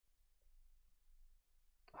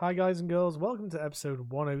Hi guys and girls, welcome to episode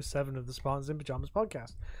 107 of the Spartans in Pajamas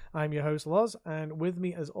podcast. I'm your host Loz, and with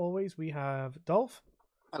me as always we have Dolph.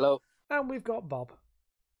 Hello. And we've got Bob.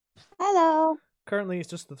 Hello. Currently it's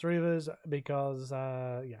just the three of us because,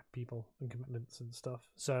 people and commitments and stuff.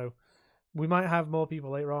 So we might have more people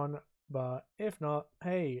later on, but if not,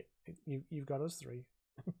 hey, you've got us three.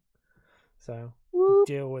 So Woo.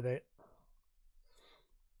 deal with it.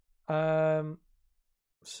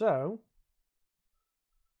 So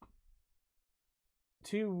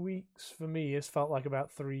 2 weeks for me has felt like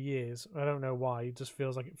about 3 years. I don't know why. It just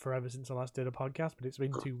feels like it forever since I last did a podcast, but it's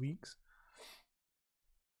been 2 weeks.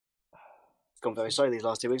 It's gone very slow these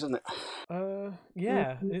last 2 weeks, hasn't it?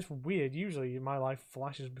 Yeah, it's weird. Usually my life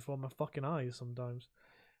flashes before my fucking eyes sometimes.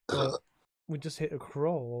 But we just hit a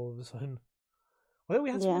crawl all of a sudden. Well, we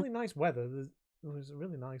had some really nice weather. It was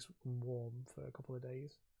really nice and warm for a couple of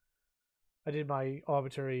days. I did my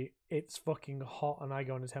arbitrary, it's fucking hot and I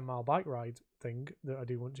go on a 10-mile bike ride thing that I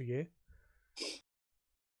do once a year.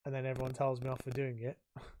 And then everyone tells me off for doing it.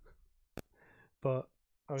 But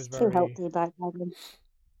I was very... Too healthy bike riding.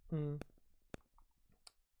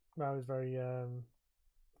 I was very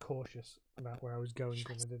cautious about where I was going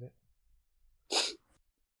when I did it.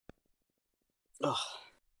 Oh.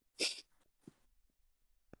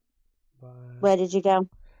 But, Where did you go?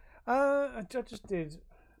 I just did...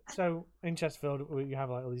 So in Chesterfield, you have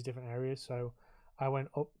like all these different areas. So I went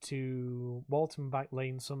up to Walton Back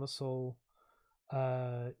Lane, Summersall,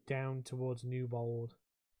 down towards Newbold,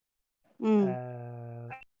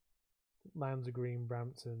 Lanza Green,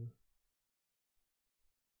 Brampton,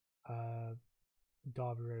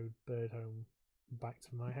 Derby Road, Birdhome, back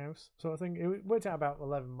to my house. So I think it worked out about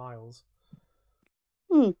 11 miles.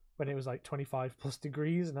 When it was like 25 plus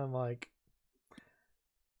degrees, and I'm like,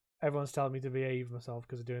 everyone's telling me to behave myself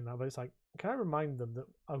because of doing that, but it's like, can I remind them that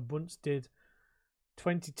I once did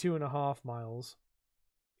 22.5 miles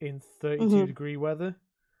in 32 degree weather?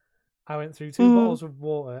 I went through 2 bottles of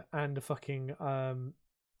water and a fucking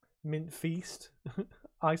mint feast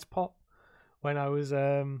ice pop when I was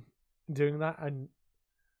doing that, and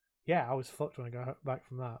yeah, I was fucked when I got back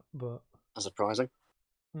from that. But that's surprising.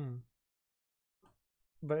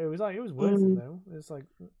 But it was worth it though. It's like,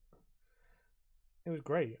 it was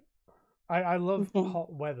great. I love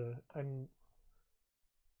hot weather, and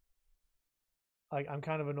like I'm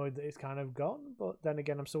kind of annoyed that it's kind of gone, but then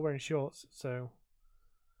again I'm still wearing shorts, so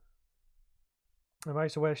I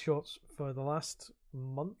managed to wear shorts for the last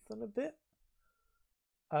month and a bit.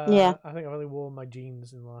 I think I've only worn my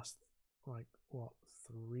jeans in the last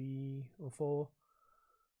 3 or 4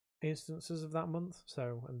 instances of that month.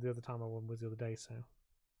 So, and the other time I won was the other day. So,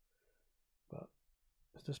 but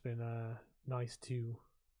it's just been nice to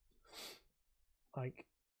like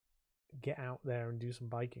get out there and do some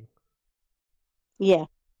biking. Yeah.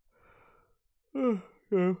 Yeah.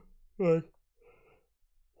 Right.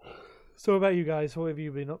 So, what about you guys? What have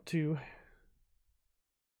you been up to?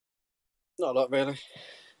 Not a lot, really.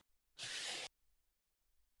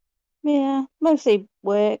 Yeah, mostly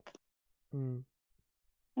work.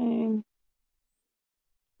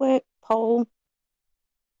 Work, pole.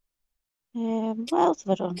 What else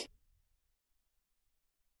have I done?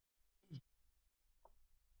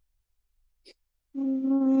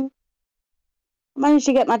 Managed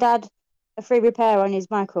to get my dad a free repair on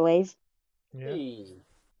his microwave. Yeah.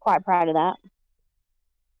 Quite proud of that.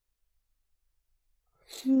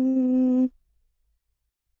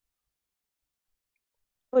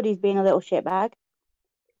 Buddy's been a little shitbag.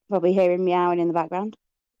 Probably hearing meowing in the background.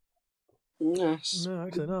 Yes. No,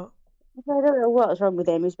 actually not. I don't know what's wrong with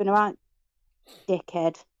him. He's been a right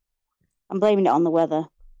dickhead. I'm blaming it on the weather.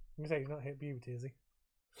 You say he's not hit puberty, is he?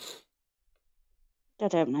 I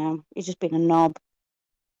don't know. He's just been a knob.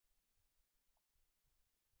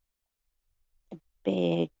 A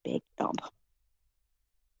big, big knob.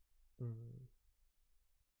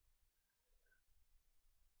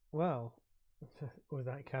 Well, with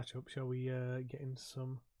that catch up, shall we get into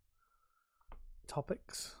some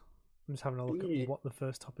topics? I'm just having a look at what the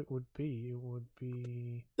first topic would be. It would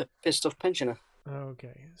be the pissed off pensioner.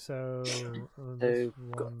 Okay, so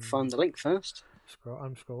got to find the link first.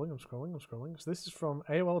 I'm scrolling. So this is from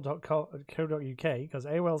AOL.co.uk because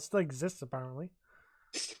AOL still exists apparently.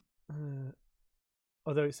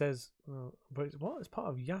 Although it says, but it's part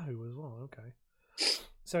of Yahoo as well. Okay,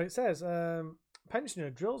 so it says pensioner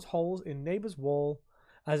drills holes in neighbour's wall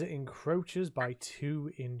as it encroaches by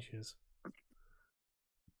 2 inches.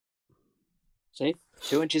 See,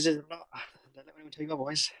 2 inches is a lot. Don't let anyone tell you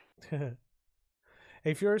otherwise.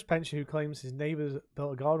 A furious pensioner who claims his neighbours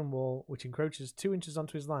built a garden wall which encroaches 2 inches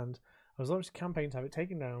onto his land has launched a campaign to have it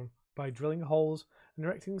taken down by drilling holes and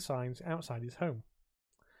erecting signs outside his home.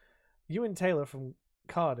 Ewan Taylor from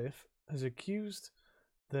Cardiff has accused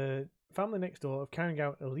the family next door of carrying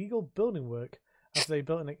out illegal building work after they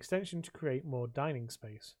built an extension to create more dining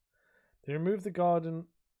space. They removed the garden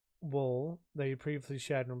wall they previously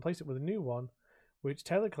shared and replaced it with a new one, which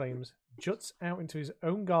Taylor claims juts out into his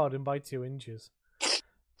own garden by 2 inches.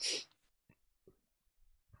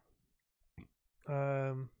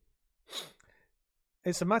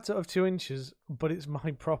 It's a matter of 2 inches, but it's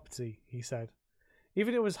my property, he said.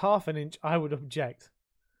 Even if it was half an inch, I would object.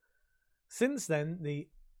 Since then, the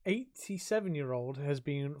 87-year-old has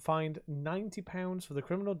been fined £90 for the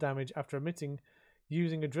criminal damage after admitting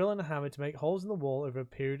using a drill and a hammer to make holes in the wall over a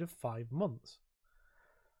period of 5 months.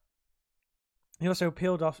 He also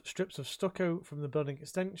peeled off strips of stucco from the building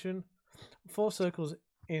extension. 4 circles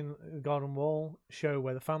in the garden wall show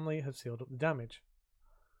where the family have sealed up the damage.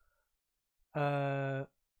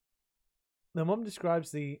 The mum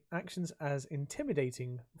describes the actions as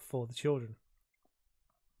intimidating for the children.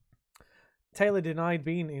 Taylor denied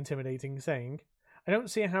being intimidating, saying, "I don't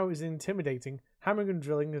see how it is intimidating. Hammering and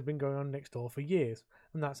drilling has been going on next door for years,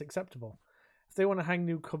 and that's acceptable. If they want to hang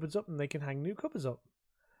new cupboards up, then they can hang new cupboards up.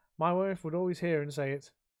 My wife would always hear and say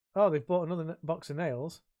it, oh, they've bought another box of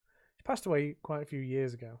nails." She passed away quite a few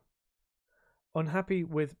years ago. Unhappy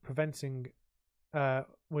with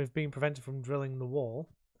being prevented from drilling the wall,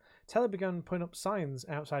 Taylor began putting up signs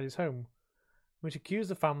outside his home, which accused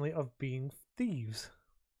the family of being thieves.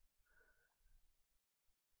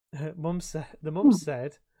 The mum said,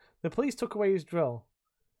 "The police took away his drill,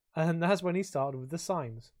 and that's when he started with the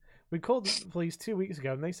signs. We called the police 2 weeks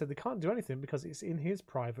ago, and they said they can't do anything because it's in his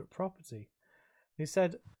private property." He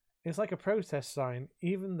said, "It's like a protest sign,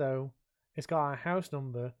 even though it's got our house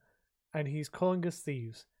number, and he's calling us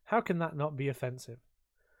thieves. How can that not be offensive?"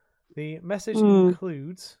 The message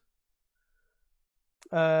includes,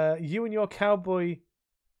 "You and your cowboy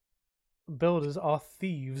builders are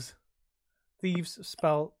thieves." Thieves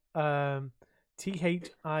spelled Thiefs,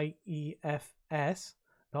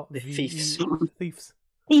 not Thieves.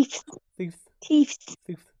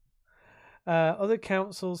 Thieves. Other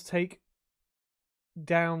councils take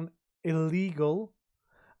down illegal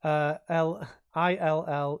ILLEGLE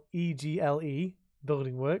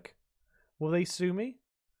building work. Will they sue me?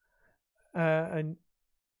 And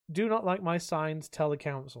do not like my signs, tell the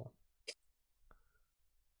council.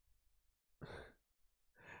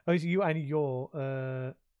 Oh, it's you and your.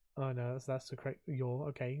 Oh no, that's the correct. Your,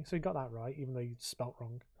 okay, so you got that right, even though you spelt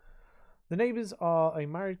wrong. The neighbours are a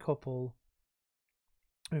married couple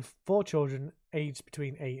with 4 children aged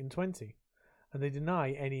between 8 and 20, and they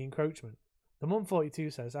deny any encroachment. The mum,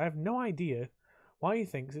 42, says, "I have no idea why he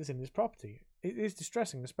thinks it's in his property. It is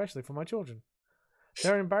distressing, especially for my children.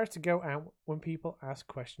 They're embarrassed to go out when people ask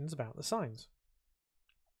questions about the signs.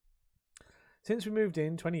 Since we moved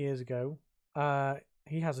in 20 years ago,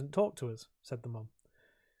 he hasn't talked to us," said the mum.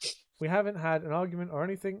 "We haven't had an argument or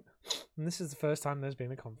anything, and this is the first time there's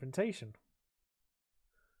been a confrontation."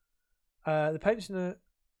 The pensioner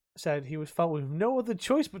said he was felt with no other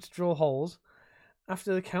choice but to drill holes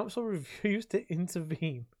after the council refused to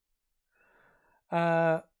intervene.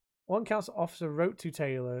 One council officer wrote to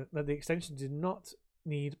Taylor that the extension did not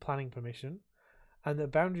need planning permission, and the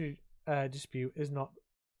boundary dispute is not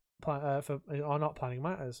are not planning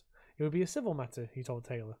matters. It would be a civil matter, he told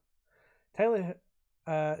Taylor. Taylor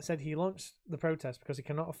said he launched the protest because he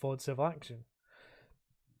cannot afford civil action.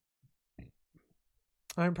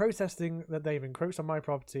 "I'm protesting that they've encroached on my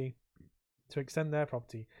property to extend their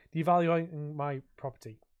property, devaluing my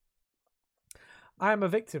property. I am a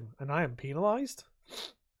victim and I am penalised."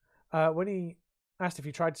 When he asked if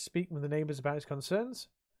he tried to speak with the neighbours about his concerns,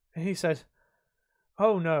 he said,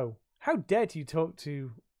 "Oh no, how dare you talk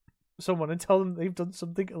to someone and tell them they've done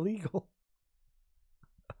something illegal?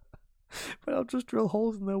 But I'll just drill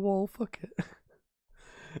holes in their wall, fuck it."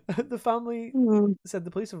 The family said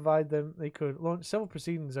the police advised them they could launch several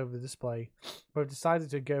proceedings over the display, but have decided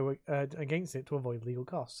to go against it to avoid legal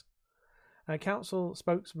costs. A council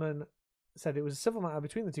spokesman said it was a civil matter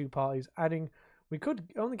between the two parties, adding, "We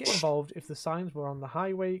could only get involved if the signs were on the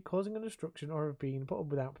highway causing a destruction or have been put up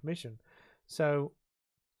without permission. So,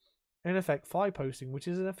 in effect, fly posting, which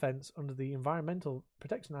is an offence under the Environmental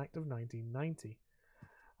Protection Act of 1990.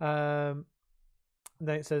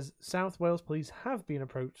 Then it says South Wales police have been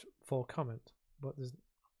approached for comment, but there's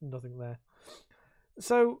nothing there.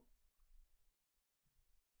 So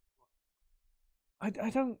I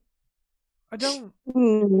don't.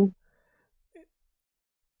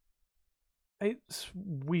 It's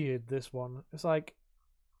weird, this one. It's like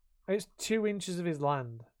it's 2 inches of his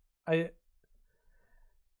land.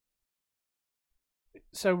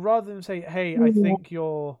 So rather than say, "Hey, I think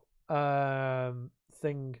your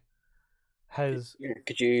thing has,"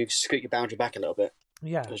 Could you scoot your boundary back a little bit?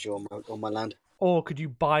 yeah, Because you're on my land. or could you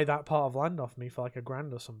buy that part of land off me for like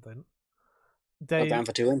 $1,000 or something? I'm down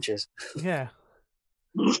for 2 inches. Yeah.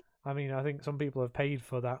 I mean, I think some people have paid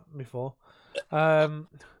for that before. That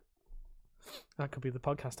could be the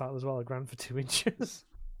podcast title as well, $1,000 for 2 inches.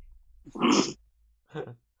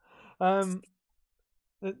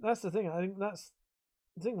 That's the thing. I think that's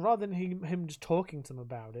the thing. Rather than him just talking to them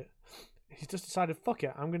about it, he's just decided, fuck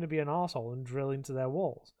it, I'm going to be an arsehole and drill into their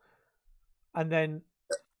walls. And then,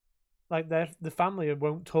 like, the family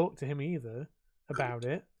won't talk to him either about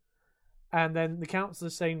it. And then the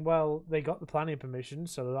councillor's saying, well, they got the planning permission,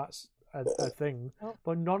 so that's a thing.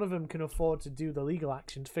 But none of them can afford to do the legal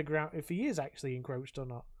action to figure out if he is actually encroached or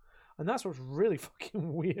not. And that's what's really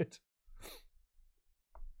fucking weird.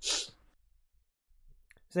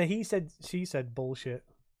 So he said, she said bullshit.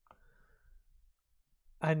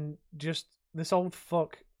 And just this old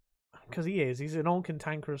fuck, because he's an old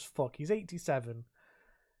cantankerous fuck. He's 87.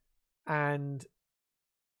 And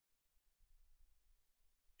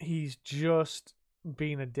he's just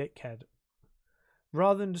being a dickhead.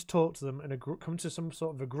 Rather than just talk to them and come to some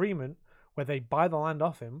sort of agreement where they buy the land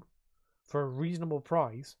off him for a reasonable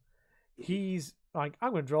price, he's like, I'm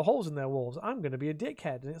going to drill holes in their walls. I'm going to be a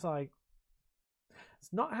dickhead. And it's like,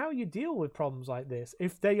 it's not how you deal with problems like this.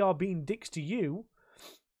 If they are being dicks to you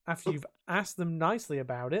after you've asked them nicely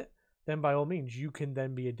about it, then by all means, you can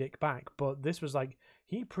then be a dick back. But this was like,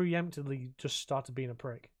 he preemptively just started being a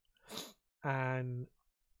prick. And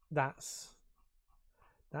that's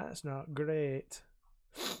not great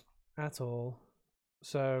at all.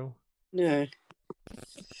 So Yeah.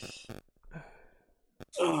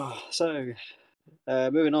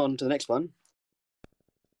 Moving on to the next one.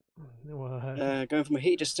 Going from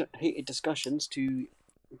heated discussions to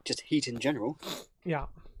just heat in general. Yeah.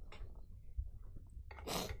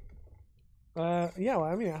 Yeah. Well,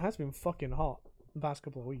 I mean, it has been fucking hot the past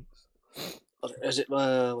couple of weeks. Was it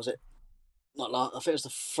not last? I think it was the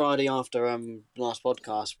Friday after last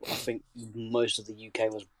podcast. I think most of the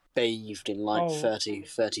UK was bathed in 30,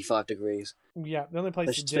 35 degrees. Yeah, the only place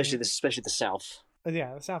especially the south.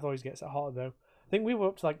 Yeah, the south always gets it hot though. I think we were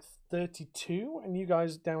up to like 32, and you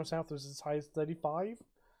guys down south was as high as 35.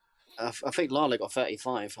 I think Lala got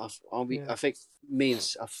 35. I think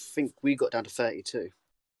we got down to 32.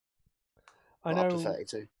 I know. Up to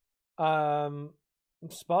 32.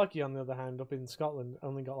 Sparky, on the other hand, up in Scotland,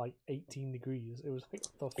 only got like 18 degrees. It was like,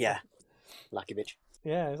 what the fuck? Lucky bitch.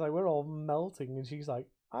 Yeah, it's like we're all melting, and she's like,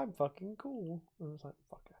 I'm fucking cool. And it's like,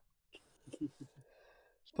 fuck her.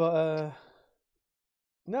 But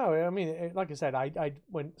no, I mean, like I said, I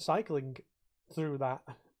went cycling through that.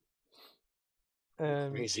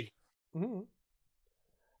 Crazy. Mm-hmm.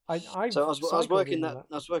 I was working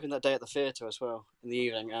that day at the theatre as well in the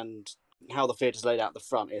evening, and how the theatre's laid out the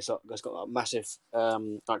front is it's got massive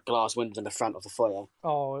like glass windows in the front of the foyer.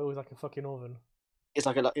 Oh, it was like a fucking oven. It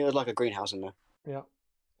was like a greenhouse in there. Yeah.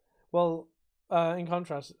 Well, in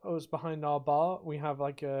contrast, us behind our bar, we have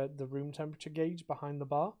like the room temperature gauge behind the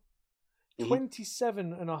bar.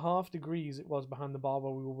 27.5 degrees it was behind the bar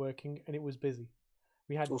while we were working, and it was busy.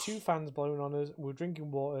 We had 2 fans blowing on us. We were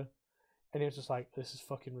drinking water, and it was just like, this is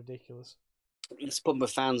fucking ridiculous. It's the problem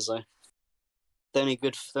with fans though. They're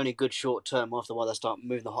only good short term. After a while, they start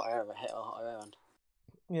moving the hot air around.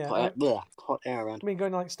 Yeah, hot air around. I mean,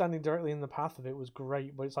 going like standing directly in the path of it was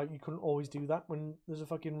great, but it's like you couldn't always do that when there's a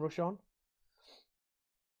fucking rush on.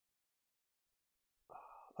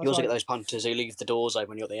 You also get those punters who leave the doors open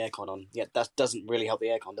when you got the aircon on. Yeah, that doesn't really help the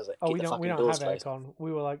aircon, does it? Oh, we don't have aircon.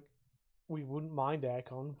 We were like, we wouldn't mind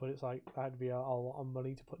aircon, but it's like that'd be a lot of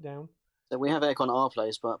money to put down. So we have aircon at our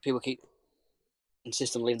place, but people keep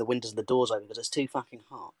insisting on leaving the windows and the doors open because it's too fucking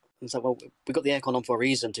hot. And it's like, well, we got the aircon on for a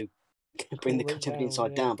reason to bring the temperature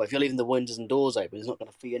inside down. But if you're leaving the windows and doors open, it's not going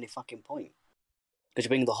to be any fucking point because you're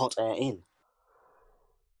bringing the hot air in.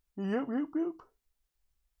 Yep.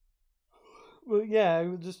 Well, yeah, it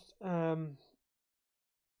was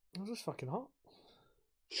just fucking hot.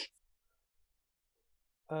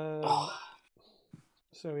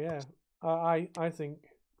 So yeah, I think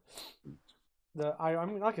that I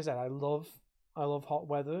mean, like I said, I love hot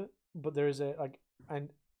weather, but there is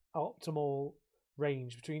an optimal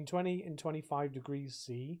range between 20 and 25 degrees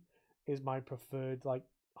C is my preferred like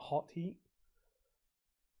hot heat.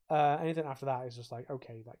 Anything after that is just like,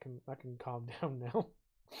 okay, that can calm down now.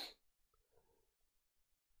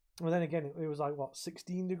 Well, then again, it was like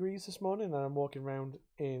 16 degrees this morning, and I'm walking around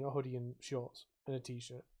in a hoodie and shorts and a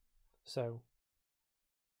t-shirt, so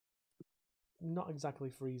not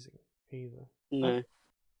exactly freezing. either. No.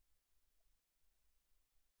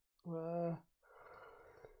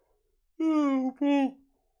 Oh, Paul.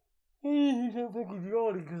 He's so fucking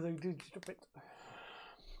yawning because I did stop it.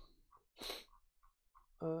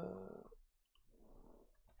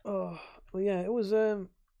 Well, yeah, it was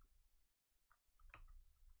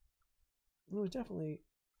definitely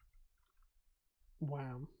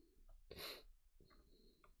wow.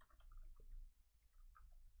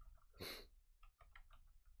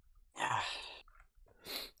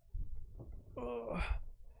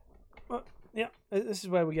 Yeah, this is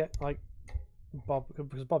where we get like Bob,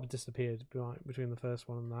 because Bob disappeared between the first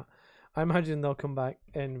one and that. I imagine they'll come back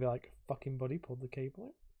and be like, "Fucking buddy, pulled the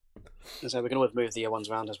cable out." So we can always move the ones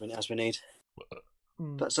around as we need.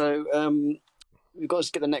 But so we've got to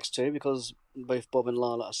skip the next two because both Bob and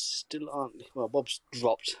Lala still aren't. Well, Bob's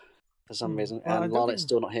dropped for some reason, and Lala's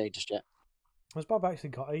still not here just yet. Has Bob actually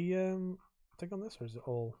got a thing on this, or is it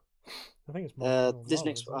all? I think it's more. This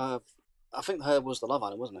next. I think her was the Love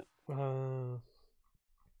Island, wasn't it?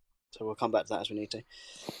 So we'll come back to that as we need to.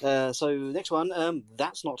 So next one,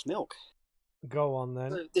 That's Not Milk. Go on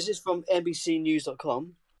then. So this is from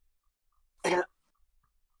NBCnews.com.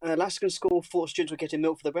 Alaskan school thought students were getting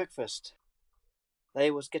milk for their breakfast. They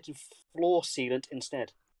was getting floor sealant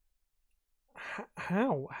instead.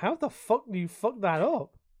 How? How the fuck do you fuck that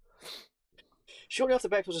up? Shortly after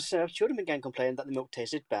breakfast was served, children began complaining that the milk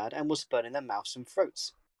tasted bad and was burning their mouths and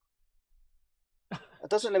throats. A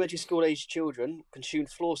dozen elementary school-aged children consumed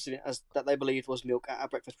floor sealant that they believed was milk at a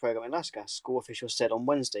breakfast program in Alaska, school officials said on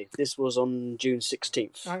Wednesday. This was on June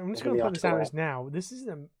 16th. I'm just going to put this out as now. This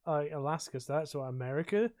isn't Alaska, so that's what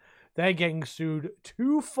America. They're getting sued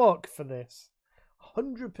to fuck for this.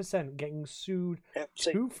 100% getting sued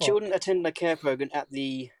to fuck. Children attending a care program at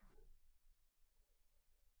the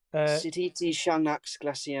Sititi Shangnax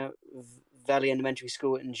Glacier Valley Elementary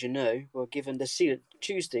School in Juneau were given the sealant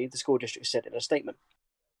Tuesday, the school district said in a statement.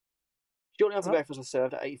 Shortly after breakfast was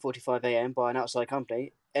served at 8:45 a.m. by an outside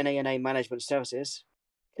company, NANA Management Services,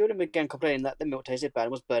 children began complaining that the milk tasted bad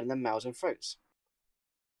and was burning their mouths and throats.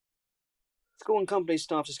 School and company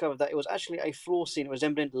staff discovered that it was actually a floor sealant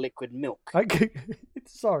resembling liquid milk.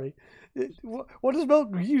 Sorry. What does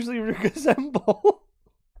milk usually resemble?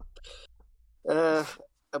 A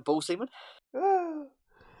ball semen?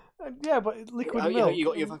 Yeah, but liquid milk. You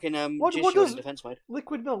got your fucking what does defense mode.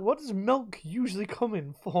 Liquid milk? What does milk usually come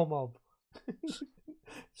in form of?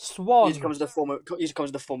 Swan. Usually comes in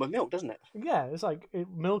the form of milk, doesn't it? Yeah, it's like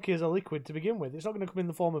milk is a liquid to begin with. It's not going to come in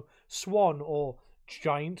the form of swan or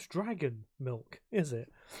giant dragon milk, is it?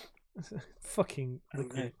 Fucking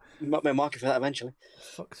liquid. Might be a market for that eventually.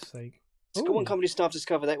 Fuck's sake. School and company staff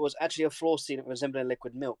discovered that it was actually a floor sealant resembling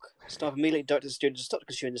liquid milk. Staff immediately directed the students to stop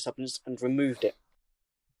consuming the supplements and removed it.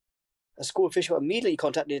 A school official immediately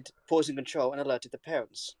contacted Poison Control and alerted the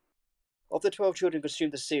parents. Of the 12 children who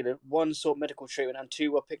consumed the sealant, 1 sought medical treatment and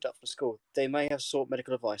 2 were picked up from school. They may have sought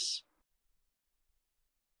medical advice.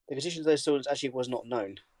 The condition of those students actually was not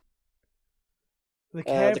known. The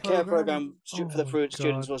care program for the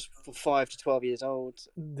students was for 5 to 12 years old.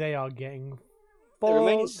 They are getting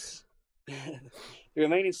fucked. The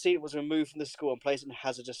remaining sealant was removed from the school and placed in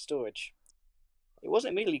hazardous storage. It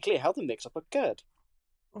wasn't immediately clear how the mix-up occurred.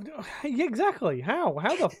 Exactly. How?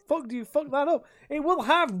 How the fuck do you fuck that up? It will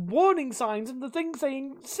have warning signs and the thing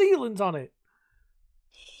saying sealant on it.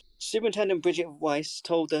 Superintendent Bridget Weiss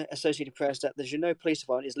told the Associated Press that the Juneau Police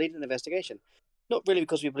Department is leading an investigation. Not really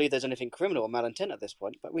because we believe there's anything criminal or malintent at this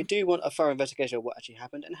point, but we do want a thorough investigation of what actually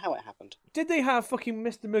happened and how it happened. Did they have fucking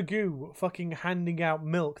Mr. Magoo fucking handing out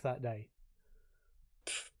milk that day?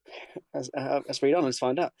 Let's read on, let's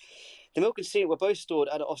find out. The milk and sealant were both stored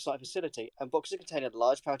at an off-site facility, and boxes containing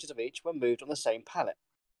large pouches of each were moved on the same pallet.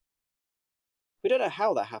 We don't know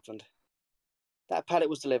how that happened. That pallet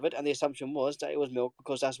was delivered, and the assumption was that it was milk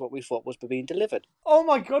because that's what we thought was being delivered. Oh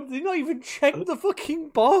my god, did they not even check the fucking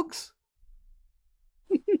box?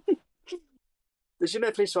 The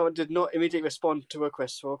Juneau Police Department did not immediately respond to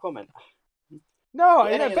requests for a comment. No,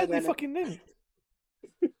 I bet they fucking didn't.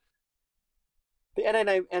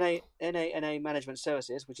 The NANA Management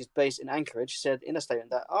Services, which is based in Anchorage, said in a statement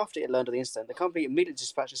that after it learned of the incident, the company immediately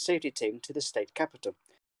dispatched a safety team to the state capital.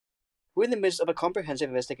 We're in the midst of a comprehensive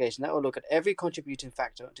investigation that will look at every contributing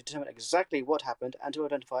factor to determine exactly what happened and to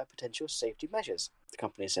identify potential safety measures, the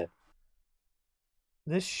company said.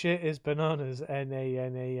 This shit is bananas,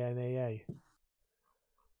 NANA.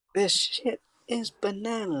 This shit is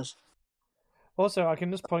bananas. Also, I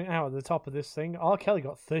can just point out at the top of this thing, R. Kelly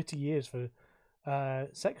got 30 years for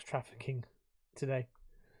sex trafficking today.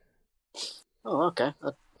 Oh, okay.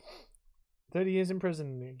 30 years in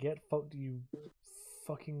prison. Get fucked, you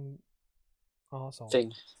fucking Arsehole.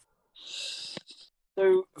 thing.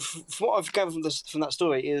 So, from what I've gathered from that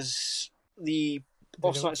story is the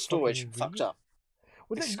offsite storage fucked up.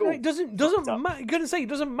 Well, it doesn't matter. I'm gonna say it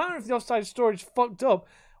doesn't matter if the offsite storage fucked up.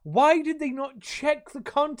 Why did they not check the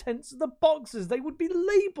contents of the boxes? They would be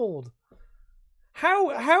labelled.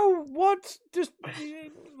 How? What? Just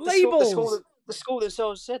labels. The school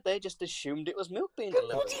themselves said they just assumed it was milk being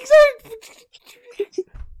delivered.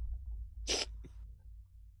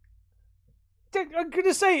 I'm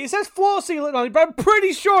gonna say it says floor sealant on it, but I'm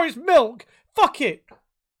pretty sure it's milk. Fuck it.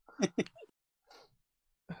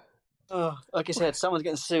 Like I said, someone's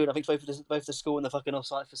getting sued. I think both the school and the fucking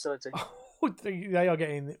off-site facility. They are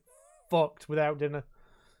getting fucked without dinner.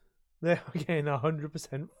 They are getting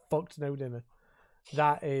 100% fucked no dinner.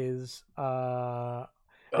 That is,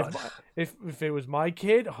 if it was my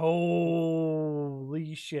kid,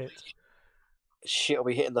 holy shit. Shit will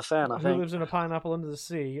be hitting the fan, I think. Who lives in a pineapple under the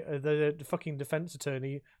sea? The fucking defense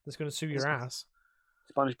attorney that's going to sue your ass.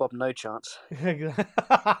 Spongebob, no chance.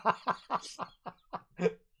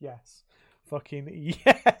 Yes. Fucking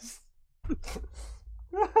yes. I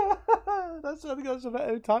think that's a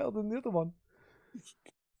better title than the other one.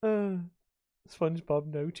 SpongeBob,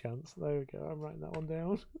 no chance. There we go. I'm writing that one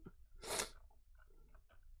down.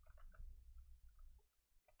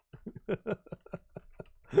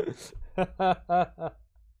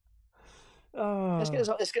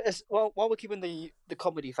 Let's get while we're keeping the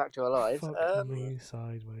comedy factor alive. Fuck me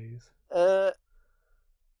sideways.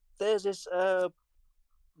 There's this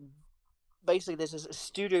basically there's this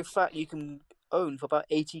studio flat you can own for about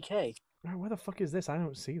 80k. Where the fuck is this? I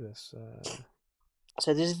don't see this.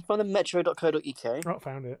 So this is from the metro.co.uk. Oh,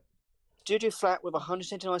 found it. Studio flat with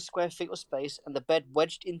 179 square feet of space and the bed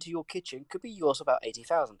wedged into your kitchen could be yours for about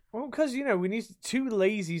 80,000. Well, because, we need too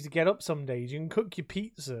lazy to get up some days. You can cook your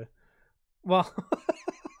pizza. Well,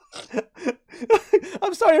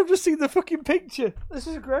 I'm sorry, I've just seen the fucking picture. This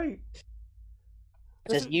is great.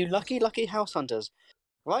 It says, you lucky house hunters.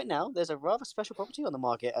 Right now, there's a rather special property on the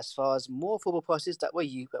market as far as more affordable prices that we're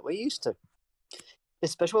used to.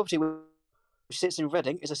 This special property, which sits in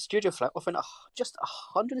Reading, is a studio flat offering just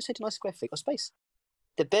 179 square feet of space.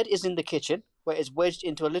 The bed is in the kitchen, where it's wedged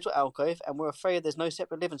into a little alcove, and we're afraid there's no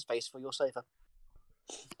separate living space for your sofa.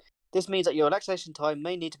 This means that your relaxation time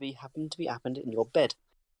may need to happen in your bed.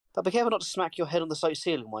 But be careful not to smack your head on the sloped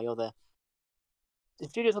ceiling while you're there. The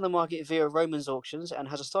studio is on the market via Romans Auctions and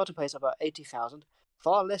has a starting price of about 80,000,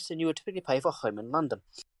 far less than you would typically pay for a home in London.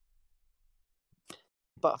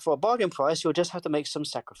 But for a bargain price, you'll just have to make some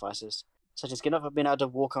sacrifices, such as getting up and being able to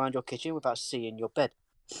walk around your kitchen without seeing your bed.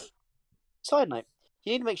 Side note,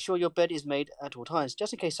 you need to make sure your bed is made at all times,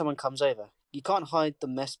 just in case someone comes over. You can't hide the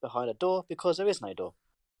mess behind a door because there is no door.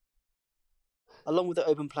 Along with the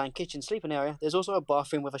open plan kitchen sleeping area, there's also a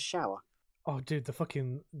bathroom with a shower. Oh, dude,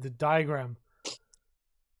 the diagram.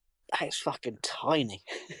 That is fucking tiny.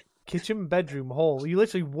 Kitchen, bedroom, hall. You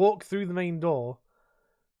literally walk through the main door,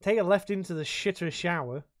 take a left into the shitter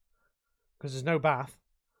shower, because there's no bath,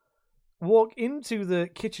 walk into the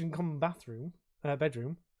kitchen common bedroom, and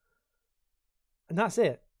that's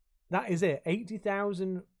it. That is it.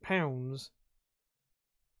 £80,000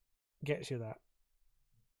 gets you that.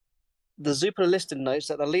 The Zoopla listing notes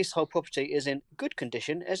that the leasehold property is in good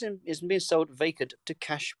condition, as in is being sold vacant to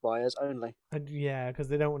cash buyers only. And yeah, because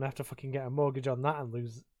they don't want to have to fucking get a mortgage on that and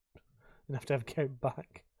lose, and have to go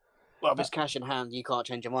back. Well, if it's cash in hand, you can't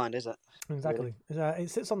change your mind, is it? Exactly. Really?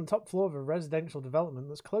 It sits on the top floor of a residential development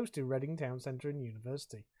that's close to Reading Town Centre and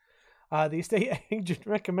University. The estate agent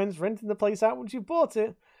recommends renting the place out once you've bought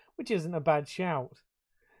it, which isn't a bad shout.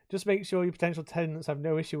 Just make sure your potential tenants have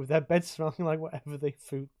no issue with their beds smelling like whatever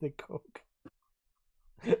food they cook.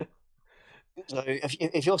 So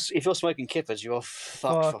if you're smoking kippers, you're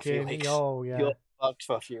fucked for a few weeks. Oh yeah, you're fucked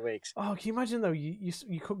for a few weeks. Oh, can you imagine though?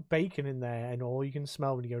 You cook bacon in there, and all you can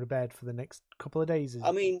smell when you go to bed for the next couple of days is.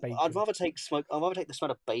 I mean, bacon. I'd rather take the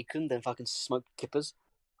smell of bacon than fucking smoked kippers.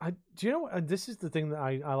 Do you know what? This is the thing that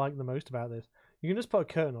I like the most about this. You can just put a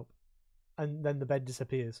curtain up, and then the bed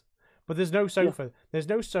disappears. But there's no sofa. Yeah. There's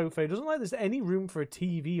no sofa. It doesn't like there's any room for a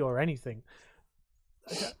TV or anything.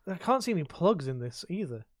 I can't see any plugs in this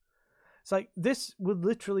either. It's like, this would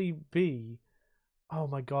literally be... Oh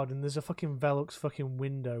my god, and there's a fucking Velux fucking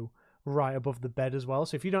window right above the bed as well.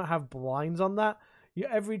 So if you don't have blinds on that,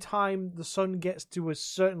 every time the sun gets to a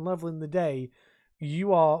certain level in the day,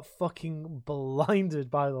 you are fucking blinded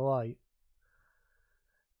by the light.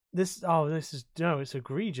 It's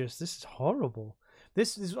egregious. This is horrible.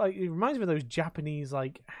 This is like, it reminds me of those Japanese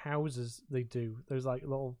like houses they do. Those like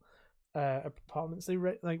little apartments they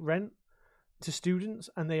rent to students,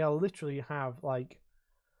 and they are literally have like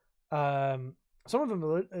Some of them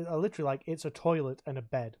are literally like it's a toilet and a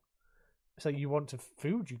bed. So you want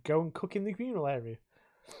food, you go and cook in the communal area.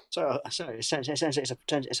 So essentially, it's a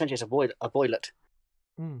boilet.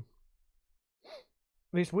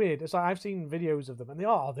 It's weird. It's like I've seen videos of them, and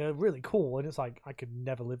they're really cool. And it's like I could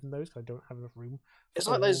never live in those because I don't have enough room. It's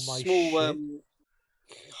like those small,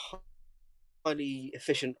 highly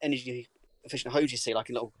energy efficient homes you see, like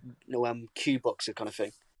in little cube boxes kind of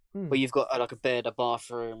thing, where you've got like a bed, a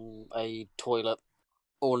bathroom, a toilet,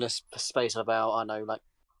 all in a space of about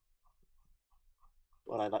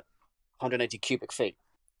 180 cubic feet.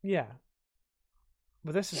 Yeah,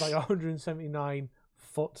 but this is like 179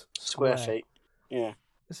 foot square feet. Yeah.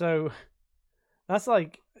 So that's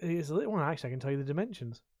like it's a little one. Actually, I can tell you the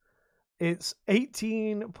dimensions. It's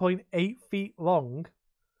 18.8 feet long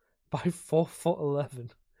by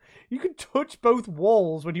 4'11". You can touch both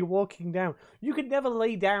walls when you're walking down. You could never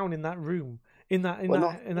lay down in that room in that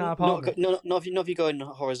apartment. Not if you go in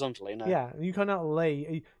horizontally. No. Yeah, you cannot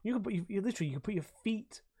lay. You can put your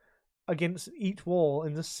feet against each wall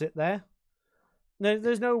and just sit there.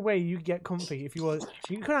 There's no way you get comfy if you were.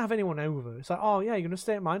 You couldn't have anyone over. It's like, oh yeah, you're gonna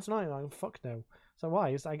stay at mine tonight. Like, fuck no. So why?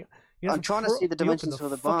 It's like I'm trying to see the dimensions for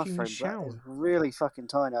the bathroom. Shower. It's really fucking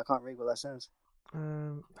tiny. I can't read what that says.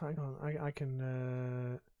 Hang on. I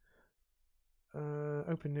can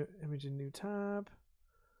open new image in new tab.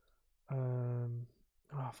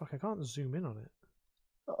 Oh fuck! I can't zoom in on it.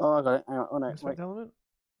 Oh, I got it. Hang on. Oh no, wait. Element?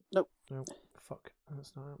 Nope. No. Fuck.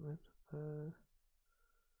 That's not happening.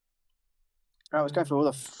 I was going through all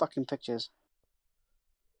the fucking pictures.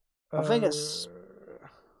 I think it's.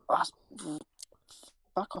 Fuck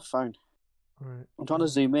off phone. Right. I'm trying to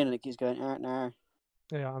zoom in and it keeps going no.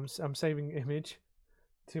 Yeah, I'm saving image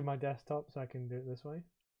to my desktop so I can do it this way.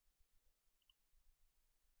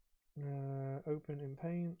 Open in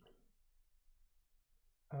Paint.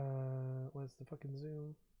 Where's the fucking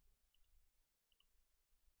zoom?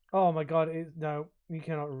 Oh my god! No, you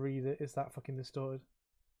cannot read it. It's that fucking distorted.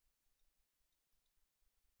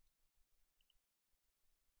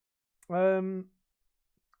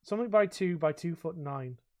 Something by 2'9".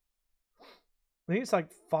 I think it's like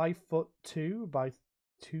 5'2" by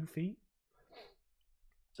 2 feet.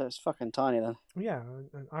 So it's fucking tiny then. Yeah,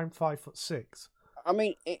 I'm 5'6". I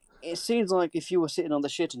mean, it seems like if you were sitting on the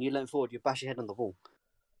shit and you leant forward, you'd bash your head on the wall.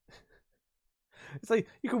 It's like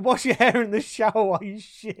you can wash your hair in the shower while you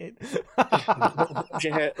shit. wash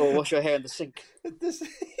your hair in the sink.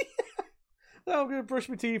 I'm gonna brush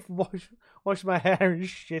my teeth and wash my hair and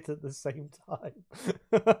shit at the same time.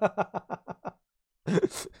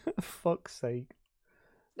 Fuck's sake.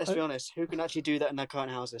 Let's be honest. Who can actually do that in their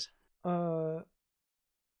current houses? No.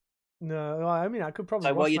 I mean, I could probably.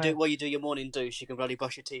 So while you do your morning douche, you can bloody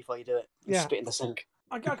brush your teeth while you do it. And spit in the sink.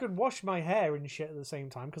 I could wash my hair and shit at the same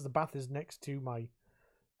time because the bath is next to my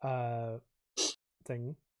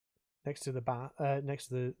thing, next to the bath, next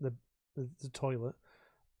to the toilet.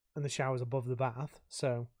 And the shower's above the bath,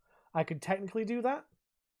 so I could technically do that.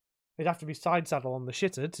 It'd have to be side saddle on the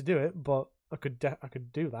shitter to do it, but I could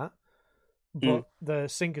do that. But the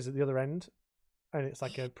sink is at the other end, and it's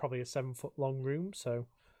like probably a 7 foot long room. So,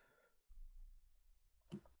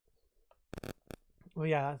 well,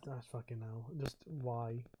 yeah, that's fucking hell. Just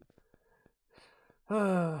why?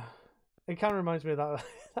 It kind of reminds me of that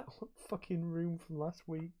fucking room from last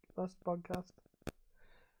podcast.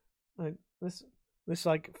 Like this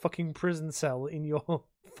like fucking prison cell in your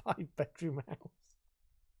 5-bedroom house.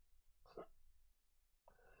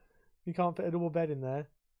 You can't fit a double bed in there.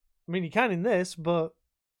 I mean, you can in this, but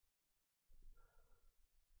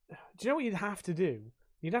do you know what you'd have to do?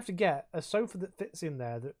 You'd have to get a sofa that fits in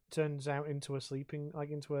there that turns out into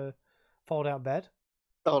into a fold-out bed.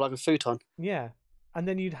 Oh, like a futon. Yeah, and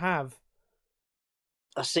then you'd have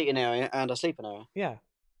a seating area and a sleeping area. Yeah.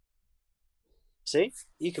 See,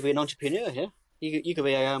 you could be an entrepreneur here. You could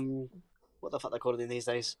be a what the fuck they call it in these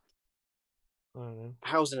days? I don't know.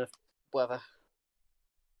 Housing whatever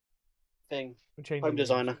thing. Home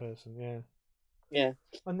designer person. Yeah. Yeah.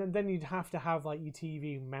 And then you'd have to have like your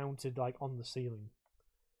TV mounted like on the ceiling.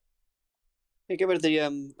 Yeah, get rid of the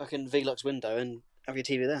fucking Velux window and have your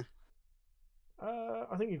TV there.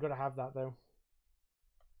 I think you've got to have that though.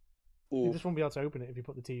 You just won't be able to open it if you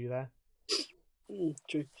put the TV there.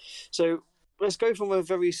 True. So let's go from a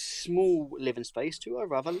very small living space to a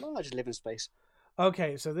rather large living space.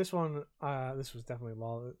 Okay, so this one, this was definitely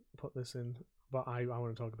Law that put this in, but I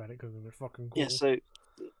want to talk about it because it's fucking cool. Yeah, so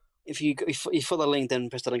if you follow the link, then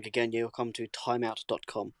press the link again, you'll come to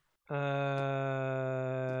timeout.com. I'm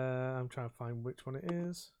trying to find which one it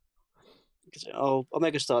is. I'll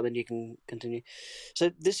make a start, then you can continue.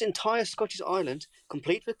 So this entire Scottish island,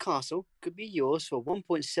 complete with castle, could be yours for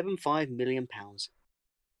 £1.75 million.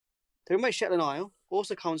 The remote Shetland Isle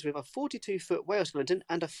also comes with a 42-foot whale skeleton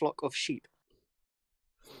and a flock of sheep.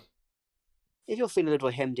 If you're feeling a little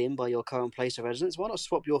hemmed in by your current place of residence, why not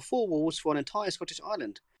swap your 4 walls for an entire Scottish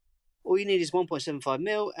island? All you need is 1.75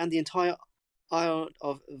 mil, and the entire island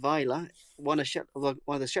of Vila, one of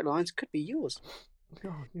the Shetland Islands, could be yours.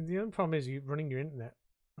 Oh, the only problem is you running your internet.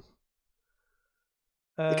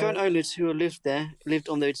 The current owners who lived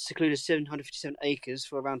on those secluded 757 acres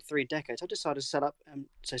for around 3 decades. Have decided to set up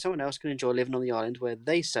so someone else can enjoy living on the island, where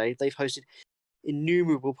they say they've hosted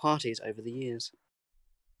innumerable parties over the years.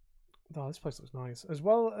 Oh, this place looks nice. As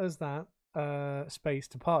well as that space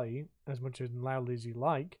to party as much and loudly as you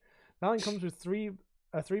like, the island comes with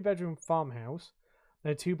a 3-bedroom farmhouse,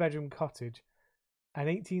 and a 2-bedroom cottage, an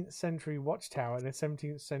 18th century watchtower, and a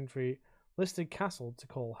 17th century listed castle to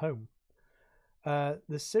call home.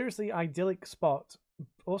 The seriously idyllic spot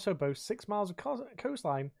also boasts 6 miles of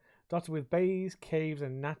coastline dotted with bays, caves,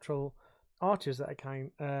 and natural arches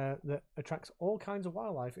that attracts all kinds of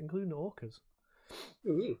wildlife, including orcas.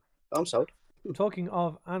 Ooh, I'm sold. Talking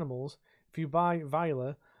of animals, if you buy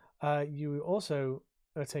Viola, you also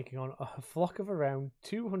are taking on a flock of around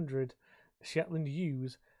 200 Shetland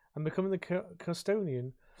ewes and becoming the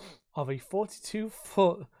custodian of a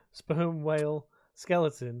 42-foot sperm whale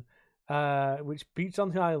skeleton which beached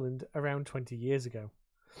on the island around 20 years ago.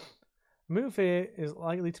 A move here is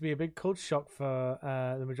likely to be a big culture shock for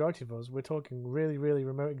the majority of us. We're talking really, really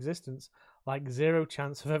remote existence, like 0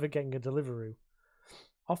 chance of ever getting a Deliveroo.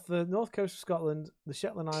 Off the north coast of Scotland, the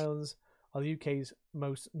Shetland Islands are the UK's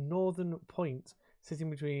most northern point, sitting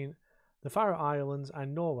between the Faroe Islands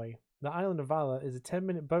and Norway. The island of Vala is a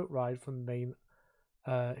 10-minute boat ride from the main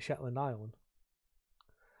Shetland island.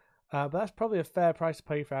 But that's probably a fair price to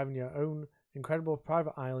pay for having your own incredible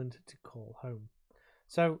private island to call home.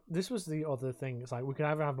 So this was the other thing. It's like we could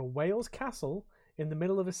either have a Wales castle in the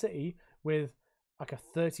middle of a city with like a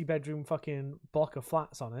 30-bedroom fucking block of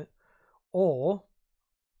flats on it, or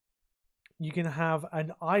you can have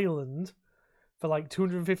an island for like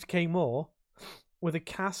 250k more with a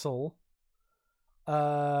castle,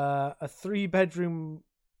 a 3-bedroom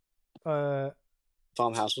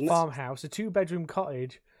farmhouse, a 2-bedroom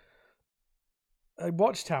cottage, a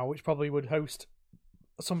watchtower which probably would host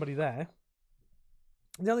somebody there.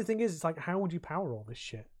 The only thing is, it's like, how would you power all this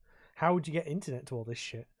shit? How would you get internet to all this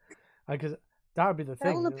shit? Because that would be the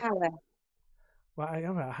thing. Solar power. Well, I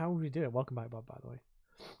don't know, how would we do it? Welcome back, Bob, by the way.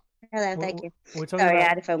 Hello, thank you. Sorry, I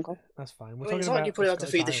had a phone call. That's fine. It's like you probably have to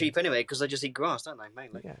feed the sheep anyway, because they just eat grass, don't they,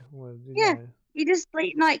 mainly? Yeah. Well, Yeah. You just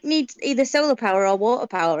need either solar power or water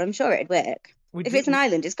power. I'm sure it'd work. If it's an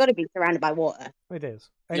island, it's got to be surrounded by water. It is.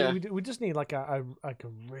 Yeah. We just need like a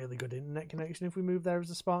really good internet connection if we move there as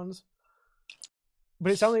the Spartans.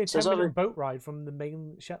 But it's only a 10-minute boat ride from the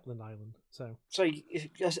main Shetland island. So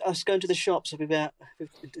us going to the shops will be about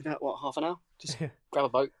what, half an hour? Just grab a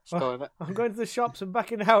boat, go over. I'm going to the shops and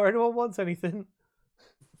back in an hour. Anyone wants anything?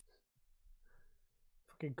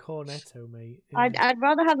 Fucking cornetto, mate. I'd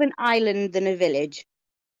rather have an island than a village.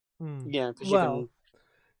 Yeah, well,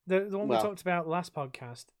 the one we talked about last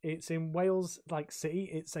podcast, it's in Wales, like city.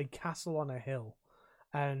 It's a castle on a hill,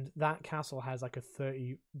 and that castle has like a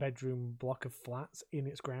 30-bedroom block of flats in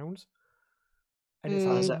its grounds. And it's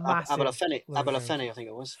massive. Aberfenny, I think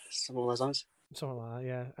it was. Some of those lines. Something like that,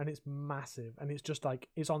 yeah. And it's massive, and it's just like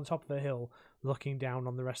it's on top of a hill, looking down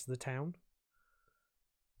on the rest of the town.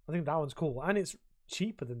 I think that one's cool, and it's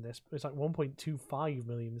cheaper than this. It's like 1.25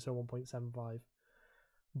 million, so 1.75.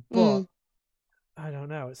 But I don't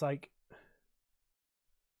know. It's like,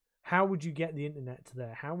 how would you get the internet to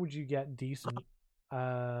there? How would you get decent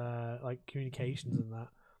like communications and that?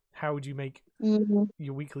 How would you make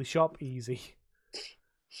your weekly shop easy?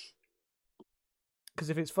 Because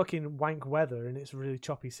if it's fucking wank weather and it's really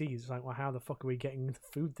choppy seas, it's like, well, how the fuck are we getting the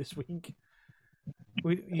food this week?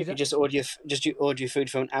 You just order your food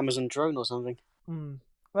from an Amazon drone or something.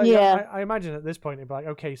 Well, yeah, I imagine at this point it'd be like,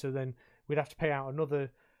 okay, so then we'd have to pay out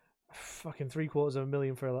another fucking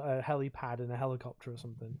 $750,000 for a helipad and a helicopter or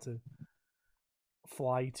something to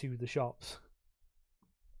fly to the shops,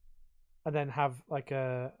 and then have like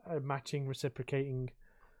a matching reciprocating.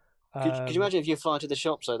 Could you imagine if you fly to the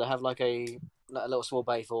shops though? They have like a little small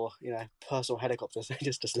bay for personal helicopters.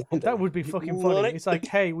 just land that would be fucking funny. It's like,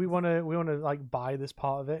 hey, we want to like buy this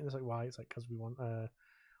part of it, and it's like, why? It's like because we want the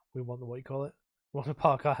what you call it? We want to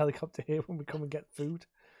park our helicopter here when we come and get food.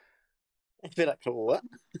 It'd be like, what?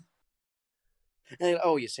 And like,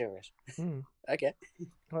 oh, you're serious? Okay.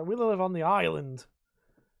 Like, we live on the island.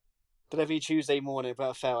 Delivery Tuesday morning, but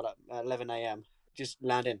I failed at 11 a.m. Just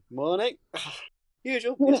land in. Morning.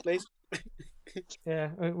 Usual. Yes, please. Yeah,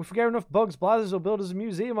 if we get enough bugs, Blathers will build us a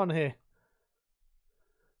museum on here.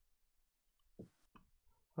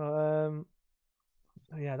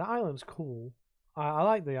 Yeah, that island's cool. I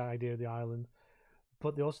like the idea of the island,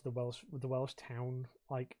 but also the Welsh town,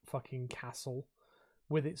 like fucking castle,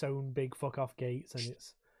 with its own big fuck off gates and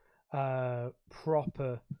its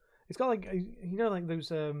proper. It's got like like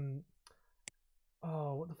those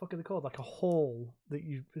what the fuck are they called? Like a hall that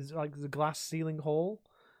is like the glass ceiling hall.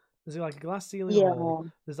 There's like a glass ceiling hall.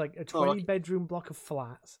 There's like a 20-bedroom block of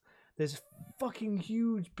flats. There's fucking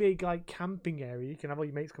huge big like camping area. You can have all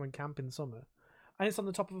your mates come and camp in summer, and it's on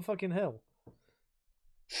the top of a fucking hill.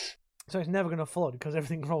 So it's never gonna flood because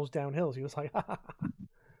everything rolls downhill. So you're just like,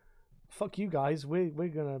 fuck you guys, we're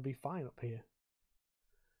gonna be fine up here.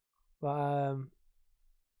 But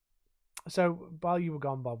so while you were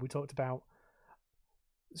gone, Bob, we talked about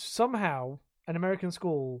somehow an American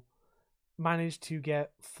school managed to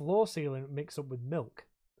get floor sealant mixed up with milk,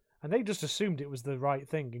 and they just assumed it was the right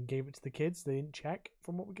thing and gave it to the kids. They didn't check,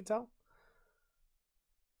 from what we could tell.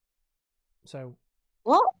 So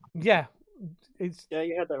what? Yeah,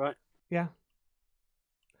 you had that right. Yeah,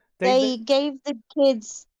 they gave the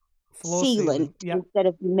kids sealant instead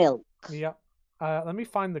of milk. Yeah. Let me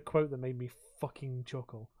find the quote that made me fucking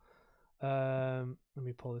chuckle. Let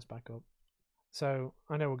me pull this back up. So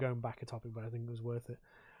I know we're going back a topic, but I think it was worth it.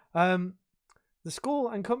 The school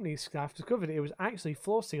and company staff discovered it was actually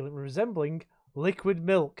floor sealant resembling liquid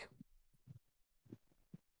milk.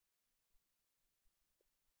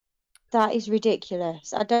 That is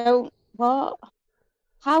ridiculous. What?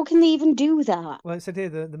 How can they even do that? Well, it said here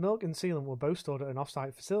the milk and sealant were both stored at an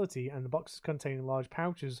off-site facility, and the boxes containing large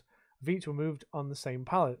pouches of each were moved on the same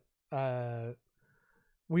pallet.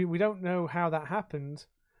 We don't know how that happened.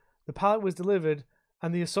 The pallet was delivered,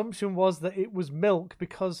 and the assumption was that it was milk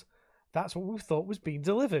because that's what we thought was being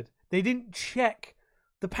delivered. They didn't check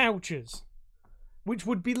the pouches, which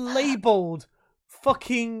would be labelled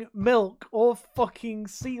fucking milk or fucking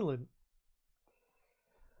sealant.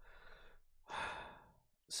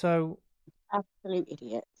 So, absolute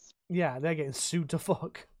idiots. Yeah, they're getting sued to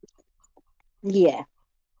fuck. Yeah.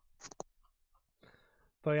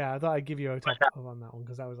 But yeah, I thought I'd give you a top on that one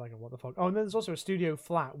because that was like a what the fuck. Oh, and then there's also a studio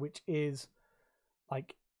flat which is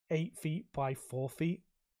like 8 feet by 4 feet,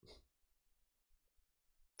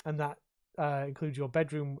 and that includes your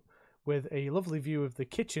bedroom with a lovely view of the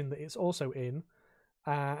kitchen that it's also in,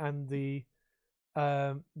 and the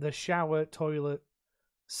shower, toilet,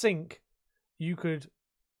 sink. You could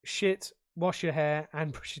shit, wash your hair,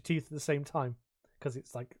 and brush your teeth at the same time because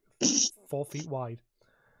it's like 4 feet wide.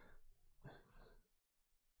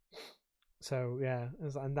 So yeah,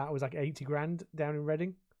 and that was like 80 grand down in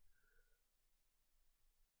Reading.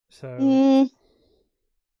 So,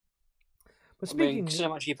 but speaking, so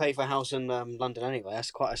much you pay for a house in London anyway. That's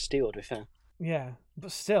quite a steal, to be fair. Yeah,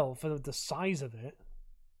 but still, for the size of it.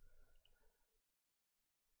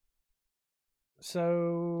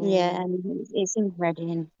 So yeah, it's in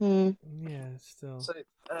Reading. Yeah, still. So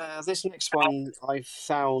this next one I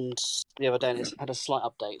found the other day, and it's had a slight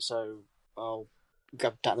update. So I'll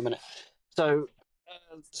grab that in a minute. So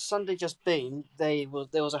Sunday just been, there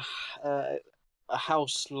was a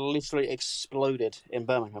house literally exploded in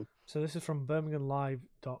Birmingham. So this is from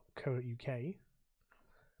birminghamlive.co.uk.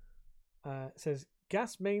 It says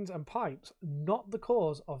gas mains and pipes not the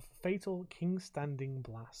cause of fatal King's Standing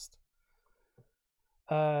blast.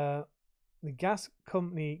 The gas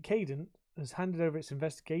company Cadent has handed over its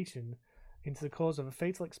investigation into the cause of a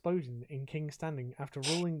fatal explosion in King's Standing after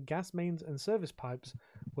ruling gas mains and service pipes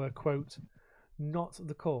were, quote, not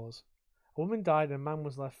the cause. A woman died and a man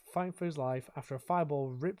was left fighting for his life after a fireball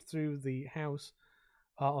ripped through the house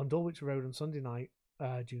on Dulwich Road on Sunday night,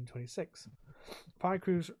 June 26. Fire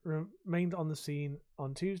crews remained on the scene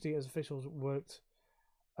on Tuesday as officials worked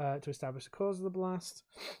to establish the cause of the blast.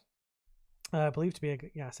 Believed to be a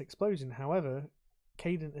gas explosion. However,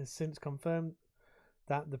 Cadent has since confirmed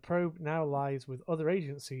that the probe now lies with other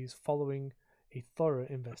agencies following a thorough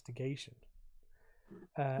investigation.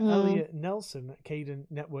 Elliot Nelson, Cadent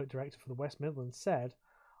Network Director for the West Midlands, said,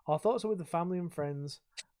 our thoughts are with the family and friends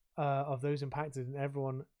of those impacted and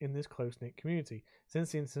everyone in this close-knit community.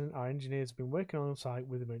 Since the incident, our engineers have been working on site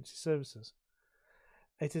with emergency services.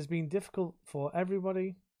 It has been difficult for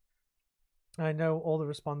everybody. I know all the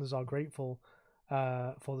responders are grateful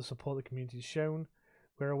for the support the community has shown.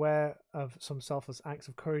 We're aware of some selfless acts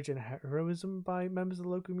of courage and heroism by members of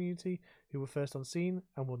the local community who were first on scene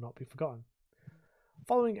and will not be forgotten.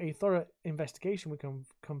 Following a thorough investigation, we can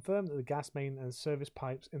confirm that the gas main and service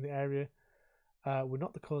pipes in the area were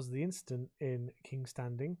not the cause of the incident in King's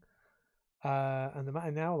Standing, and the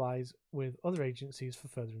matter now lies with other agencies for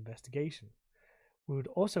further investigation. We would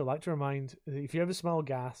also like to remind that if you ever smell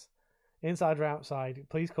gas, inside or outside,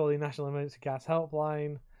 please call the National Emergency Gas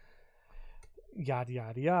Helpline. Yada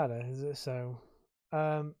yada yada. So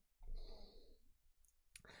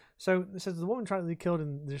it says the woman tragically killed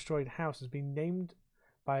in the destroyed house has been named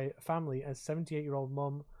by family as 78-year-old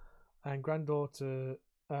mum and granddaughter,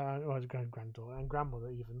 or granddaughter and grandmother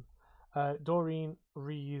even, Doreen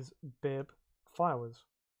Rees Bibb Flowers.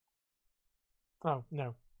 Oh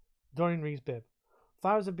no, Doreen Rees Bibb.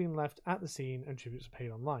 Flowers have been left at the scene and tributes are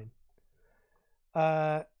paid online.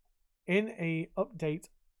 In a update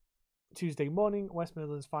Tuesday morning, West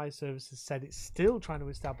Midlands Fire Services said it's still trying to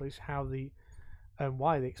establish how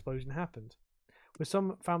why the explosion happened. With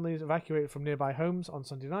some families evacuated from nearby homes on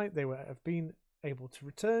Sunday night, they have been able to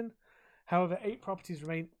return. However, 8 properties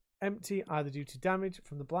remain empty, either due to damage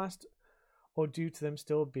from the blast or due to them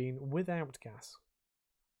still being without gas.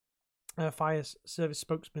 A fire service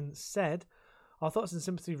spokesman said, "Our thoughts and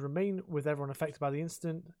sympathy remain with everyone affected by the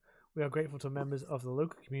incident. We are grateful to members of the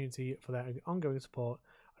local community for their ongoing support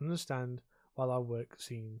and understand while our work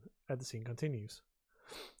at the scene continues."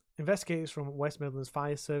 Investigators from West Midlands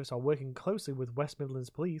Fire Service are working closely with West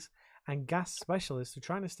Midlands Police and gas specialists to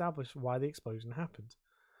try and establish why the explosion happened.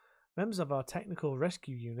 Members of our technical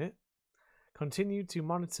rescue unit continue to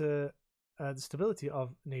monitor the stability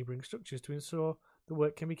of neighbouring structures to ensure the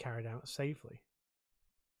work can be carried out safely.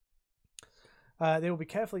 They will be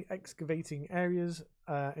carefully excavating areas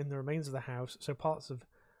in the remains of the house so parts of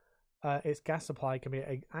its gas supply can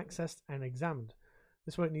be accessed and examined.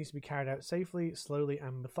 This work needs to be carried out safely, slowly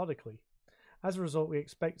and methodically. As a result, we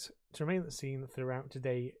expect to remain at the scene throughout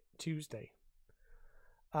today, Tuesday.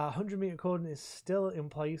 100-metre cordon is still in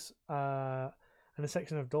place and a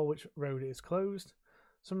section of Dulwich Road is closed.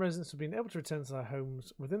 Some residents have been able to return to their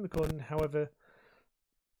homes within the cordon. However,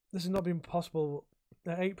 this has not been possible.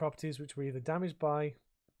 There are 8 properties which were either damaged by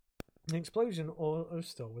an explosion or are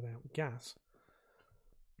still without gas.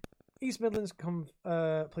 East Midlands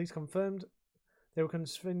Police confirmed they were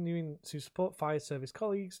continuing to support fire service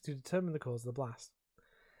colleagues to determine the cause of the blast.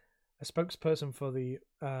 A spokesperson for the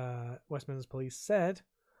West Midlands Police said,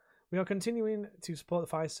 "We are continuing to support the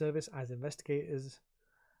fire service as investigators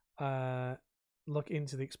look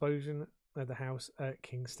into the explosion at the house at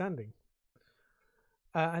King's Standing.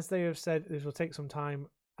 As they have said, this will take some time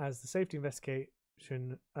as the safety of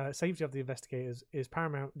the investigators is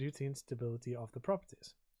paramount due to the instability of the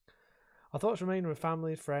properties. Our thoughts remain with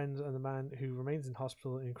families, friends, and the man who remains in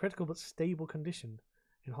hospital in critical but stable condition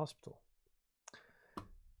in hospital."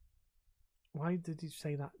 Why did you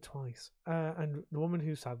say that twice? And the woman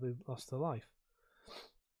who sadly lost her life.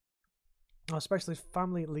 Our specialist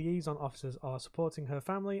family liaison officers are supporting her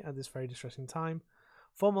family at this very distressing time.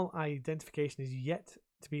 Formal identification is yet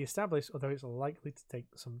to be established, although it's likely to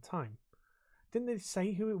take some time. Didn't they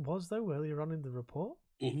say who it was, though, earlier on in the report?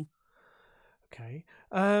 Mm-hmm. Okay.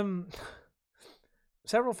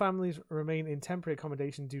 Several families remain in temporary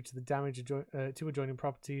accommodation due to the damage to adjoining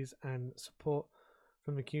properties, and support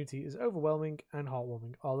from the community is overwhelming and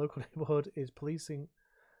heartwarming. Our local neighbourhood policing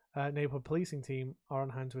team are on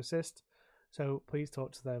hand to assist, so please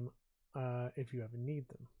talk to them if you ever need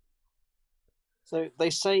them. So they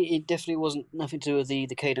say it definitely wasn't nothing to do with the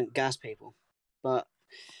Cadent gas people, but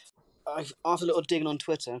after a little digging on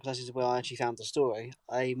Twitter, because this is where I actually found the story,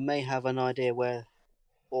 I may have an idea where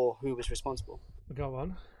or who was responsible. Go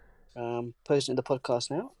on. Posting the podcast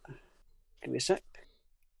now. Give me a sec.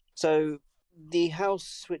 So the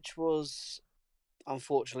house, which was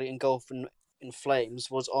unfortunately engulfed in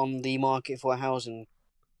flames, was on the market for a housing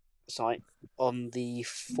site on the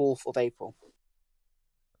 4th of April.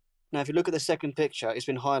 Now, if you look at the second picture, it's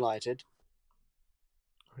been highlighted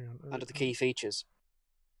under the key features.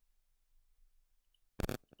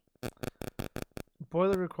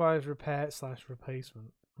 Boiler requires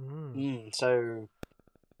repair/replacement. So,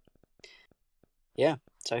 yeah.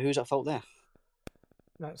 So who's at fault there?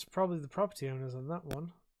 That's probably the property owners on that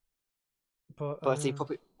one. But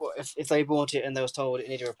if they bought it and they was told it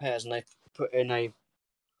needed repairs and they put in a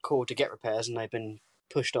call to get repairs and they've been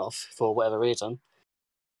pushed off for whatever reason,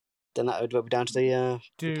 then that would be down to the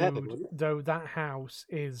repair people, wouldn't it? Though that house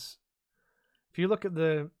is, if you look at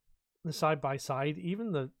the side by side,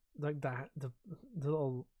 even the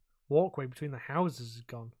little walkway between the houses is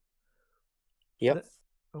gone. Yep.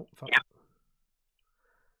 Fuck.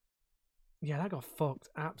 Yeah, that got fucked.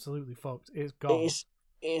 Absolutely fucked. It's gone.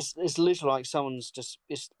 It's literally like someone's just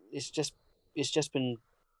it's just just been.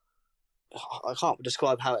 I can't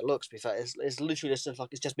describe how it looks. To be fair, it's literally just like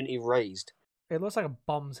it's just been erased. It looks like a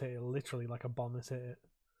bomb's hit it, literally like a bomb has hit it.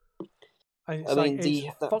 And it's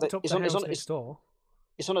fucked up the house next door.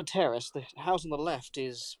 It's on a terrace. The house on the left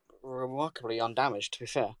is remarkably undamaged, to be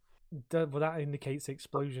fair. Well, that indicates the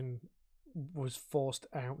explosion was forced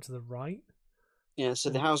out to the right. Yeah, so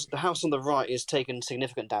the house on the right is taken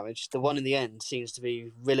significant damage. The one in the end seems to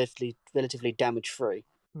be relatively damage free.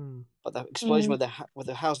 But the explosion where the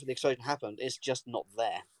house where the explosion happened is just not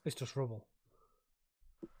there. It's just rubble.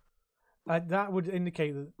 That would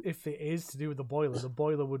indicate that if it is to do with the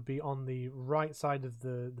boiler would be on the right side of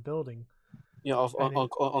the building. Yeah,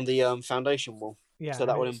 on the foundation wall. Yeah, so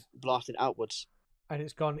that would have blasted outwards. And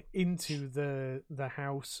it's gone into the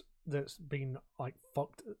house that's been like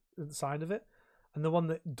fucked at the side of it. And the one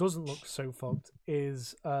that doesn't look so fucked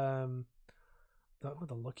is the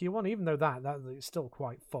luckier one, even though that is still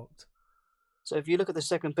quite fucked. So if you look at the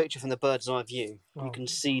second picture from the bird's eye view, you can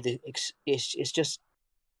see it's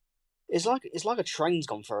like a train's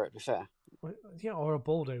gone for it. To be fair, yeah, or a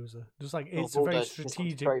bulldozer. Just like it's a very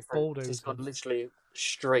strategic bulldozer. It's gone literally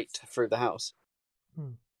straight through the house.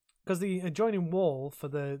 Because the adjoining wall for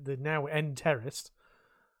the now end terrace.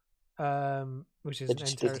 Which is an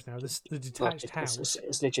end terrace now. The detached house.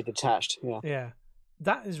 It's literally detached. Yeah. Yeah,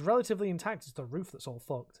 that is relatively intact. It's the roof that's all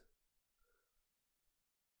fucked.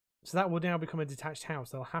 So that will now become a detached house.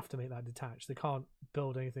 They'll have to make that detached. They can't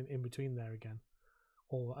build anything in between there again,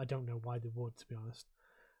 or I don't know why they would, to be honest.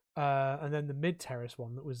 And then the mid terrace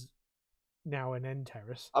one that was now an end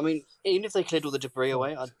terrace. I mean, even if they cleared all the debris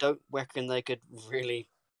away, I don't reckon they could really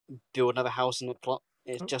build another house in the plot.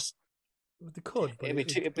 It's just. They could, but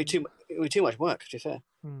it'd be too much work. To be fair,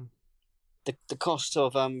 the cost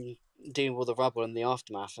of dealing with the rubble and the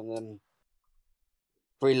aftermath, and then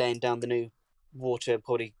relaying down the new water,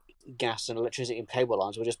 probably gas and electricity and cable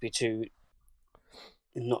lines will just be too.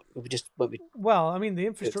 Not it just won't be. Well, I mean, the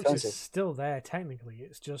infrastructure is still there technically.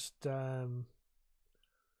 It's just no,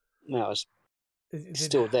 it's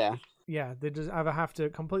still there. Yeah, they just either have to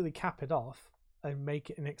completely cap it off and make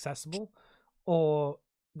it inaccessible, or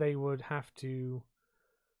they would have to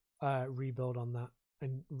rebuild on that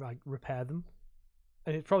and like repair them,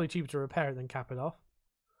 and it's probably cheaper to repair it than cap it off.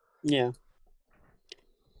 Yeah,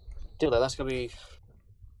 still though, that's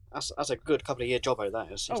a good couple of year job out that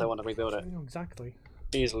is if they want to rebuild it. Exactly,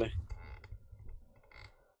 easily.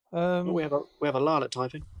 We have a Larlet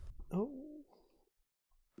typing. Oh,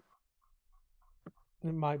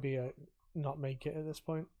 it might be a not make it at this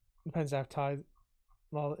point. Depends how tired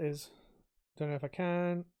Larlet is. Don't know if I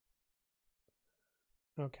can.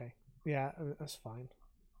 Okay. Yeah, that's fine.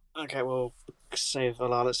 Okay, we'll save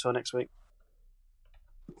Alalets for next week.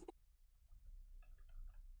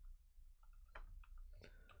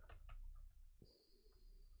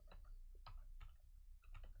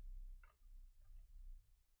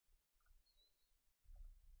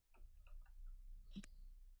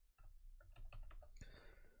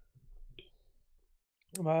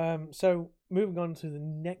 So moving on to the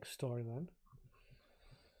next story then.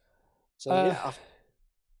 So yeah, I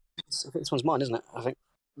think this one's mine, isn't it? I think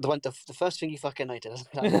the first thing you fucking noticed.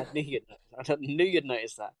 I knew you'd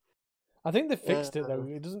notice that. I think they fixed it though.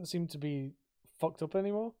 It doesn't seem to be fucked up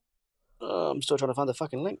anymore. I'm still trying to find the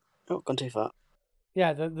fucking link. Oh, gone too far.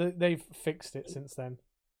 Yeah, they've fixed it since then.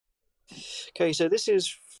 Okay, so this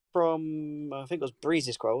is from I think it was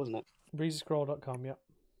Breezy Scroll, wasn't it? BreezyScroll.com, yeah.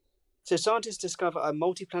 So scientists discover a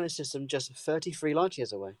multi-planet system just 33 light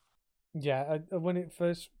years away. Yeah, when it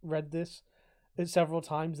first read this, several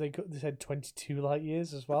times they said 22 light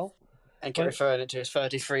years as well. And kept referring it to as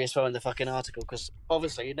 33 as well in the fucking article, because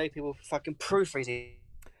obviously, people fucking proofread.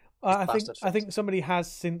 I think somebody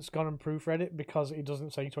has since gone and proofread it because it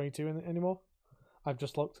doesn't say 22 in it anymore. I've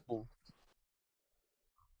just looked.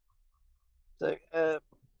 So,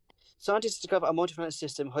 scientists discover a multi-planet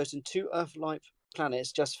system hosting 2 Earth-like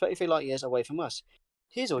planets just 33 light years away from us.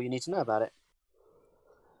 Here's all you need to know about it.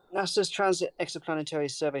 NASA's Transit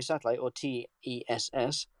Exoplanetary Survey Satellite, or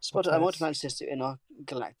TESS, spotted a multi-planet system in our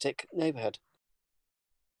galactic neighborhood.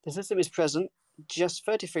 The system is present just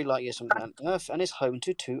 33 light years from Earth and is home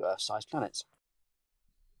to 2 Earth-sized planets.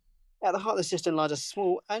 At the heart of the system lies a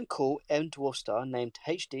small and cool M-dwarf star named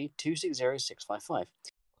HD 260655,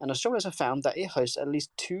 and astronomers have found that it hosts at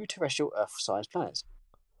least 2 terrestrial Earth-sized planets.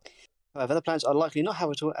 However, the planets are likely not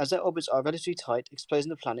habitable as their orbits are relatively tight, exposing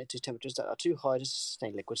the planet to temperatures that are too high to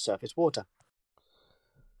sustain liquid surface water.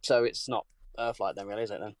 So it's not Earth-like then, really,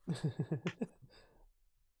 is it then?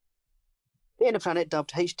 The inner planet,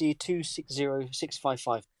 dubbed HD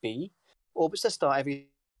 260655b, orbits the star every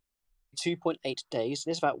 2.8 days,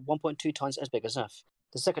 and it's about 1.2 times as big as Earth.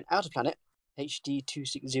 The second outer planet, HD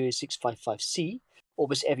 260655c,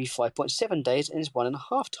 orbits every 5.7 days and is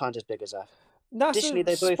 1.5 times as big as Earth. NASA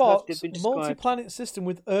they both spots been multi-planet system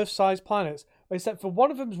with Earth-sized planets, except for one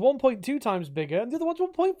of them is 1.2 times bigger, and the other one's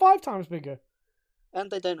 1.5 times bigger. And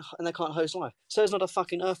they can't host life. So it's not a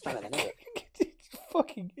fucking Earth planet, then, is it?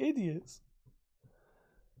 Fucking idiots.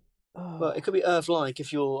 Well, it could be Earth-like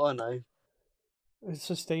if you're, I don't know,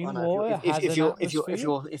 sustained water. If you're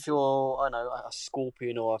I don't know, a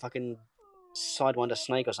scorpion or a fucking sidewinder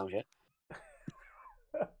snake or some shit.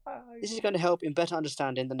 This is going to help in better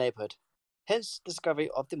understanding the neighborhood. Hence, the discovery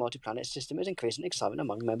of the multi-planet system is increasing excitement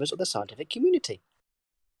among members of the scientific community.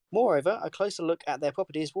 Moreover, a closer look at their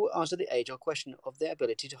properties will answer the age-old question of their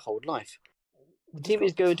ability to hold life. The team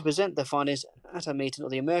is going to present their findings at a meeting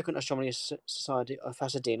of the American Astronomy Society of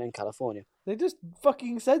Pasadena in California. They just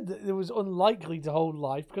fucking said that it was unlikely to hold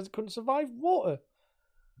life because it couldn't survive water.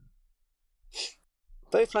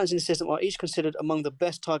 Both planets in the system are each considered among the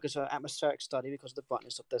best targets for atmospheric study because of the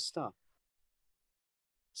brightness of their star,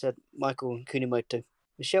 said Michelle Kunimoto,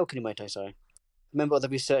 a member of the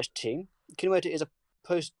research team. Kunimoto is a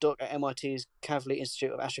postdoc at MIT's Kavli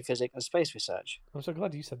Institute of Astrophysics and Space Research. I'm so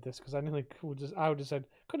glad you said this because I would have said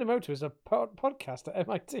Kunimoto is a podcast at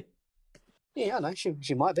MIT. Yeah, I know.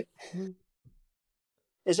 She might be.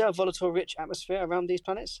 Is there a volatile-rich atmosphere around these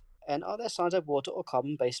planets? And are there signs of water or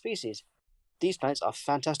carbon-based species? These planets are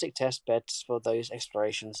fantastic test beds for those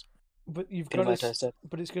explorations. But it's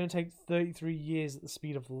going to take 33 years at the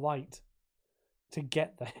speed of light to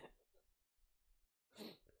get there.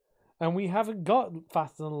 And we haven't got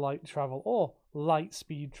faster than light travel or light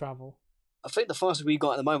speed travel. I think the fastest we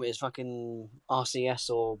got at the moment is fucking RCS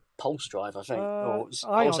or pulse drive, I think. Or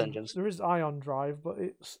pulse engines. There is ion drive, but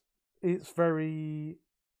it's very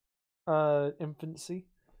infancy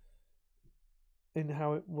in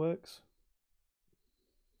how it works.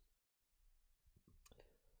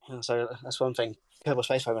 So that's one thing Kerbal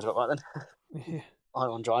Space Program's got right then. Yeah.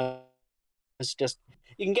 Ion drive. It's just,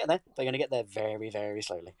 you can get there. They're going to get there very, very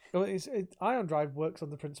slowly. Well, ion drive works on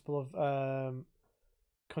the principle of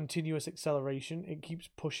continuous acceleration. It keeps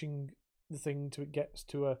pushing the thing till it gets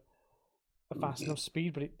to a fast enough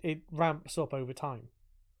speed, but it ramps up over time.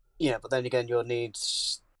 Yeah, but then again, you'll need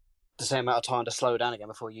the same amount of time to slow down again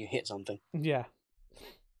before you hit something. Yeah.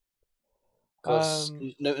 Because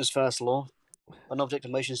Newton's first law, an object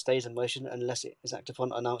of motion stays in motion unless it is acted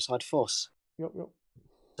upon an outside force. Yep.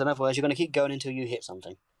 So in other words, you're going to keep going until you hit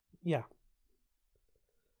something. Yeah.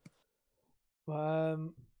 I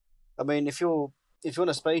mean, if you're on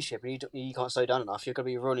a spaceship and you can't slow down enough, you're going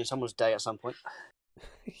to be ruining someone's day at some point.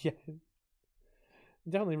 Yeah.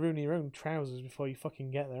 Definitely ruining your own trousers before you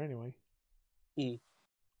fucking get there anyway.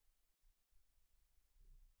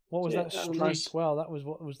 What was that streak? Nice. Well, that was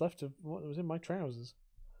what was left of what was in my trousers.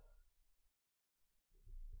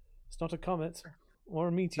 It's not a comet or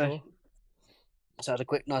a meteor. So that's a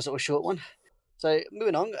quick, nice little short one. So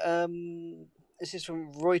moving on, this is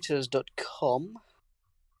from Reuters.com.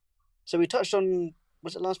 So we touched on,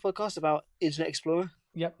 was it last podcast, about Internet Explorer?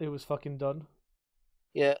 Yep, it was fucking done.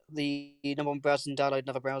 Yeah, the number one browser and download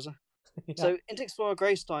another browser. Yeah. So Internet Explorer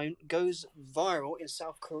Greystone goes viral in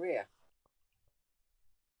South Korea.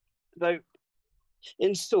 So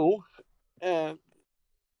install for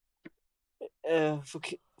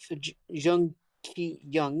Jung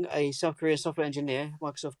Ki-young, a South Korean software engineer,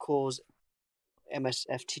 Microsoft calls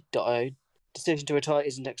MSFT.io, decision to retire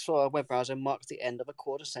his Internet Explorer web browser marks the end of a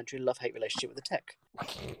quarter-century love-hate relationship with the tech.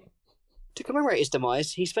 To commemorate his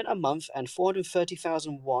demise, he spent a month and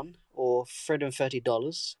 430,000 won, or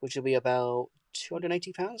 $330, which will be about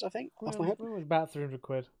 £280, I think, off my head. About 300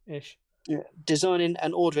 quid-ish. Yeah. Designing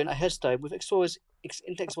and ordering a headstone with Internet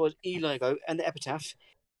Explorer's E logo and the epitaph.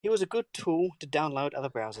 He was a good tool to download other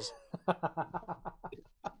browsers.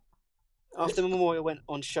 After the memorial went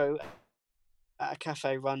on show at a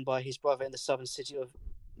cafe run by his brother in the southern city of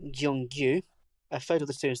Gyeongju, a photo of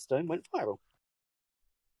the tombstone went viral.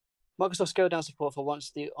 Microsoft scaled down support for once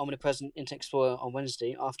the omnipresent Internet Explorer on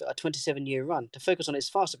Wednesday after a 27-year run to focus on its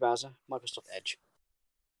faster browser, Microsoft Edge.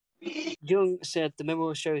 Jung said the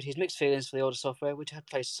memorial showed his mixed feelings for the older software, which had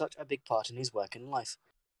played such a big part in his working life.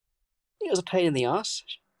 It was a pain in the ass,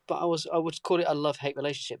 but I would call it a love-hate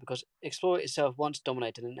relationship because Explorer itself once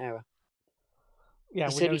dominated an era. Yeah,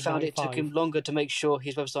 he said he found it took him longer to make sure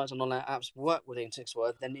his websites and online apps worked with Internet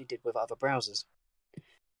Explorer than he did with other browsers.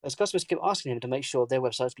 As customers kept asking him to make sure their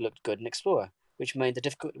websites looked good in Explorer, which made the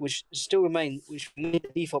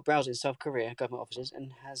default browser in South Korea government offices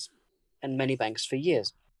and many banks for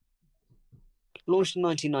years. Launched in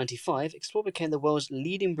 1995, Explorer became the world's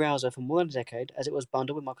leading browser for more than a decade as it was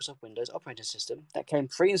bundled with Microsoft Windows operating system that came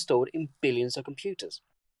pre-installed in billions of computers.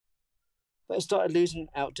 But it started losing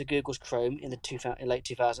out to Google's Chrome in the late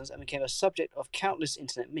 2000s and became a subject of countless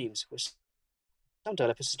internet memes, with some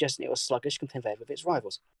developers suggesting it was sluggish compared with its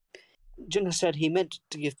rivals. Jung said he meant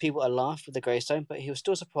to give people a laugh with the Greystone, but he was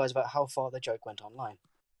still surprised about how far the joke went online.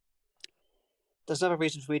 There's another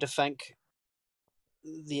reason for me to thank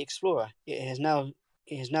the Explorer. It has now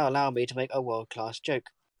allowed me to make a world-class joke.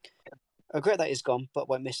 I regret that it's gone, but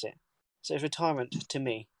won't miss it. So his retirement, to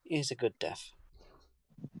me, is a good death.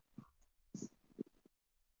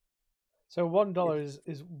 So $1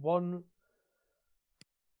 is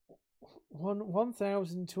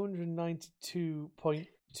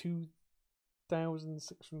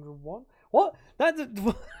 1,292.2601. What? That's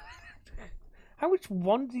how much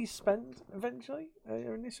one did he spend eventually?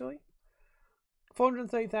 Initially,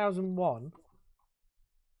 430,001.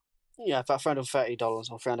 Yeah, about $330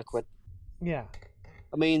 or £300. Yeah.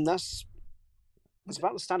 I mean, that's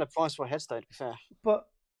about the standard price for a headstone, to be fair. But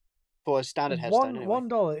for a standard headstone, anyway.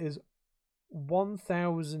 $1 is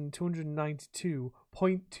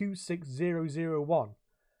 1,292.26001.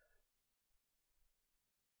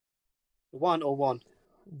 One or one?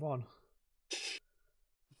 One.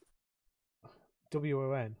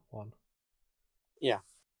 WON. One. Yeah.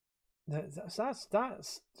 That's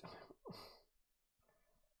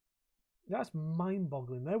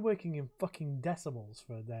mind-boggling. They're working in fucking decimals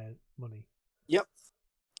for their money. Yep.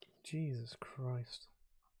 Jesus Christ.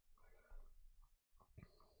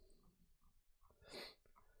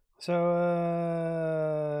 So,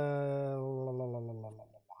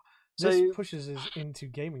 this pushes us into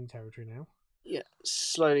gaming territory now. Yeah,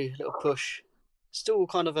 slowly, little push. Still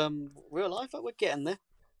kind of real life, but we're getting there.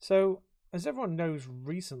 So, as everyone knows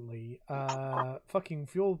recently, fucking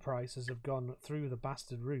fuel prices have gone through the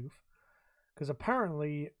bastard roof. Because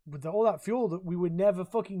apparently, with all that fuel that we were never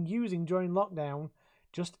fucking using during lockdown,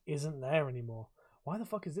 just isn't there anymore. Why the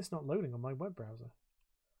fuck is this not loading on my web browser?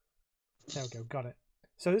 There we go, got it.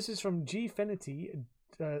 So this is from Gfinity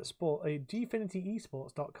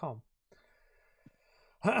GfinityEsports.com.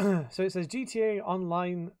 So it says GTA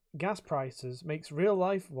Online gas prices makes real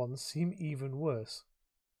life ones seem even worse.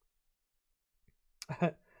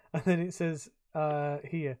 And then it says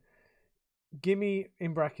here, gimme,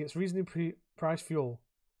 in brackets, reasonably priced fuel.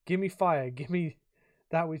 Gimme fire. Gimme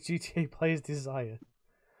that which GTA players desire.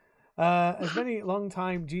 As many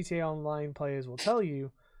long-time GTA Online players will tell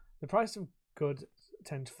you, the price of goods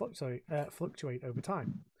tend to fluctuate over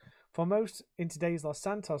time. For most, in today's Los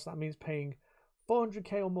Santos, that means paying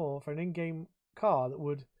 $400k or more for an in-game car that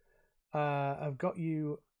would have got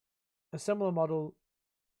you a similar model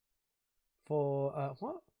for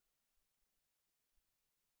what?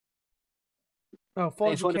 Oh,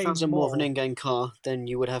 $400k more of an in-game car than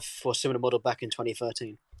you would have for a similar model back in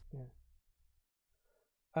 2013.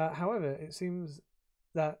 Yeah. However, it seems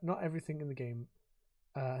that not everything in the game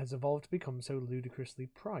has evolved to become so ludicrously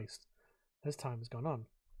priced as time has gone on.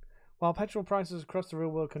 While petrol prices across the real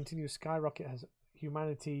world continue to skyrocket as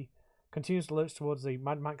humanity continues to lurch towards a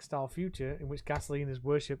Mad Max-style future in which gasoline is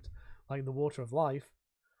worshipped like the water of life,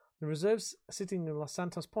 the reserves sitting in Los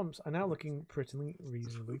Santos pumps are now looking pretty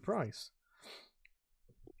reasonably priced.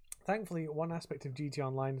 Thankfully, one aspect of GT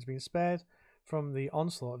Online has been spared from the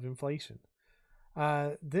onslaught of inflation.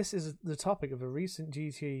 This is the topic of a recent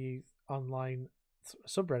GTA Online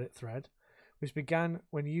subreddit thread, which began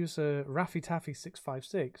when user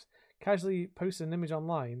RaffyTaffy656 casually posted an image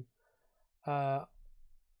online of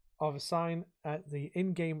a sign at the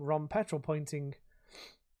in-game ROM petrol pointing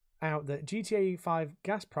out that GTA 5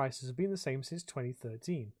 gas prices have been the same since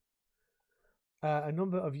 2013. A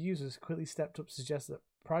number of users quickly stepped up to suggest that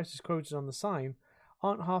prices quoted on the sign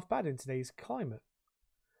aren't half bad in today's climate,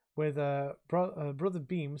 with Brother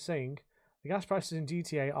Beam saying, "The gas prices in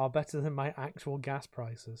GTA are better than my actual gas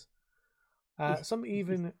prices." Some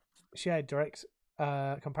even shared direct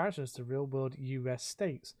comparisons to real-world US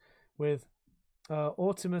states, with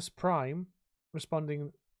Optimus Prime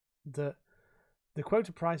responding that the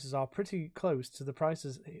quoted prices are pretty close to the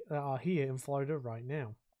prices that are here in Florida right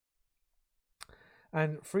now.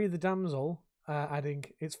 And Free the Damsel adding,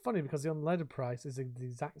 "It's funny because the unleaded price is the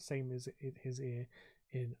exact same as it is here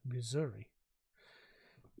in Missouri."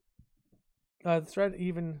 The thread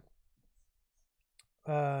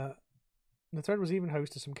was even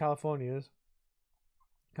host to some Californians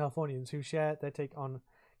who share their take on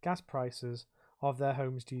gas prices of their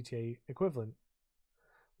home's GTA equivalent,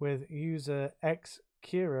 with user X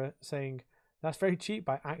Kira saying, "That's very cheap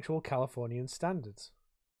by actual Californian standards."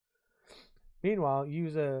 Meanwhile,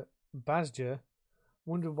 user Bazja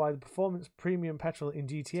wondered why the Performance Premium petrol in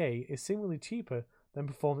GTA is seemingly cheaper than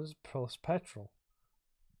Performance Plus petrol.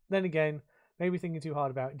 Then again, maybe thinking too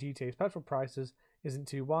hard about GTA's petrol prices isn't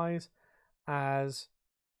too wise, as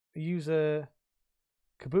user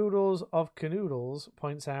Caboodles of Canoodles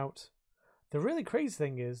points out, the really crazy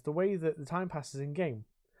thing is the way that the time passes in game.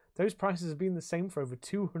 Those prices have been the same for over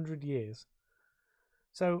 200 years.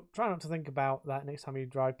 So try not to think about that next time you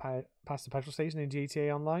drive past the petrol station in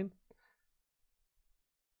GTA Online.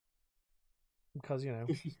 Because, you know.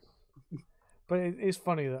 But it is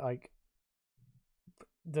funny that, like,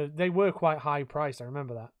 they were quite high priced, I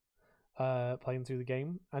remember that, playing through the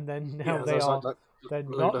game. And then now they're not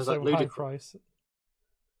so high priced.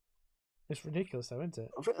 It's ridiculous, though, isn't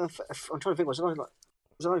it? I'm trying to think. Was it only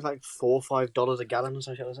like $4 or $5 a gallon or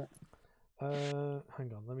something like that?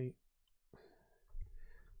 Hang on, let me.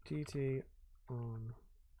 GT Online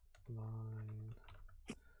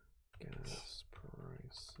gas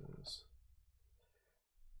prices.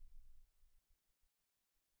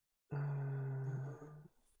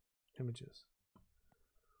 Images.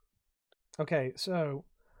 Okay, so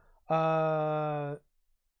 $1.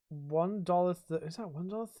 Is that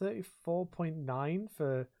 $1.34.9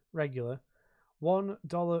 for regular?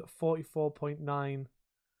 $1.44.9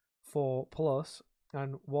 for plus,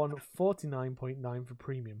 and $1.49.9 for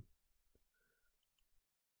premium.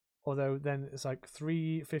 Although then it's like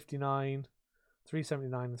 $3.59,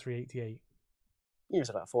 $3.79, and $3.88. Yeah, it's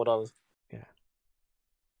about $4. Yeah.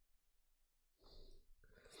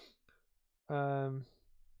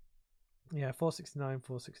 Yeah, $4.69,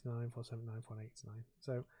 $4.69, $4.79, $4.89.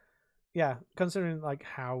 So, yeah, considering like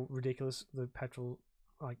how ridiculous the petrol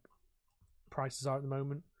like prices are at the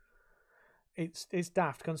moment, it's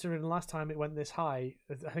daft. Considering the last time it went this high,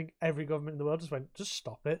 I think every government in the world just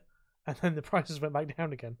stop it, and then the prices went back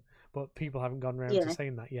down again. But people haven't gone around to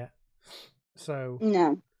saying that yet. So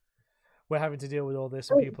no, we're having to deal with all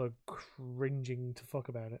this, and people are cringing to fuck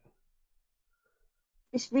about it.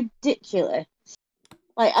 It's ridiculous.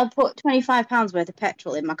 Like, I put £25 worth of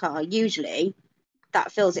petrol in my car. Usually,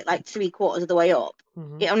 that fills it like 3/4 of the way up.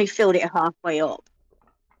 Mm-hmm. It only filled it halfway up.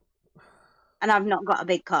 And I've not got a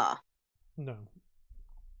big car. No.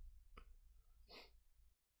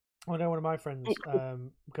 I know one of my friends,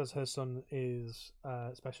 because her son is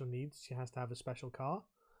special needs, she has to have a special car.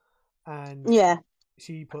 And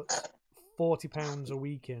she puts £40 a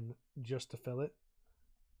week in just to fill it.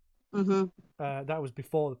 Mm-hmm. That was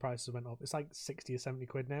before the prices went up. It's like 60 or 70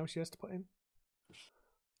 quid now she has to put in.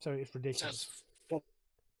 So it's ridiculous. It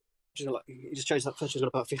just shows that petrol's got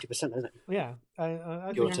about 50%, doesn't it? Yeah.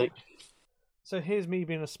 I Give or take. So here's me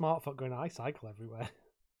being a smart fuck going, I cycle everywhere.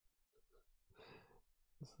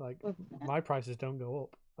 It's like, my prices don't go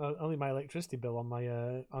up. Only my electricity bill on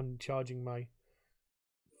my on charging my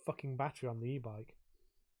fucking battery on the e-bike.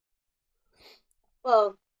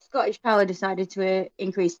 Well, Scottish Power decided to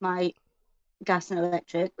increase my gas and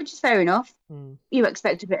electric, which is fair enough. You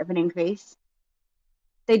expect a bit of an increase.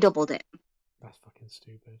 They doubled it. That's fucking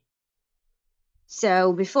stupid.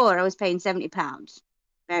 So before I was paying £70.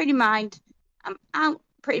 Bearing in mind, I'm out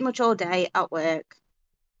pretty much all day at work.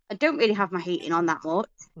 I don't really have my heating on that much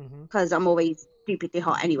because I'm always stupidly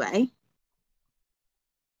hot anyway.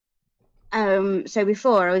 So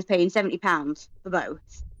before I was paying £70 for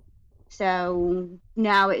both. So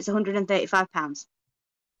now it's £135.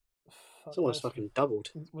 It's almost fucking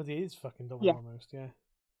doubled. Well, it is fucking doubled almost, yeah.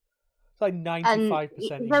 It's like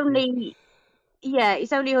 95%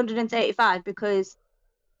 it's only 135 because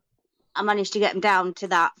I managed to get them down to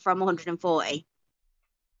that from 140.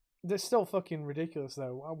 They're still fucking ridiculous,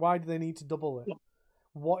 though. Why do they need to double it? Yeah.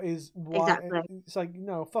 Exactly. It's like,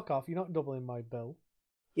 no, fuck off. You're not doubling my bill.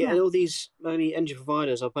 Yeah, and all these only energy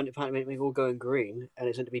providers are apparently make all going green, and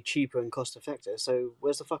it's going to be cheaper and cost effective. So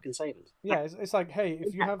where's the fucking savings? Yeah, it's like, hey,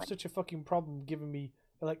 if you have such a fucking problem giving me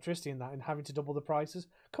electricity and that and having to double the prices,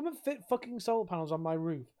 come and fit fucking solar panels on my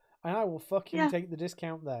roof, and I will fucking take the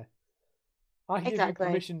discount there. I give you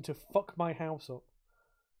permission to fuck my house up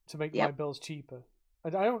to make my bills cheaper. I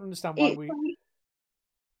don't understand why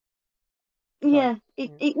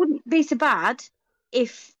it wouldn't be so bad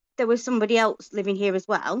if there was somebody else living here as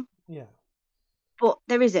well. Yeah. But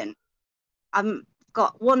there isn't. I've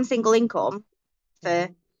got one single income for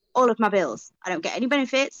all of my bills. I don't get any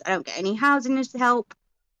benefits. I don't get any housing help.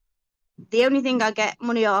 The only thing I get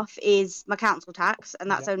money off is my council tax,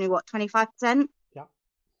 and that's only, 25%? Yeah.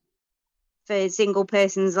 For single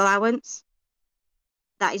person's allowance.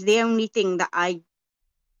 That is the only thing that I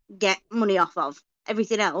get money off of.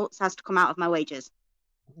 Everything else has to come out of my wages.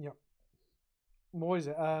 Yep. What is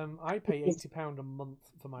it? I pay £80 a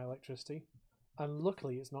month for my electricity, and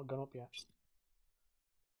luckily it's not gone up yet.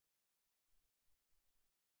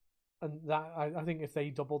 And that I think if they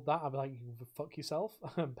doubled that, I'd be like, you can fuck yourself.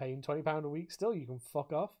 I'm paying £20 a week still. You can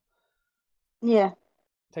fuck off. Yeah.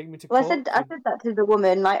 Take me to Well, court. I said that to the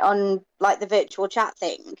woman like on like the virtual chat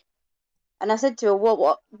thing, and I said to her,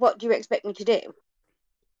 "Well, what do you expect me to do?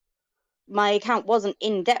 My account wasn't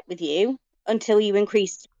in debt with you until you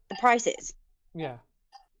increased the prices. Yeah.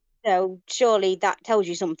 So surely that tells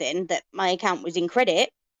you something that my account was in credit,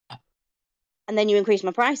 and then you increased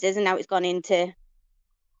my prices, and now it's gone into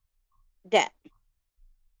debt.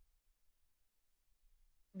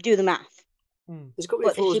 Do the math." There's got to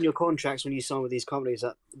be clauses in your contracts when you sign with these companies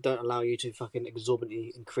that don't allow you to fucking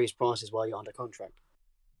exorbitantly increase prices while you're under contract.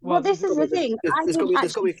 Well, this is the thing. I didn't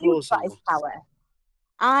actually exercise power.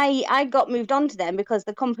 I got moved on to them because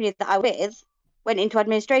the company that I was with went into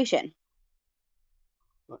administration.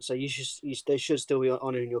 So they should still be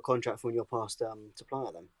honouring your contract from your past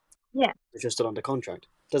supplier then. Yeah. If you're still under contract.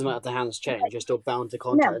 Doesn't matter if the hands change, you're still bound to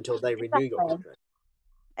contract until they renew your contract.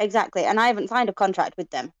 Exactly, and I haven't signed a contract with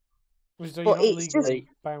them. So you're not legally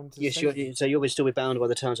bound to so you'll still be bound by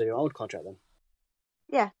the terms of your old contract then?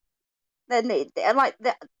 Yeah. Then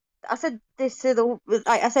I said this to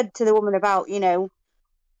I said to the woman about,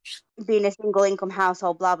 being a single income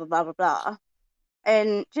household, blah, blah, blah, blah, blah.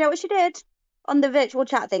 And do you know what she did? On the virtual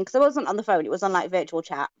chat thing, because I wasn't on the phone, it was on like virtual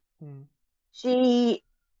chat. She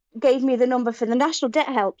gave me the number for the National Debt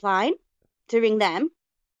Helpline to ring them.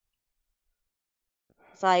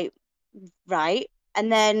 It's like, right. And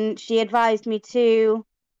then she advised me to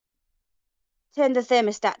turn the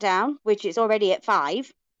thermostat down, which is already at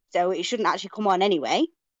 5, so it shouldn't actually come on anyway.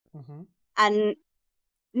 And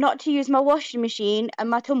not to use my washing machine and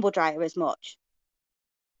my tumble dryer as much.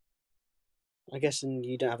 I guess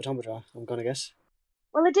you don't have a tumble dryer, I'm going to guess.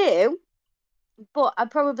 Well, I do, but I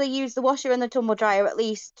probably use the washer and the tumble dryer at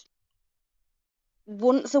least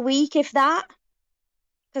once a week, if that.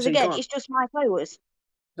 Because again, it's just my clothes.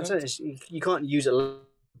 You can't use it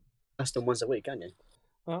less than once a week, can you?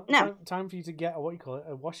 Well, no. Time for you to get a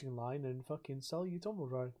washing line and fucking sell your tumble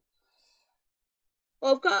dryer.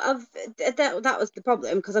 Well, that was the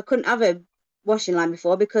problem, because I couldn't have a washing line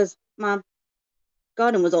before because my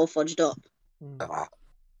garden was all fudged up.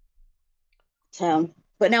 So,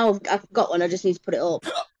 but now I've got one. I just need to put it up.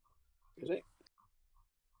 Is it?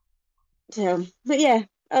 So, but yeah,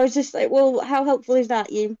 I was just like, well, how helpful is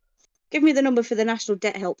that? You give me the number for the National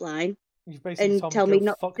Debt Helpline and tell me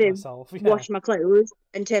not to wash my clothes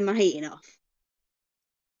and turn my heating off.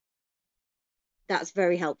 That's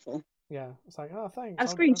very helpful. Yeah, it's like, oh, thanks. I've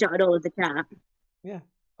screenshotted all of the chat. Yeah,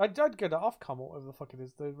 I'd go to Ofcom or whatever the fuck it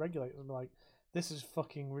is, the regulators, and be like, this is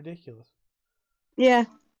fucking ridiculous. Yeah.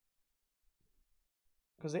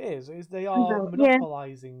 Because it is. They are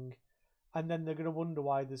monopolising, and then they're going to wonder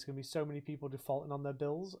why there's going to be so many people defaulting on their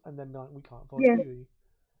bills, and then like, we can't afford to pay you.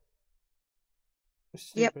 It's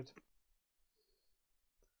stupid.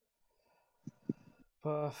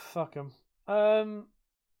 But fuck them.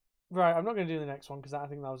 Right, I'm not going to do the next one because I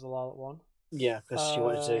think that was the Larlet one. Yeah, because you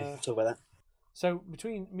wanted to talk about that. So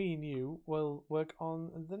between me and you, we'll work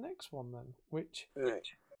on the next one then, which... Right.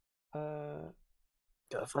 I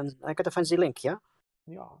got a fancy link, yeah?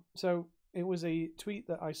 Yeah. So it was a tweet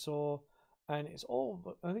that I saw, and it's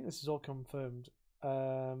all... I think this is all confirmed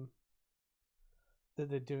that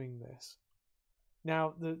they're doing this.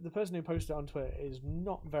 Now, the person who posted it on Twitter is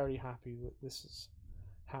not very happy that this is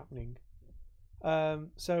happening.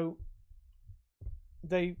 So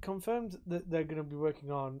they confirmed that they're going to be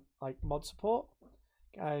working on like mod support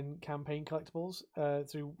and campaign collectibles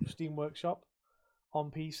through Steam Workshop on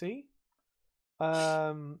PC,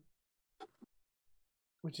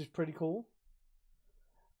 which is pretty cool.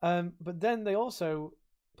 But then they also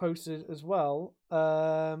posted as well,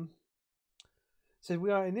 said we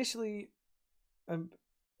are initially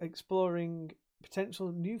exploring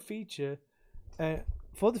potential new feature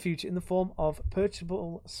for the future in the form of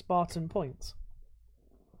purchasable Spartan points.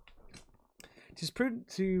 It is prudent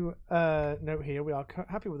to note here we are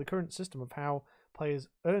happy with the current system of how players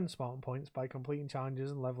earn Spartan points by completing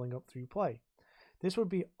challenges and leveling up through play. This would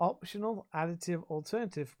be optional, additive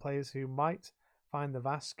alternative for players who might find the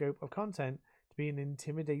vast scope of content to be an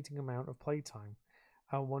intimidating amount of playtime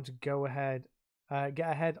and want to get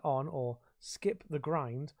ahead on or skip the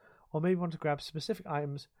grind, or maybe want to grab specific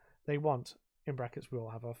items they want. In brackets, we all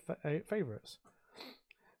have our favourites.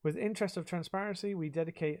 With interest of transparency, we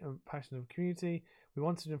dedicate a passion of community. We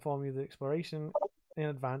wanted to inform you that exploration in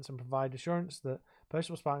advance and provide assurance that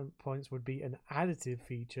purchasable Spartan points would be an additive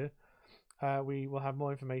feature. We will have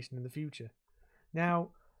more information in the future. Now,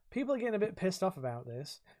 people are getting a bit pissed off about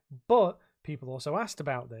this, but people also asked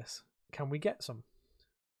about this. Can we get some?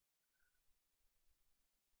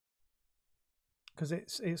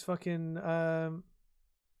 because it's fucking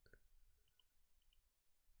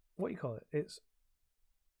what do you call it?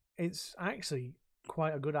 It's actually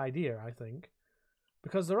quite a good idea, I think,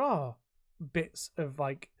 because there are bits of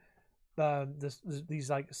like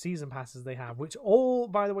these like season passes they have, which all,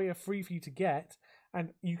 by the way, are free for you to get,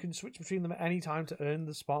 and you can switch between them at any time to earn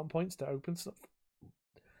the Spartan points to open stuff.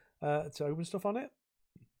 On it.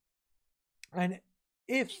 And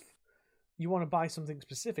if you want to buy something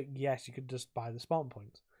specific, yes, you could just buy the Spartan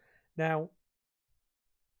points. Now,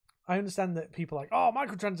 I understand that people are like, oh,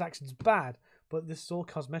 microtransactions bad, but this is all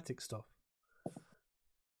cosmetic stuff.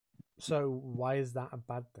 So why is that a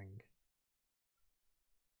bad thing?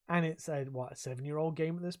 And it's a 7-year-old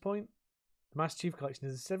game at this point? The Master Chief Collection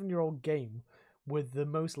is a 7-year-old game with the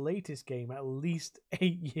most latest game at least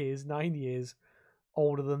 8 years, 9 years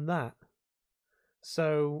older than that.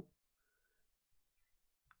 So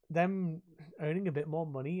them earning a bit more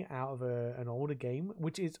money out of an older game,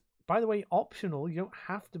 which is, by the way, optional. You don't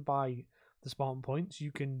have to buy the Spartan points.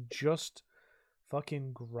 You can just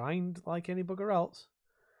fucking grind like any bugger else.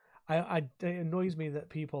 It annoys me that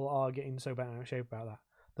people are getting so bent out of shape about that.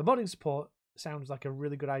 The modding support sounds like a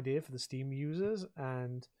really good idea for the Steam users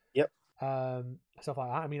and stuff like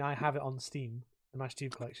that. I mean, I have it on Steam, the Master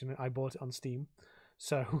Chief Collection. I bought it on Steam,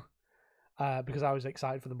 so because I was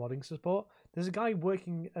excited for the modding support. There's a guy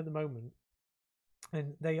working at the moment,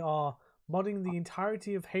 and they are modding the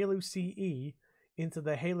entirety of Halo CE into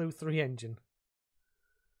the Halo 3 engine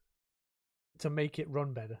to make it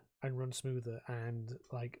run better and run smoother and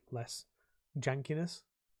like less jankiness.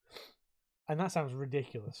 And that sounds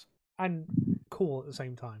ridiculous and cool at the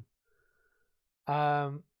same time.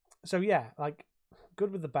 So yeah, like,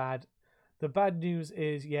 good with the bad. The bad news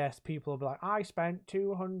is, yes, people will be like, I spent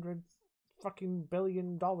 $200 fucking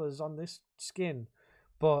billion on this skin,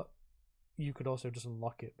 but you could also just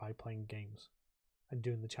unlock it by playing games and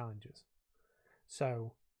doing the challenges.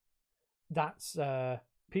 So that's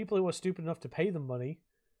people who are stupid enough to pay them money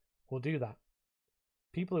will do that.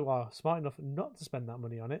 People who are smart enough not to spend that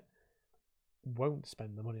money on it won't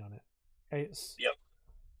spend the money on it. It's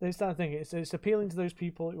that thing. It's appealing to those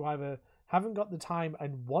people who either haven't got the time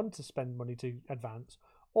and want to spend money to advance,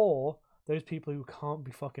 or those people who can't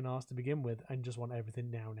be fucking arsed to begin with and just want everything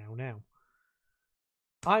now.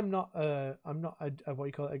 I'm not a what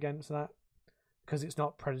you call it against that, because it's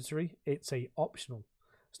not predatory. It's a optional.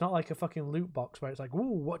 It's not like a fucking loot box where it's like,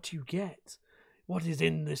 ooh, what do you get? What is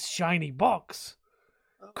in this shiny box?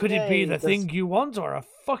 Could it be the thing you want or a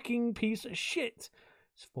fucking piece of shit?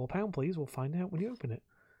 It's £4, please. We'll find out when you open it.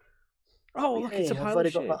 Oh, look, it's a pile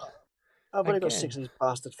of shit. I've only got 6 of these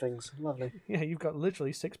bastard things. Lovely. Yeah, you've got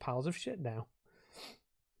literally 6 piles of shit now.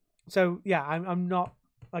 So, yeah, I'm not...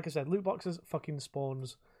 Like I said, loot boxes fucking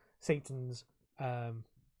spawns Satan's arsehole.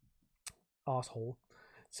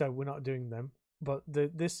 So we're not doing them. But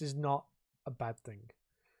this is not a bad thing.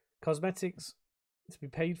 Cosmetics to be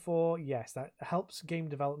paid for, yes, that helps game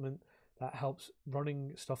development. That helps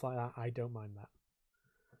running stuff like that. I don't mind that.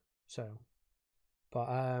 So,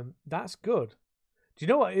 but that's good. Do you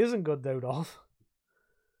know what isn't good though, Dolph?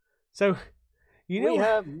 So, you know, we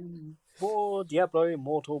have more Diablo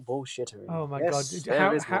Immortal bullshittery. Oh my yes,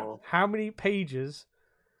 god! How many pages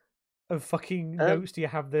of fucking notes do you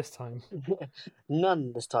have this time?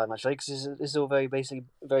 None this time, actually, because this is all very basically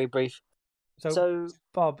very brief. So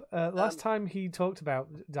Bob, last time he talked about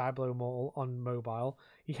Diablo Immortal on mobile,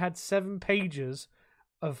 he had 7 pages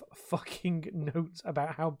of fucking notes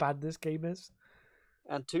about how bad this game is.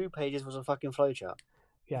 And 2 pages was a fucking flowchart.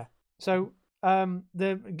 Yeah. So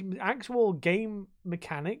the actual game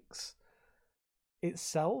mechanics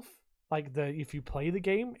itself, like if you play the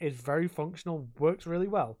game, is very functional, works really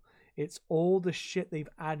well. It's all the shit they've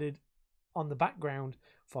added on the background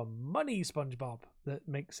for money, Spongebob, that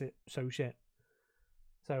makes it so shit.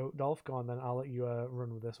 So Dolph, go on then. I'll let you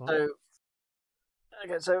run with this one.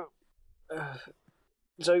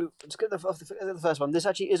 So let's get the first one. This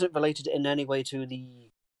actually isn't related in any way to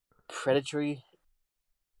the predatory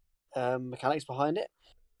mechanics behind it,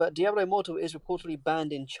 but Diablo Immortal is reportedly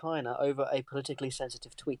banned in China over a politically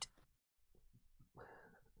sensitive tweet.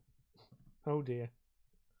 Oh dear.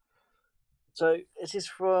 So this is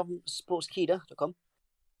from sportskida.com.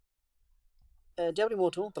 Diablo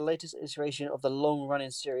Immortal, the latest iteration of the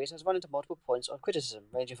long-running series, has run into multiple points of criticism,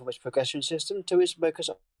 ranging from its progression system to its focus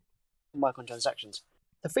on microtransactions.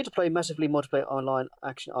 The free-to-play massively multiplayer online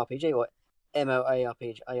action RPG, or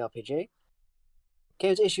MOARPG,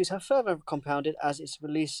 game's issues have further compounded as its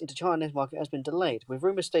release into China's market has been delayed, with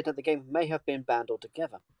rumours stating that the game may have been banned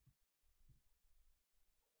altogether.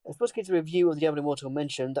 A Spongebob review of the Diablo Immortal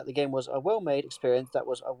mentioned that the game was a well-made experience that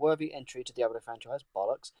was a worthy entry to the Diablo franchise,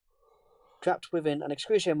 bollocks, trapped within an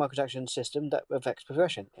excruciating microtransaction system that affects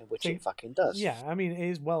progression, in which it fucking does. Yeah, I mean, it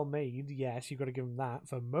is well made. Yes, you've got to give them that.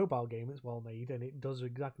 For a mobile game, it's well made, and it does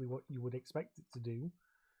exactly what you would expect it to do.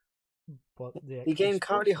 But the game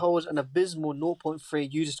currently holds an abysmal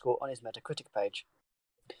 0.3 user score on its Metacritic page.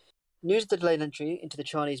 News of the delayed entry into the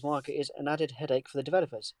Chinese market is an added headache for the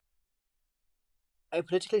developers. A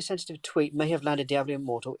politically sensitive tweet may have landed Diablo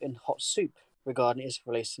Immortal in hot soup regarding its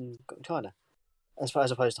release in China, as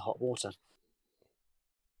opposed to hot water.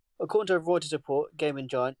 According to a Reuters report, gaming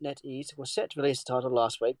giant NetEase was set to release the title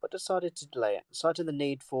last week, but decided to delay it, citing the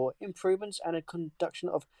need for improvements and a conduction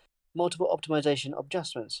of multiple optimization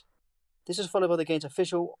adjustments. This was followed by the game's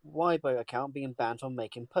official Weibo account being banned from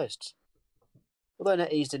making posts. Although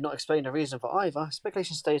NetEase did not explain the reason for either,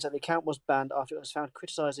 speculation states that the account was banned after it was found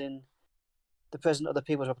criticizing the president of the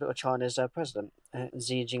People's Republic of China's president,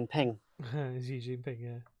 Xi Jinping. Xi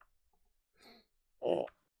Jinping, yeah.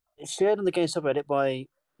 Shared on the game subreddit by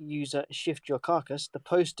user Shift Your Carcass, the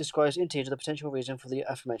post describes in detail the potential reason for the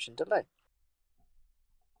aforementioned delay.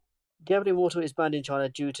 Diablo Immortal is banned in China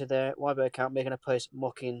due to their Weibo account making a post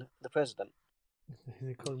mocking the president.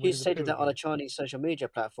 He stated that on a Chinese social media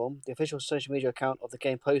platform, the official social media account of the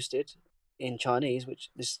game posted in Chinese, which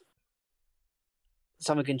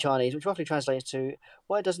roughly translates to,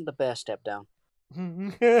 "Why doesn't the bear step down?"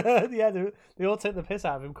 Yeah, they all take the piss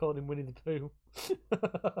out of him, calling him Winnie the Pooh.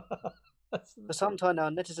 For some time now,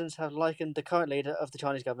 netizens have likened the current leader of the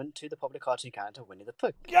Chinese government to the popular cartoon character Winnie the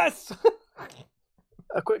Pooh. Yes!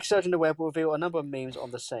 A quick search on the web will reveal a number of memes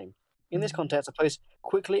on the same. In this context, a post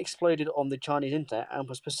quickly exploded on the Chinese internet and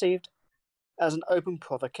was perceived as an open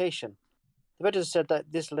provocation. The Reddit said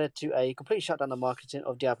that this led to a complete shutdown of marketing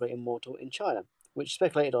of Diablo Immortal in China, which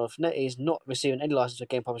speculated of NetEase not receiving any license for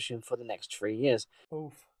game publishing for the next 3 years.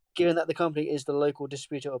 Oof. Given that the company is the local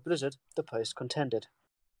distributor of Blizzard, the post contended.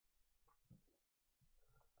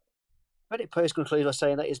 Reddit post concludes by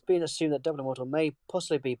saying that it's been assumed that Diablo Immortal may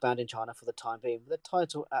possibly be banned in China for the time being, with the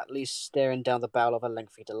title at least staring down the barrel of a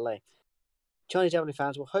lengthy delay. Chinese Diablo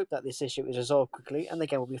fans will hope that this issue is resolved quickly and the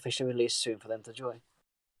game will be officially released soon for them to enjoy.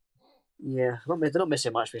 Yeah, they're not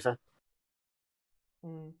missing much, to be fair.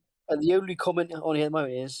 And the only comment on here at the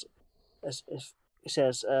moment is, it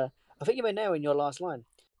says, I think you may know in your last line,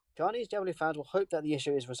 Chinese Diablo fans will hope that the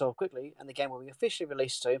issue is resolved quickly and the game will be officially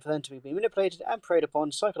released soon for them to be manipulated and preyed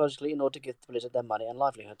upon psychologically in order to give Blizzard their money and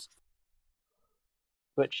livelihoods.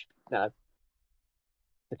 Which, the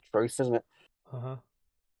truth, isn't it? Uh-huh.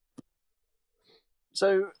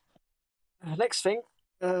 So, next thing,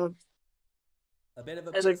 a bit of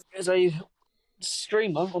a as a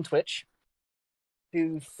streamer on Twitch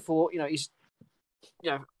who thought,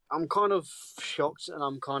 I'm kind of shocked and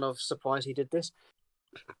I'm kind of surprised he did this,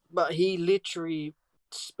 but he literally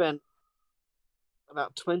spent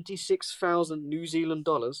about 26,000 New Zealand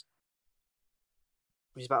dollars,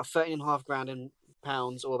 which is about 13.5 grand in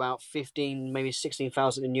pounds, or about 15, maybe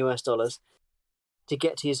 16,000 in US dollars, to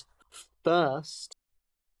get his first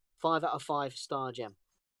 5 out of 5 star gem.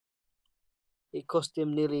 It cost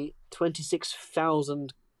him nearly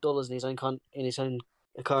 $26,000 in his own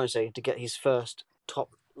currency to get his first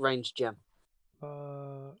top range gem.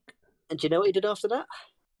 And do you know what he did after that?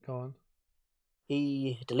 Go on.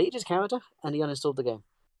 He deleted his character and he uninstalled the game.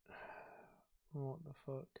 What the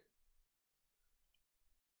fuck?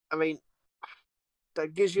 I mean,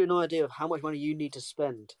 that gives you an idea of how much money you need to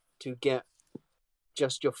spend to get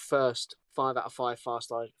just your first 5 out of 5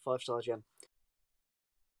 5-star gem.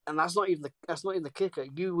 And that's not even the kicker.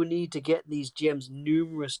 You will need to get these gems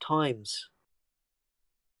numerous times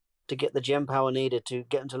to get the gem power needed to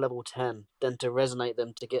get them to level 10, then to resonate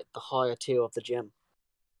them to get the higher tier of the gem.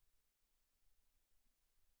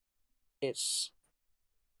 It's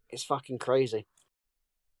fucking crazy.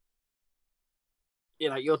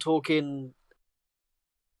 You're talking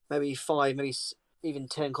maybe 5, maybe even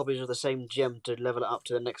 10 copies of the same gem to level it up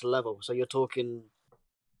to the next level. So you're talking,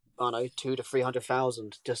 I don't know, 200,000 to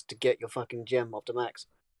 300,000 just to get your fucking gem up to max.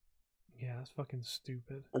 Yeah, that's fucking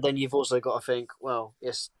stupid. And then you've also got to think, well,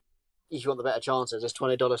 yes, if you want the better chances, it's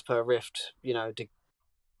 $20 per rift, to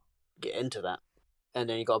get into that. And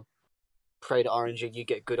then you got to pray to RNG, you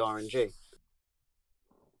get good RNG.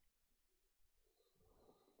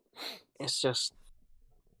 It's just,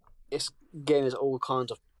 this game is all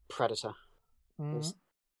kinds of predator. Mm-hmm.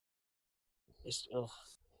 It's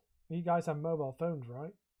You guys have mobile phones,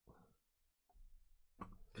 right?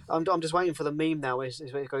 I'm just waiting for the meme now. Is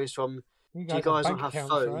where it goes from, do you guys not have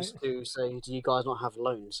phones, right? To say, do you guys not have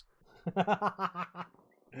loans?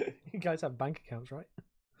 You guys have bank accounts, right?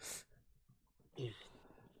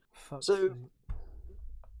 Fuck's So, sake.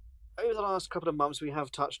 over the last couple of months, we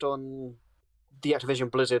have touched on the Activision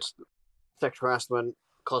Blizzard sexual harassment,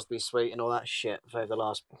 Cosby Suite, and all that shit for the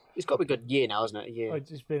last. It's got to be a good year now, isn't it? A year.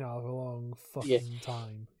 It's been a long fucking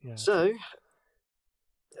time. Yeah. So,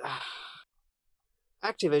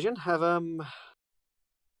 Activision have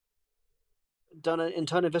done an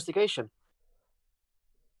internal investigation.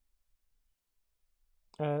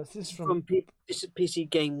 This is from this is PC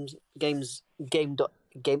Games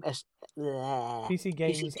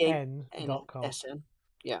PCGamesN.com. SN,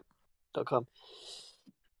 yeah, .com.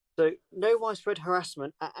 So, no widespread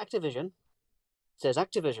harassment at Activision, says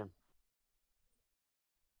Activision.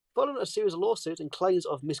 Following a series of lawsuits and claims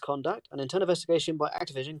of misconduct, an internal investigation by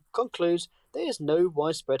Activision concludes there is no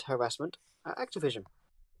widespread harassment at Activision.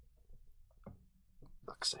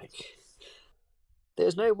 Fuck's sake. There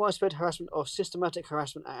is no widespread harassment or systematic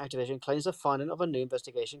harassment at Activision, claims the finding of a new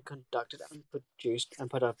investigation conducted and produced and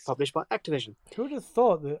published by Activision. Who would have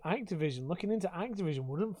thought that Activision, looking into Activision,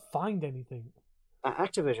 wouldn't find anything? At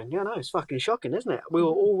Activision, yeah, no, it's fucking shocking, isn't it? We were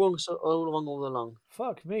all wrong all along.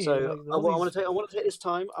 Fuck me. So like, I want to take this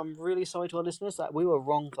time. I'm really sorry to our listeners that we were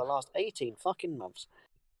wrong for the last 18 fucking months.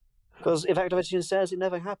 Because if Activision says it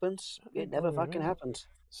never happens, it never fucking happens.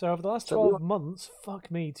 So over the last 12 months, fuck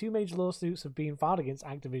me, 2 major lawsuits have been filed against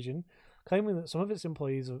Activision, claiming that some of its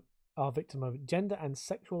employees are victims of gender and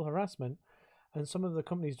sexual harassment, and some of the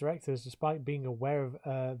company's directors, despite being aware of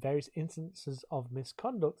various instances of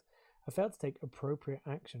misconduct, have failed to take appropriate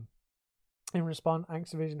action. In response,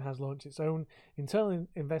 Activision has launched its own internal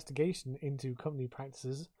investigation into company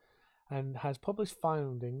practices and has published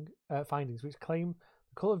findings which claim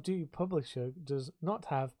the Call of Duty publisher does not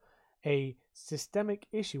have a systemic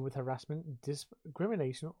issue with harassment,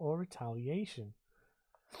 discrimination, or retaliation.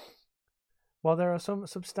 While there are some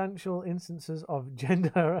substantial instances of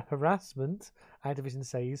gender harassment, Activision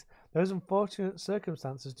says, those unfortunate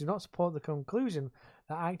circumstances do not support the conclusion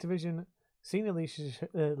that Activision senior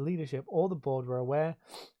leadership or the board were aware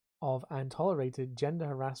of and tolerated gender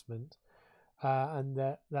harassment, and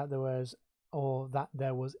that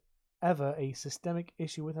there was ever a systemic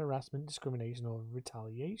issue with harassment, discrimination, or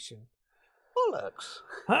retaliation. Bollocks.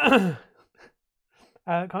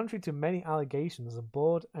 Contrary to many allegations, the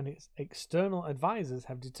board and its external advisors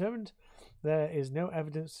have determined there is no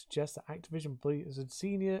evidence to suggest that Activision Blizzard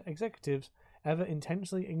senior executives ever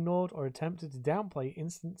intentionally ignored or attempted to downplay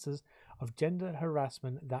instances of gender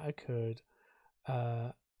harassment that occurred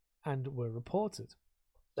and were reported.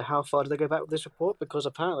 So how far did they go back with this report? Because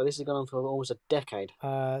apparently this has gone on for almost a decade.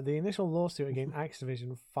 The initial lawsuit against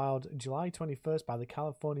Activision, filed July 21st by the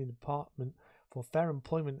California Department for Fair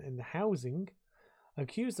Employment and Housing,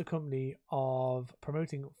 accused the company of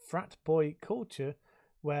promoting frat boy culture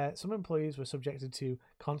where some employees were subjected to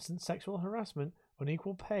constant sexual harassment,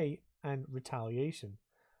 unequal pay, and retaliation.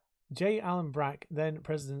 J. Allen Brack, then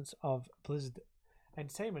president of Blizzard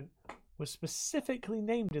Entertainment, was specifically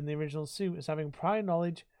named in the original suit as having prior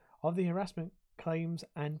knowledge of the harassment claims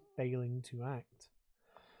and failing to act.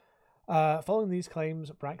 Following these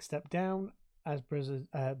claims, Brack stepped down as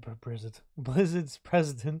Blizzard's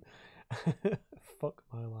president. Fuck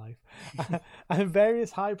my life. And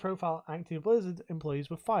various high-profile active Blizzard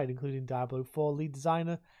employees were fired, including Diablo 4 lead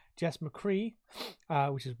designer Jess McCree,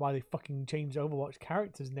 which is why they fucking changed Overwatch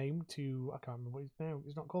character's name to, I can't remember what he's now.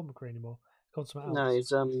 He's not called McCree anymore. It's called something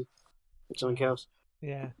else. No, it's something else.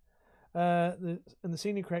 Yeah. And the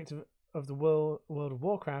senior creator of the World of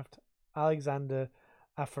Warcraft, Alexander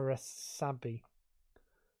Afarasabi.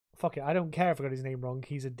 Fuck it, I don't care if I got his name wrong.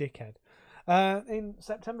 He's a dickhead. In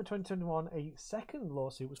September 2021, a second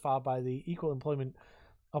lawsuit was filed by the Equal Employment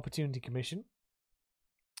Opportunity Commission.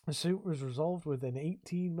 The suit was resolved with an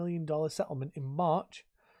 $18 million settlement in March.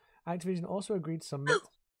 Activision also agreed to submit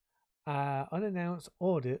unannounced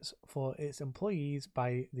audits for its employees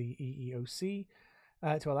by the EEOC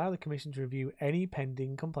to allow the commission to review any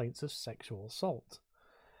pending complaints of sexual assault.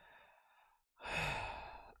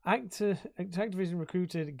 Activision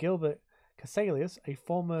recruited Gilbert Casalius, a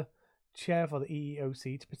former chair for the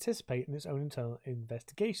EEOC, to participate in its own internal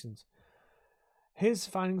investigations. His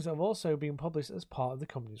findings have also been published as part of the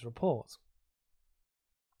company's report.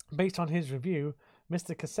 Based on his review,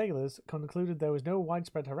 Mr. Casales concluded there was no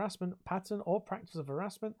widespread harassment, pattern, or practice of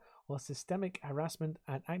harassment or systemic harassment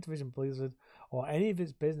at Activision Blizzard or any of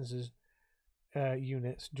its businesses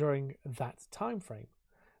units during that time frame.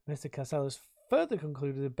 Mr. Casales further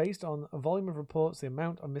concluded that based on a volume of reports, the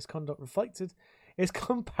amount of misconduct reflected is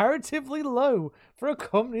comparatively low for a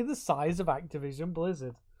company the size of Activision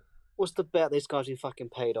Blizzard. What's the bet this guy's been fucking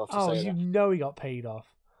paid off to say that? You know he got paid off.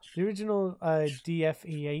 The original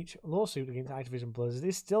DFEH lawsuit against Activision Blizzard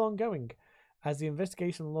is still ongoing, as the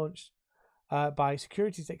investigation launched by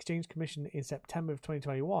Securities Exchange Commission in September of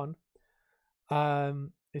 2021.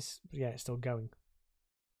 It's still going.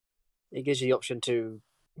 It gives you the option to,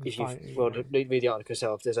 if you read the article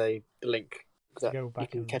yourself, there's a link that you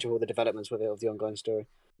can catch up all the developments with it of the ongoing story.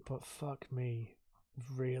 But fuck me,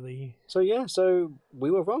 really. So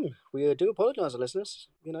we were wrong. We do apologise, listeners.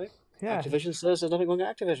 Activision says there's nothing wrong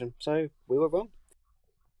at Activision, so we were wrong.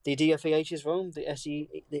 The DFEH is wrong. The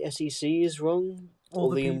SEC is wrong. All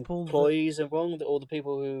the employees are wrong. All the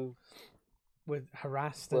people who were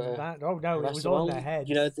harassed and that. Oh no, it was all in their heads.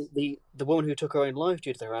 The woman who took her own life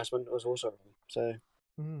due to the harassment was also wrong. So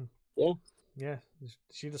yeah,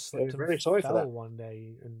 she just slipped very sorry fell for that one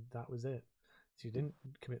day, and that was it. She didn't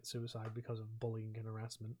commit suicide because of bullying and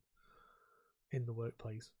harassment in the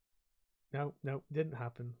workplace. No, didn't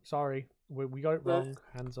happen. Sorry, we got it wrong.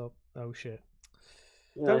 Hands up. Oh shit.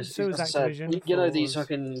 Don't sue us, Activision. These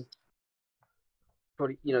fucking,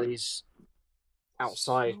 probably, these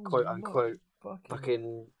outside quote unquote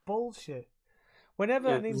fucking bullshit. Whenever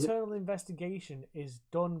an internal investigation is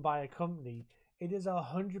done by a company, it is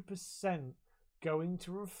 100% going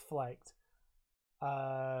to reflect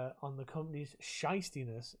on the company's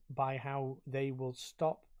shystiness by how they will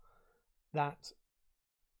stop that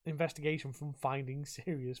investigation from finding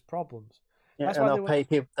serious problems. Yeah, that's why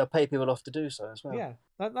they'll pay people off to do so as well. Yeah,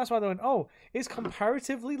 that's why they went, it's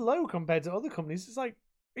comparatively low compared to other companies. It's like,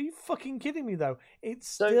 are you fucking kidding me, though? It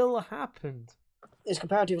still happened. It's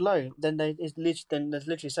comparatively low. Then they're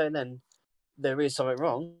literally saying then there is something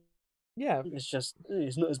wrong. Yeah. It's just,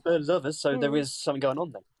 it's not as bad as others, so there is something going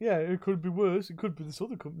on then. Yeah, it could be worse. It could be this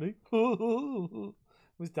other company.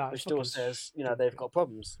 Which still says, they've got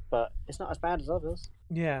problems, but it's not as bad as others.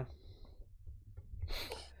 Yeah.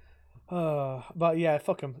 But yeah,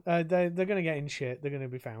 fuck them. They're going to get in shit. They're going to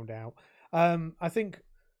be found out. I think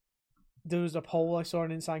there was a poll I saw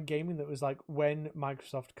on Inside Gaming that was like, when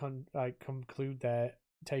Microsoft conclude their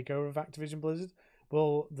takeover of Activision Blizzard,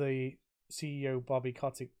 will the CEO Bobby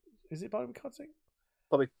Kotick, is it Bobby Kotick?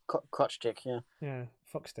 Bobby Kotick, yeah. Yeah,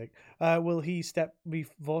 fuckstick. Will he be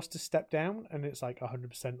forced to step down? And it's like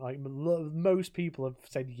 100%. Like most people have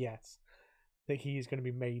said yes, that he is going to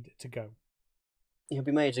be made to go. He'll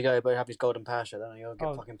be made to go, but he'll have his golden parachute. Then he'll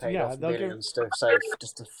get fucking paid off millions to save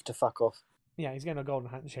just to fuck off. Yeah, he's getting a golden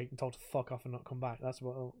handshake and told to fuck off and not come back. That's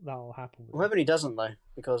that'll happen. Well, maybe he doesn't though,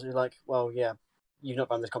 because he's like, well, yeah, you've not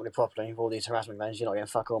run this company properly with all these harassment claims. You're not getting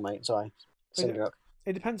fuck all, mate. Sorry,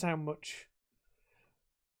 it depends how much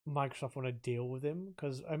Microsoft want to deal with him.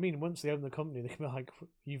 Because I mean, once they own the company, they can be like,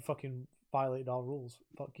 you fucking violated our rules.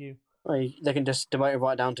 Fuck you. Well, they can just demote it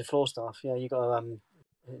right down to floor staff. Yeah, you got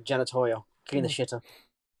janitorial. Clean the shitter.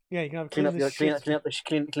 Yeah, you can have clean up the shit. You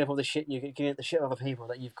can clean up the shit of other people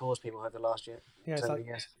that you've caused people over the last year. Yeah, it's like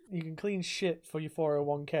you can clean shit for your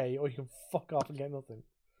 401k, or you can fuck off and get nothing.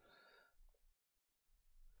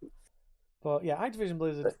 But yeah, Activision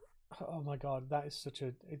Blizzard. Oh my god, that is such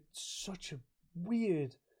a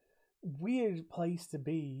weird place to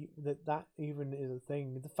be. That even is a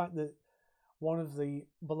thing. The fact that one of the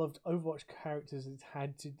beloved Overwatch characters has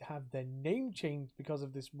had to have their name changed because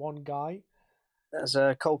of this one guy. That's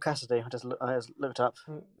Cole Cassidy. I just looked up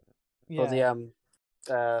for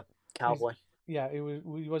the cowboy. He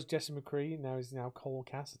was Jesse McCree. Now he's Cole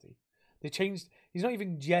Cassidy. They changed. He's not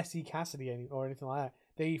even Jesse Cassidy or anything like that.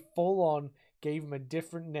 They full on gave him a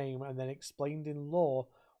different name and then explained in law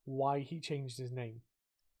why he changed his name.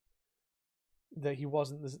 That he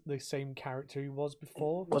wasn't the same character he was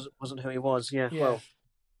before. Wasn't who he was. Yeah. Well,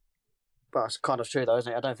 but it's kind of true though,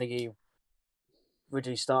 isn't it? I don't think he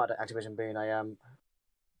originally started at Activision being a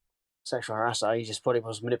sexual harasser. He just probably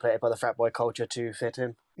was manipulated by the frat boy culture to fit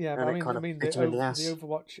in. Yeah, but I mean the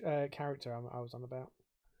Overwatch character I was on about.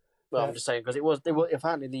 Well, I'm just saying because it was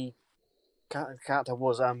apparently the character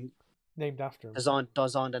was named after him,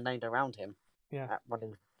 designed and named around him. Yeah, when he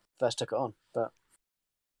first took it on, but.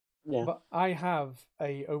 Yeah. But I have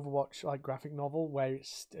a Overwatch graphic novel where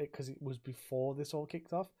it's because it was before this all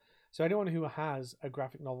kicked off. So anyone who has a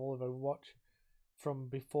graphic novel of Overwatch from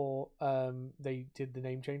before they did the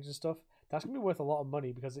name change and stuff, that's gonna be worth a lot of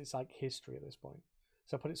money because it's like history at this point.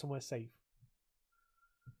 So put it somewhere safe.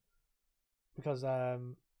 Because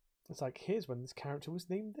it's like, here's when this character was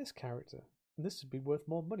named this character. And this would be worth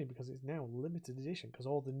more money because it's now limited edition because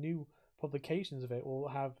all the new publications of it will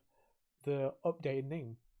have the updated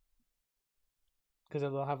name. Because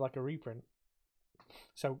they'll have a reprint.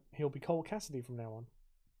 So he'll be Cole Cassidy from now on.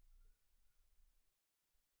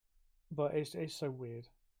 But it's so weird.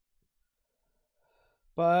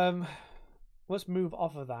 But let's move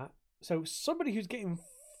off of that. So somebody who's getting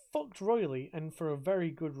fucked royally, and for a very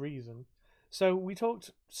good reason. So we talked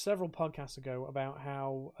several podcasts ago about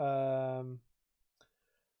how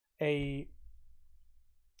a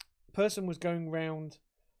person was going around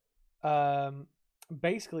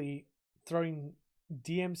basically throwing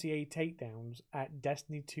DMCA takedowns at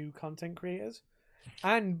Destiny 2 content creators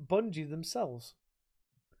and Bungie themselves.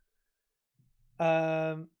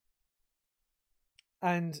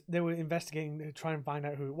 And they were investigating to try and find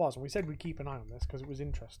out who it was. And we said we'd keep an eye on this because it was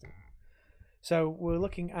interesting. So we're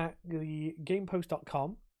looking at the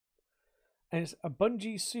gamepost.com. And it's a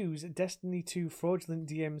Bungie sues Destiny 2 fraudulent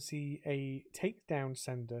DMCA takedown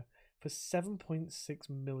sender for $7.6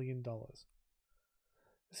 million.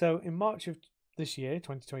 So in March of this year,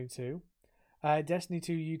 2022, Destiny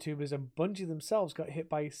 2 YouTubers and Bungie themselves got hit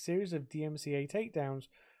by a series of DMCA takedowns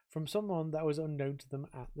from someone that was unknown to them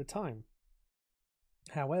at the time.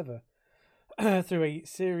 However, through a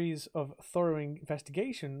series of thorough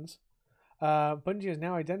investigations, Bungie has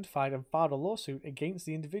now identified and filed a lawsuit against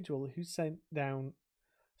the individual who sent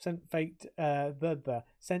fake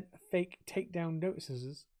takedown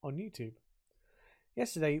notices on YouTube.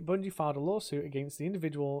 Yesterday, Bungie filed a lawsuit against the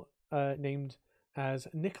individual named as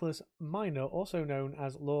Nicholas Minor, also known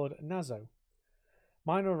as Lord Nazo.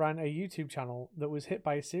 Minor ran a YouTube channel that was hit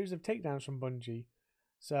by a series of takedowns from Bungie's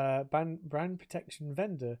brand protection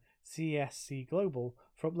vendor, CSC Global,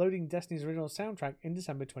 for uploading Destiny's original soundtrack in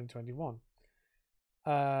December 2021,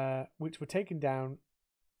 which were taken down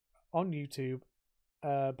on YouTube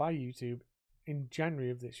by YouTube in January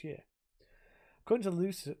of this year. According to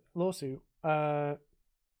the lawsuit,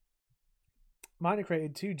 Minor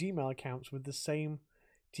created 2 Gmail accounts with the same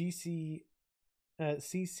CSC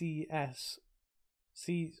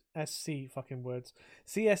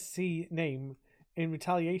name in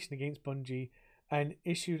retaliation against Bungie, and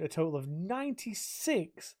issued a total of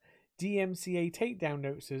 96 DMCA takedown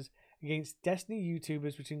notices against Destiny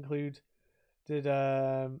YouTubers, which include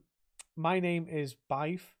My Name is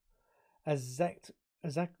Bife, Aztecross,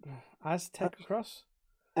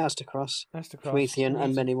 Promethean,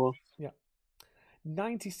 and many more. Yeah.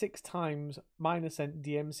 96 times Minor sent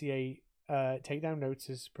DMCA takedown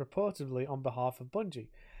notices purportedly on behalf of Bungie,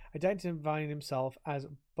 identifying himself as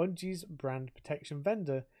Bungie's brand protection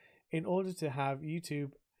vendor in order to have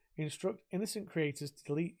YouTube instruct innocent creators to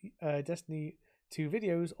delete Destiny 2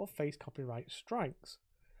 videos or face copyright strikes.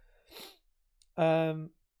 Over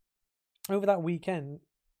that weekend,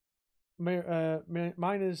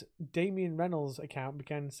 Minor's Damien Reynolds account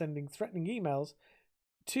began sending threatening emails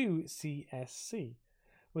to CSC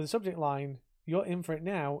with the subject line, "You're in for it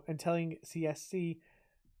now," and telling CSC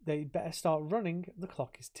they better start running, the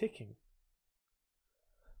clock is ticking.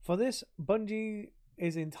 For this, Bungie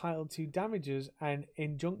is entitled to damages and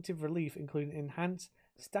injunctive relief, including enhanced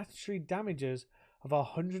statutory damages of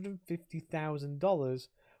 $150,000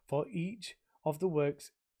 for each of the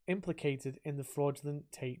works implicated in the fraudulent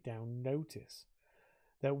takedown notice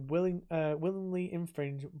that willingly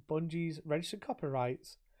infringe Bungie's registered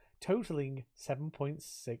copyrights, totaling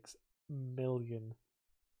 $7.6 million.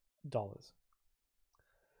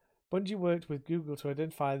 Bungie worked with Google to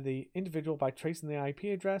identify the individual by tracing the IP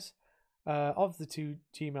address of the 2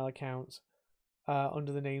 Gmail accounts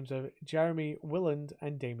under the names of Jeremy Willand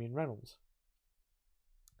and Damien Reynolds.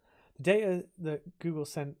 The data that Google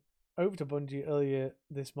sent over to Bungie earlier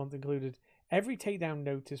this month included every takedown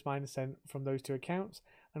notice Minor sent from those 2 accounts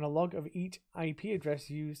and a log of each IP address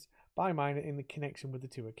used by Minor in the connection with the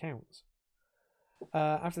 2 accounts.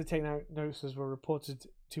 After the takedown notices were reported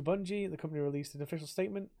to Bungie, the company released an official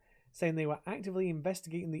statement saying they were actively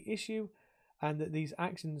investigating the issue and that these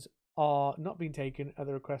actions are not being taken at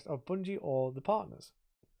the request of Bungie or the partners.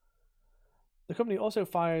 The company also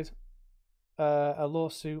filed a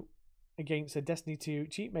lawsuit against a Destiny 2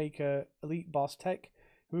 cheat maker, Elite Boss Tech,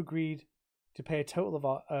 who agreed to pay a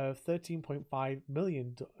total of $13.5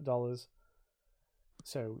 million.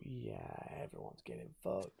 So, yeah, everyone's getting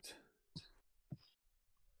fucked.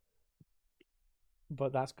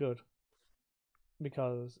 But that's good.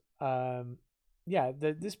 Because,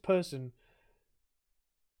 this person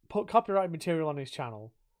put copyright material on his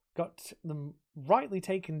channel, got them rightly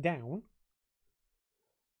taken down,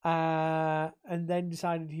 and then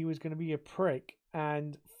decided he was going to be a prick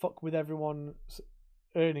and fuck with everyone's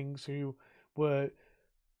earnings who were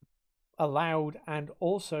allowed and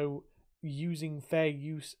also using fair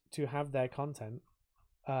use to have their content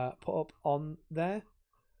put up on there.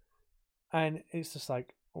 And it's just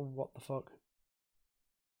like, what the fuck?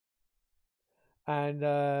 And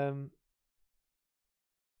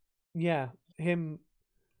him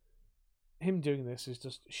doing this is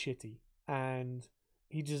just shitty. and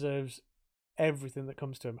he deserves everything that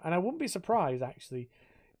comes to him. And I wouldn't be surprised, actually,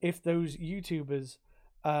 if those YouTubers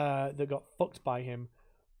that got fucked by him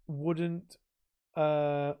wouldn't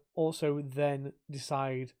also then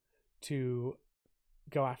decide to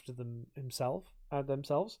go after them themselves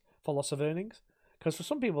for loss of earnings. Because for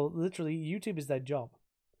some people, literally, YouTube is their job.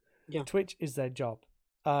 Yeah. Twitch is their job.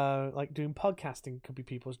 Like doing podcasting could be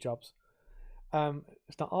people's jobs.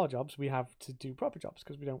 It's not our jobs. We have to do proper jobs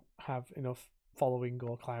because we don't have enough following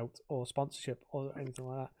or clout or sponsorship or anything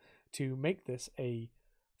like that to make this a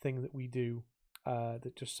thing that we do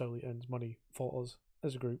that just solely earns money for us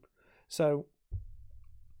as a group. So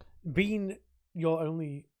being your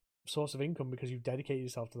only source of income because you've dedicated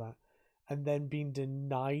yourself to that, and then being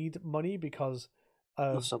denied money because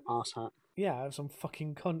of some arsehat. Yeah, some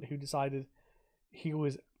fucking cunt who decided he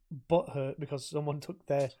was butthurt because someone took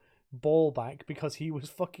their ball back because he was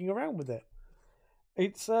fucking around with it.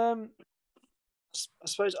 It's I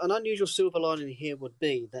suppose an unusual silver lining here would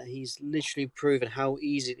be that he's literally proven how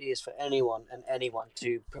easy it is for anyone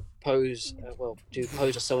to pose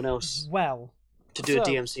as someone else. Well, to do a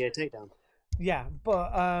DMCA takedown. Yeah,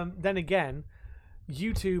 but then again,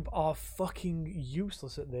 YouTube are fucking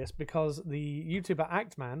useless at this because the YouTuber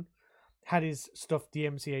Actman had his stuff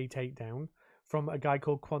DMCA takedown from a guy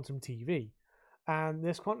called Quantum TV. And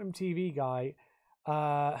this Quantum TV guy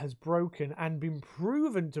has broken and been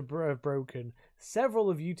proven to have broken several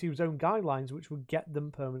of YouTube's own guidelines, which would get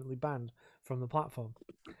them permanently banned from the platform,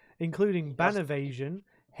 including ban evasion,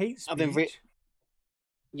 hate speech.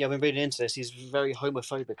 I've been reading into this. He's very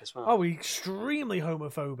homophobic as well. Oh, extremely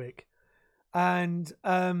homophobic. And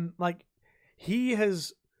he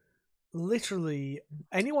has literally,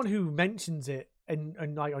 anyone who mentions it and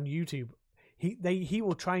like on YouTube, he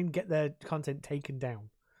will try and get their content taken down.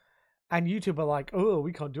 And YouTube are like, oh,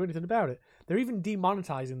 we can't do anything about it. They're even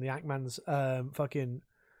demonetizing the Ackman's fucking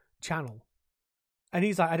channel. And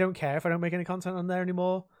he's like, I don't care if I don't make any content on there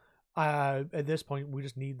anymore. At this point, we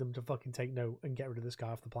just need them to fucking take note and get rid of this guy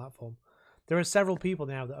off the platform. There are several people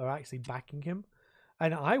now that are actually backing him.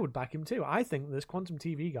 And I would back him too. I think this Quantum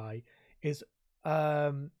TV guy is...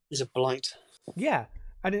 he's a blight. Yeah.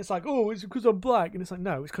 And it's like, oh, it's because I'm black. And it's like,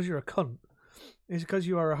 no, it's because you're a cunt. It's because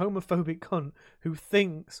you are a homophobic cunt who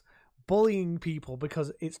thinks bullying people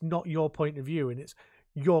because it's not your point of view and it's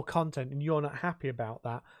your content and you're not happy about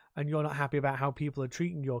that and you're not happy about how people are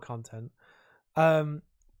treating your content.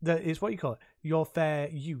 That is what you call it, your fair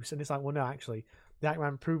use. And it's like, well, no, actually, the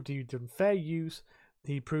Ackman proved to you done fair use.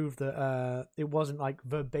 He proved that it wasn't like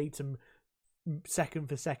verbatim second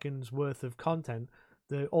for seconds worth of content.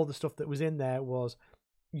 All the stuff that was in there was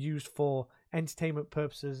used for entertainment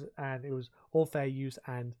purposes and it was all fair use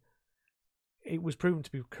and it was proven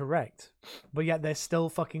to be correct. But yet they're still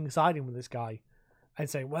fucking siding with this guy and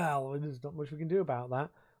saying, well, there's not much we can do about that.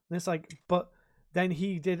 And it's like, but then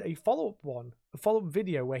he did a follow-up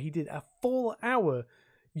video where he did a full hour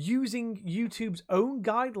using YouTube's own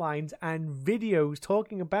guidelines and videos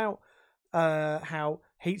talking about how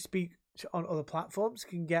hate speech on other platforms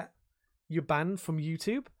can get you banned from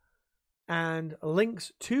YouTube and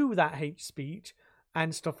links to that hate speech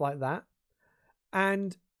and stuff like that.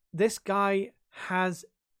 And this guy has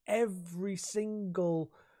every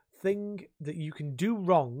single thing that you can do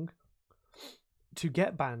wrong to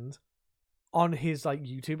get banned on his like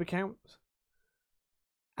YouTube account.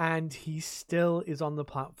 And he still is on the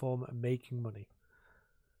platform making money.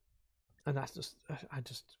 And that's just,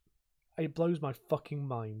 it blows my fucking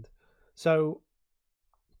mind. So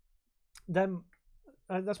then,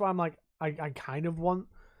 that's why I'm like, I kind of want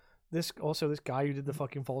this guy who did the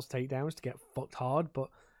fucking false takedowns to get fucked hard, but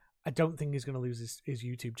I don't think he's going to lose his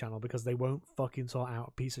YouTube channel because they won't fucking sort out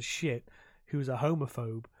a piece of shit who's a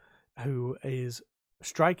homophobe, who is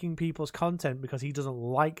striking people's content because he doesn't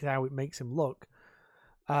like how it makes him look.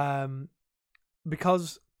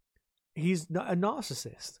 Because he's a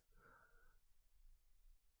narcissist.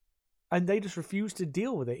 And they just refuse to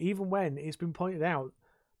deal with it, even when it's been pointed out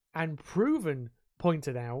and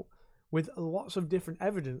pointed out with lots of different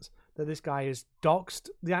evidence that this guy has doxed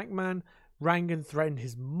the Ackman, rang and threatened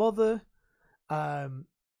his mother,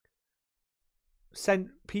 sent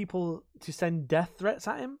people to send death threats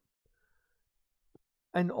at him,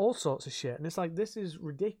 and all sorts of shit. And it's like, this is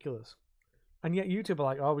ridiculous. And yet YouTube are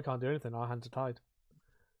like, oh, we can't do anything, our hands are tied.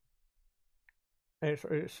 And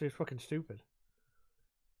it's fucking stupid.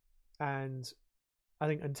 And I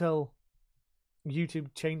think until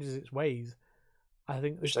YouTube changes its ways, I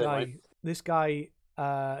think this guy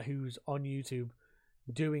who's on YouTube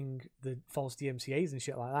doing the false DMCAs and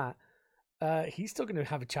shit like that, he's still going to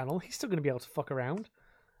have a channel. He's still going to be able to fuck around.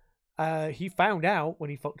 He found out when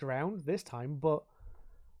he fucked around this time, but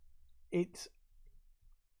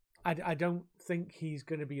I don't think he's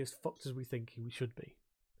going to be as fucked as we think he should be.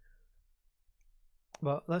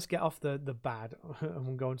 But let's get off the bad and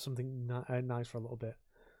we'll go on something nice for a little bit.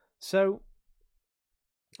 So,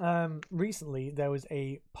 recently there was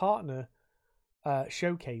a partner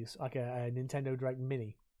showcase, like a Nintendo Direct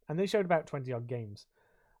Mini, and they showed about 20 odd games.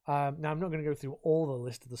 Now I'm not going to go through all the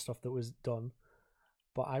list of the stuff that was done,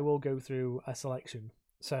 but I will go through a selection.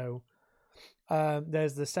 So,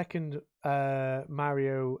 there's the second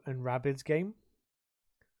Mario and Rabbids game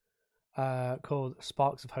called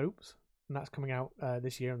Sparks of Hopes, and that's coming out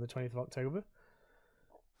this year on the 20th of October.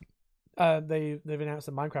 They've announced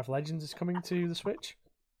that Minecraft Legends is coming to the Switch,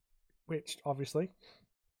 which obviously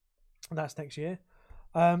that's next year.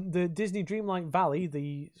 The Disney Dreamlight Valley,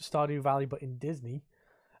 the Stardew Valley but in Disney,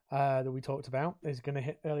 that we talked about, is going to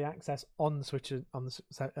hit early access on the Switch on the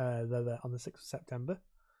 6th of September.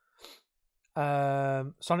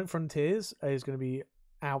 Sonic Frontiers is going to be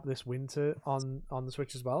out this winter on the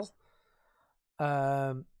Switch as well.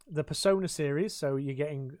 The Persona series, so you're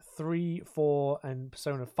getting 3, 4, and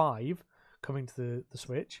Persona 5 coming to the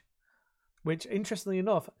Switch, which, interestingly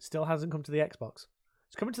enough, still hasn't come to the Xbox.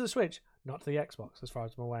 It's coming to the Switch, not to the Xbox, as far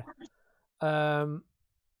as I'm aware.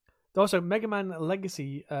 Also, Mega Man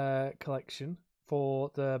Legacy collection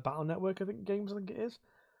for the Battle Network, I think it is.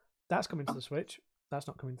 That's coming to the Switch. That's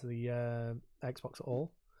not coming to the Xbox at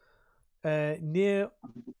all. Nier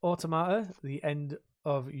Automata, the End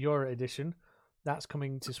of Your Edition, that's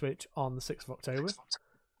coming to Switch on the 6th of October.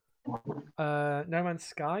 No Man's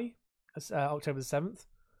Sky, October the 7th.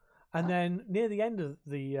 And then near the end of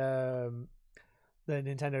the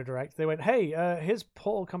Nintendo Direct, they went, hey, here's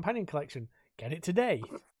Portal Companion Collection. Get it today.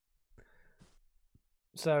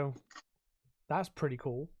 So that's pretty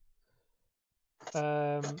cool.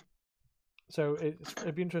 So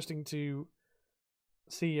it'd be interesting to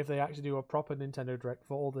see if they actually do a proper Nintendo Direct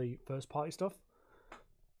for all the first party stuff,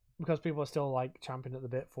 because people are still like champing at the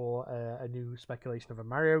bit for a new speculation of a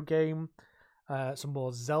Mario game, some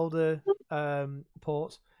more Zelda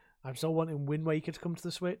ports. I'm still wanting Wind Waker to come to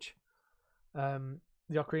the Switch. The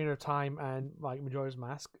Ocarina of Time and like Majora's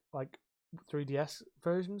Mask, like 3DS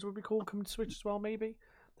versions would be cool coming to Switch as well. Maybe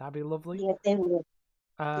that'd be lovely. Yeah, they would.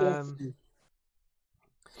 Yes.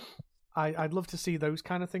 I'd love to see those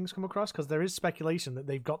kind of things come across, because there is speculation that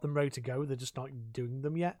they've got them ready to go. They're just not doing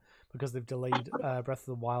them yet because they've delayed Breath of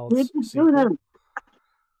the Wild. Need to do them.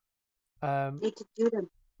 Need to do them.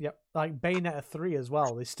 Yep, like Bayonetta 3 as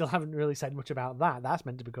well. They still haven't really said much about that. That's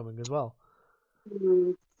meant to be coming as well.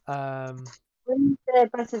 When's the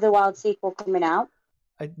Breath of the Wild sequel coming out?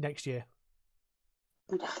 Next year.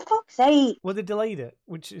 For fuck's sake. Well, they delayed it,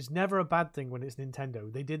 which is never a bad thing when it's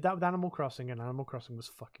Nintendo. They did that with Animal Crossing, and Animal Crossing was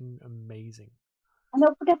fucking amazing. I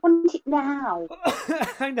know, but I want it now.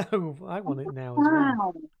 I know, I want it now as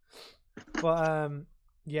well. But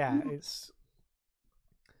yeah, it's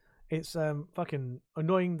fucking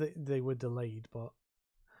annoying that they were delayed. But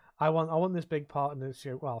I want this big partner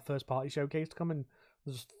show, first party showcase to come and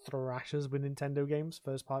just thrash us with Nintendo games,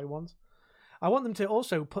 first party ones. I want them to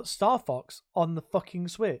also put Star Fox on the fucking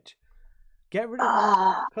Switch. Get rid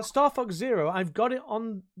of because Star Fox Zero, I've got it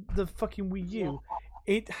on the fucking Wii U.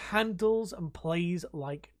 It handles and plays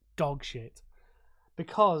like dog shit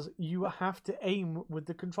because you have to aim with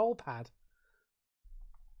the control pad.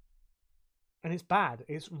 And it's bad.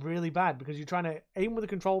 It's really bad because you're trying to aim with a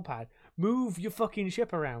control pad, move your fucking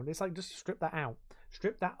ship around. It's like, just strip that out.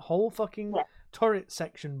 Strip that whole fucking turret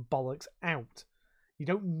section bollocks out. You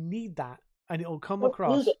don't need that, and it'll come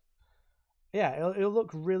across. Yeah, it'll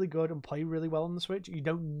look really good and play really well on the Switch. You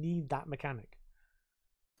don't need that mechanic.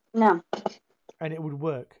 No. And it would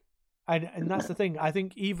work. And that's the thing. I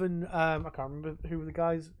think even I can't remember who were the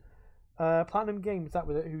guys. Platinum Games, that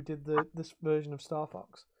was it, who did this version of Star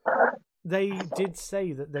Fox. They did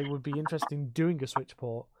say that they would be interested in doing a Switch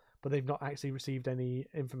port, but they've not actually received any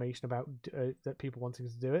information about that people wanting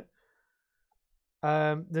to do it.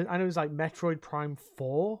 I know it's like Metroid Prime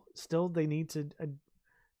 4. Still, they need to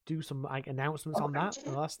do some like announcements on that.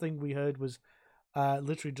 The last thing we heard was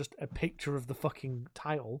literally just a picture of the fucking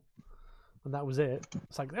title, and that was it.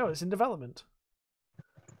 It's like, oh, it's in development.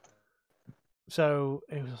 So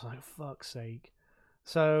it was like, fuck's sake.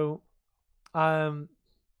 So, yeah,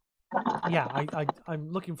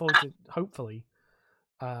 I'm looking forward to hopefully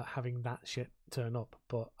having that shit turn up,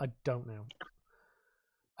 but I don't know.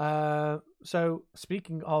 So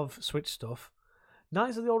speaking of Switch stuff,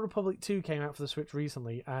 Knights of the Old Republic 2 came out for the Switch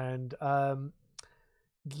recently, and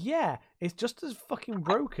yeah, it's just as fucking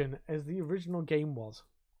broken as the original game was.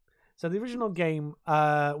 So the original game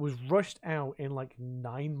was rushed out in like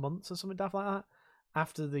 9 months or something like that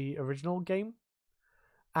after the original game.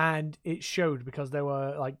 And it showed because there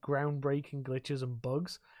were like groundbreaking glitches and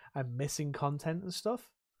bugs and missing content and stuff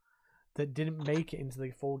that didn't make it into the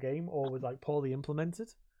full game or was like poorly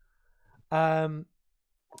implemented. And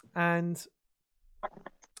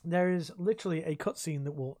there is literally a cutscene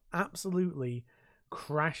that will absolutely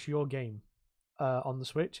crash your game on the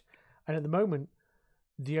Switch. And at the moment,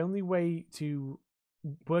 the only way to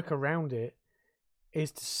work around it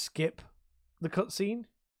is to skip the cutscene.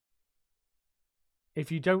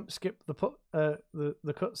 If you don't skip the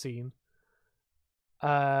cutscene,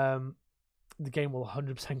 the game will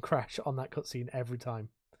 100% crash on that cutscene every time.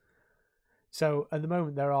 So at the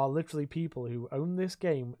moment, there are literally people who own this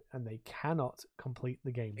game and they cannot complete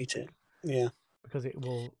the game. Me too. Yeah. Because it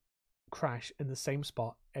will crash in the same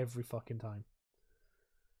spot every fucking time.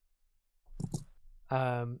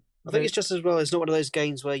 I think it's just as well. It's not one of those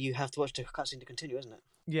games where you have to watch the cutscene to continue, isn't it?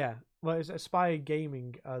 Yeah. Well, it's Aspire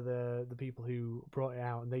Gaming are the people who brought it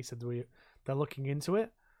out, and they said they're looking into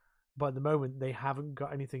it, but at the moment they haven't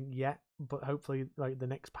got anything yet. But hopefully, like the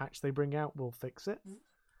next patch they bring out will fix it.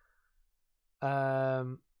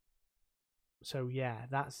 So yeah,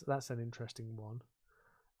 that's an interesting one.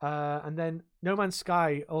 And then No Man's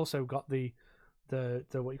Sky also got the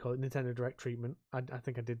what you call it, Nintendo Direct treatment. I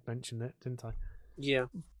think I did mention it, didn't I? Yeah.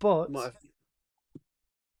 But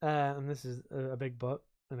and this is a big but,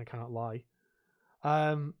 and I cannot lie.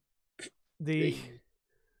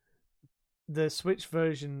 The Switch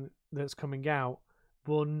version that's coming out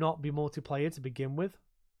will not be multiplayer to begin with.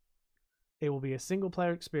 It will be a single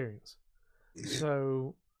player experience.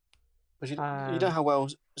 So, but you know how well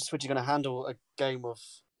Switch is going to handle a game of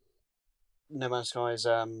No Man's Sky's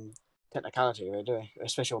technicality, really, do we?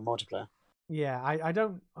 Especially on multiplayer. Yeah, I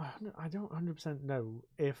don't 100% know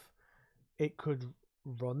if it could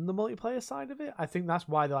run the multiplayer side of it. I think that's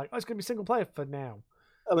why they're like, it's going to be single player for now.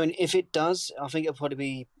 I mean, if it does, I think it'll probably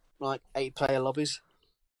be like 8-player lobbies.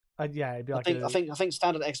 Yeah, it'd be like I think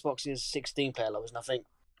standard Xbox is 16-player lobbies, and I think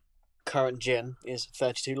current gen is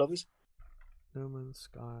 32 lobbies. No Man's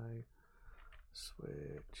Sky,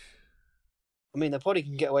 Switch. I mean, they probably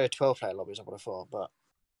can get away with 12-player lobbies, I would have thought, but.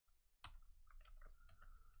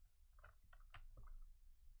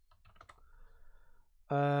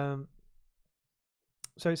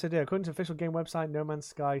 So it said, yeah, according to the official game website, No Man's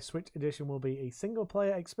Sky Switch Edition will be a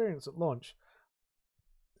single-player experience at launch.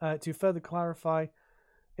 To further clarify,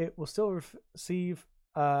 it will still receive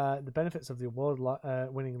the benefits of the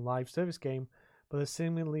award-winning live service game, but there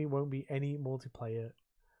seemingly won't be any multiplayer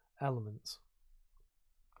elements.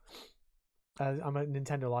 I'm at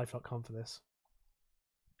NintendoLife.com for this.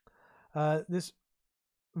 This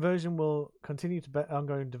version will continue to be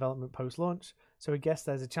ongoing development post-launch, so I guess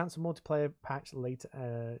there's a chance of multiplayer patch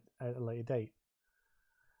later at a later date.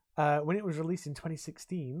 When it was released in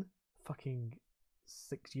 2016, fucking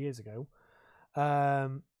 6 years ago,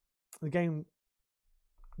 the game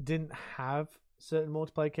didn't have certain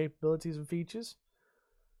multiplayer capabilities and features.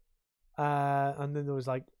 And then there was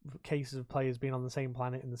like cases of players being on the same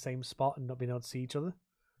planet in the same spot and not being able to see each other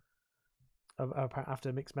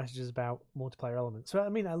after mixed messages about multiplayer elements. So I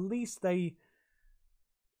mean, at least they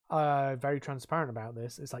are very transparent about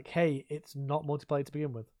this. It's like, hey, it's not multiplayer to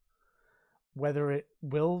begin with. Whether it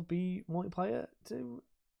will be multiplayer to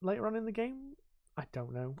later on in the game, I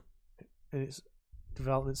don't know. In its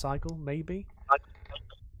development cycle, maybe. But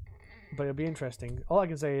it'll be interesting. All I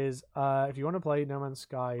can say is, if you want to play No Man's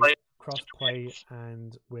Sky cross-play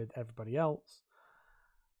and with everybody else,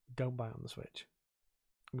 don't buy it on the Switch.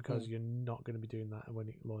 Because you're not going to be doing that when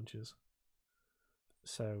it launches.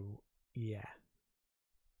 So, yeah.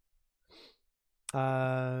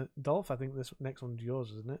 Dolph, I think this next one's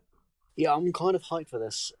yours, isn't it? Yeah, I'm kind of hyped for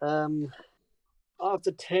this.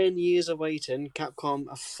 After 10 years of waiting, Capcom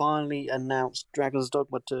have finally announced Dragon's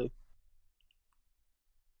Dogma 2.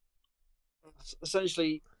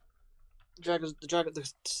 Essentially, Dragon's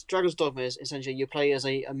Dogma is essentially you play as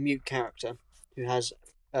a mute character who has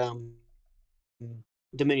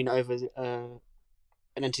dominion over an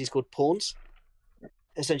entity called pawns.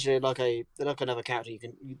 Essentially, they're like another character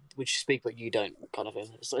which speak but you don't, kind of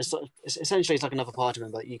thing. It's essentially like another party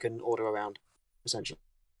member that you can order around, essentially.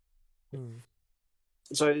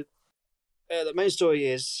 So, the main story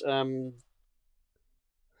is the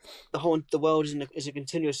world is a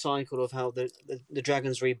continuous cycle of how the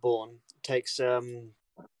dragon's reborn takes an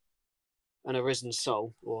arisen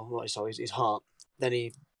soul, or not his soul, his heart.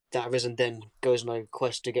 Then that arisen then goes on a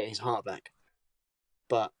quest to get his heart back.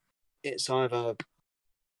 But it's either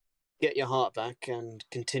get your heart back and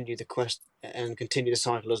continue the quest and continue the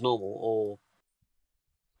cycle as normal, or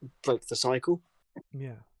break the cycle.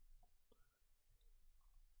 Yeah.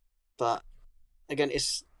 But again,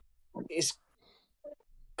 it's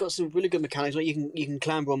got some really good mechanics. Like you can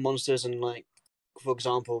clamber on monsters, and like, for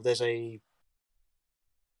example, there's an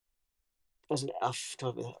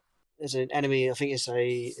enemy. I think it's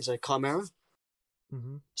a chimera.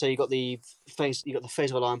 Mm-hmm. So you got the face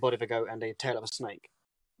of a lion, body of a goat, and a tail of a snake.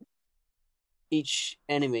 Each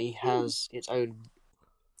enemy has its own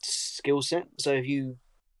skill set. So if you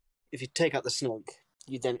take out the snake,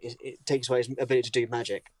 it takes away its ability to do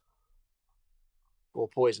magic or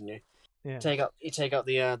poison you. Yeah. Take out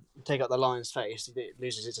the lion's face, it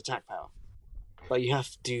loses its attack power. But you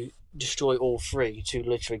have to destroy all three to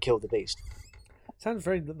literally kill the beast. Sounds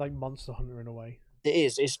very like Monster Hunter in a way. It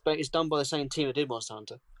is. It's done by the same team that did Monster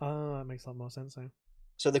Hunter. Oh, that makes a lot more sense now.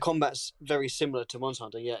 So the combat's very similar to Monster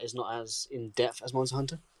Hunter, yet it's not as in depth as Monster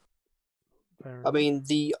Hunter. I mean,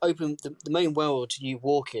 the main world you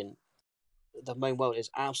walk in, the main world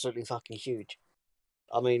is absolutely fucking huge.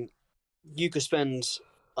 I mean, you could spend,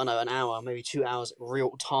 I don't know, an hour, maybe 2 hours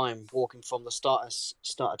real time walking from the start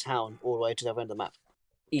of town all the way to the other end of the map,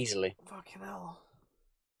 easily. Fucking hell.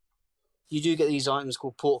 You do get these items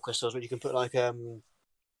called port crystals, where you can put like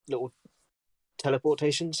little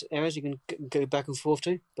teleportations areas you can go back and forth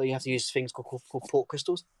to, but you have to use things called port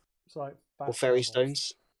crystals. It's like or fairy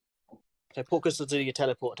stones. So port crystals do your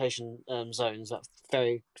teleportation zones. That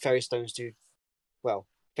fairy stones do, well,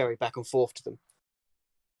 ferry back and forth to them.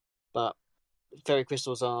 But fairy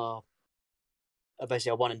crystals are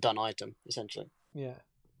basically a one and done item, essentially. Yeah.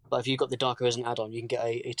 But if you've got the Dark Arisen add-on, you can get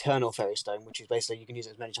a eternal fairy stone, which is basically you can use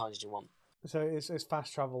it as many times as you want. So it's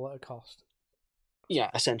fast travel at a cost. Yeah,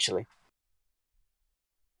 essentially.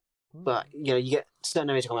 But you get certain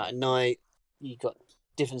enemies to come out at night. You got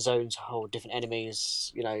different zones, whole different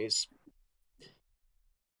enemies.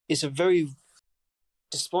 It's a very,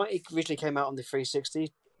 despite it originally came out on the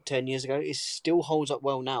 360 10 years ago, it still holds up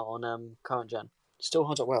well now on current gen. It still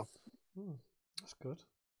holds up well. That's good.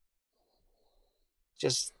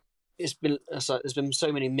 Just there's been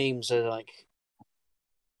so many memes of like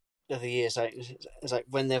over the years. It's like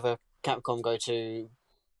whenever Capcom go to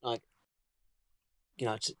like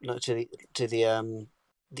to the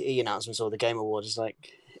E announcements or the Game Awards, it's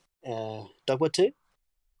like Dogma 2?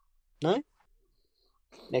 No?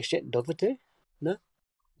 Next year, Dogma 2? No?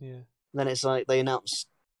 Yeah. And then it's like they announced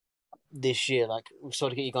this year, like, we've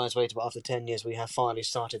sort of get you guys waiting, but after 10 years we have finally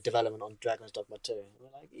started development on Dragon's Dogma 2. And we're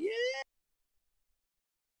like, yeah.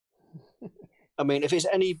 I mean, if it's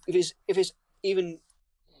even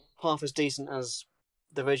half as decent as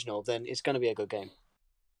the original, then it's going to be a good game.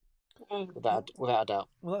 Without a doubt.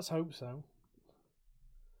 Well, let's hope so.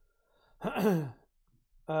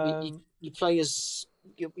 You play as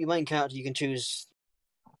your main character. You can choose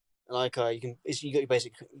like you got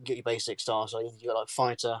your basic star. So you got like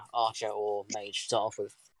fighter, archer, or mage to start off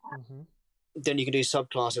with. Mm-hmm. Then you can do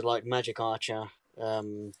subclasses like magic archer,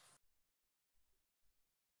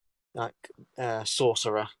 like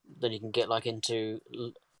sorcerer. Then you can get like into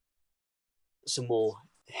some more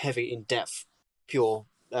heavy, in depth, pure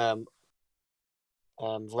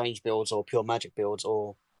range builds, or pure magic builds,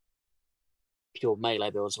 or pure melee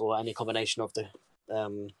builds, or any combination of the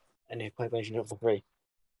three.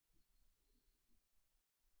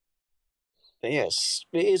 But yes,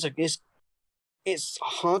 it's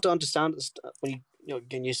hard to understand when you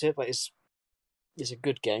get used to it, but it's a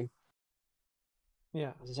good game.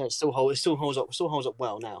 Yeah, as I said, it still holds up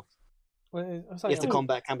well now. Well, if the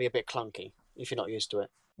combat can be a bit clunky if you're not used to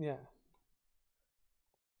it. Yeah.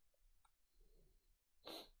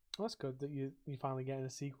 Well, that's good that you finally getting a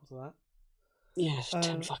sequel to that. Yeah,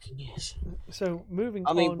 10 fucking years. So moving.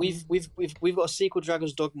 I mean, we've got a sequel,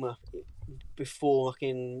 Dragon's Dogma, before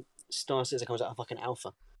fucking Star Citizen comes out of fucking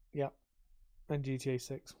alpha. Yep. And GTA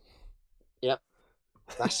 6. Yep.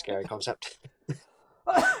 That's a scary concept.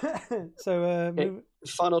 So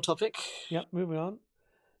final topic. Yep. Moving on.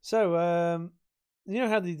 So you know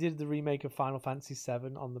how they did the remake of Final Fantasy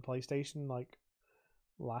VII on the PlayStation like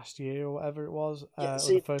last year or whatever it was? Yeah,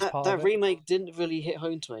 see, the first part that of it? remake didn't really hit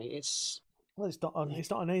home to me. It's not on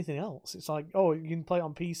anything else. It's like, oh, you can play it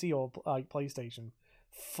on PC or like PlayStation.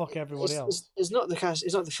 Fuck everybody else. It's not the case.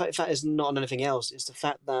 It's not the fact it's not on anything else. It's the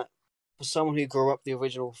fact that for someone who grew up the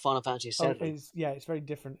original Final Fantasy VII, it's very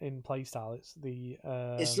different in playstyle. It's the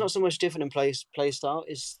it's not so much different in playstyle.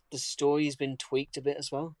 It's the story's been tweaked a bit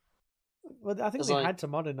as well. Well, I think they had to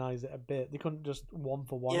modernize it a bit. They couldn't just one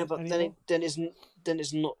for one. Yeah, but anymore. then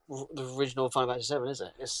it's not the original Final Fantasy VII, is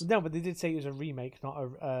it? No, but they did say it was a remake, not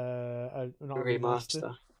a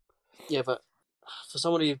remaster. Yeah, but for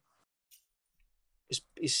someone who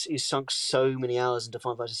he's sunk so many hours into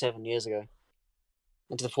Final Fantasy 7 years ago,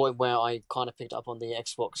 and to the point where I kind of picked it up on the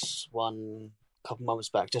Xbox One a couple months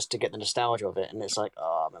back just to get the nostalgia of it, and it's like,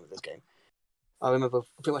 oh, I remember this game. I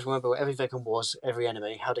pretty much remember what every vehicle was, every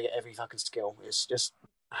enemy, how to get every fucking skill. It's just,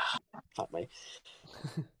 fuck me.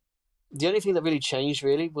 The only thing that really changed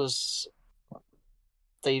was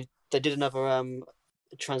they did another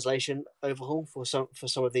translation overhaul for some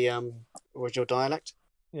of the original dialect.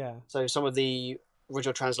 Yeah. So some of the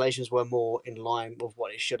original translations were more in line with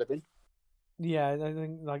what it should have been. Yeah, I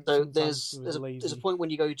think like so there's a point when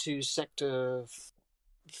you go to Sector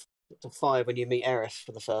 5 when you meet Aerith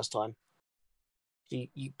for the first time.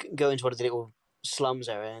 You go into one of the little slums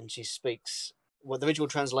area and she speaks. Well, the original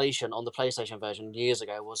translation on the PlayStation version years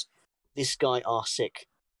ago was, "This guy are sick."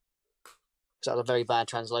 So that was a very bad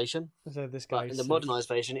translation. So this guy. But in the modernized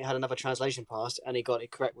version, it had another translation pass, and he got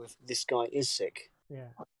it correct with "This guy is sick."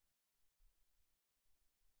 Yeah.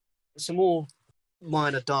 Some more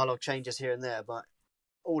minor dialogue changes here and there, but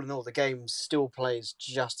all in all, the game still plays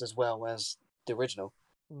just as well as the original.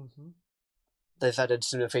 Mm-hmm. They've added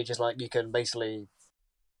similar features like you can basically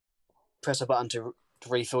press a button to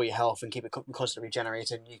refill your health and keep it constantly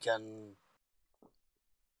regenerating. You can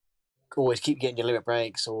always keep getting your limit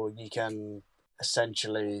breaks, or you can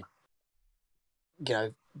essentially,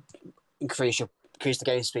 increase the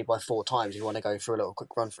game speed by 4 times if you want to go through a little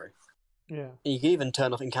quick run through. Yeah. You can even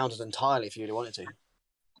turn off encounters entirely if you really wanted to.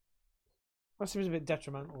 That seems a bit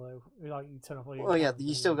detrimental though. Like you turn off all your. Well, yeah,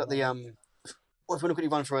 you still got the Well, if you want to quickly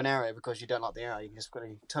run through an area because you don't like the area, you can just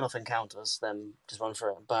quickly turn off encounters, then just run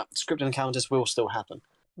through it. But scripted encounters will still happen.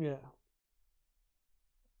 Yeah.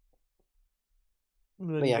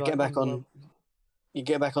 But yeah, get back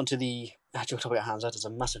onto the actual topic at hand. That is a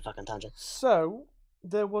massive fucking tangent. So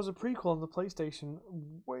there was a prequel on the PlayStation,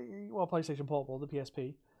 PlayStation Portable, the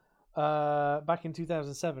PSP, back in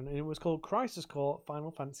 2007, and it was called Crisis Core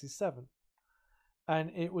Final Fantasy VII,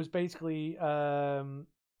 and it was basically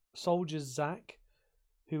Soldier Zack,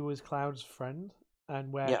 who was Cloud's friend,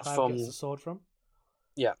 and where Cloud gets the sword from.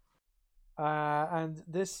 Yeah. And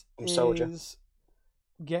this Soldier. is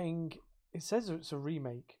getting. It says it's a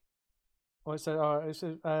remake. Or it says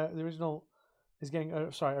the original is getting a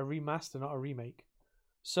remaster, not a remake.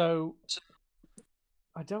 So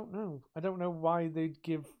I don't know. I don't know why they'd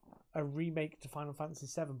give a remake to Final Fantasy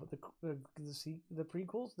VII, but the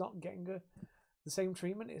prequel's not getting the same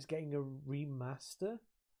treatment. It's getting a remaster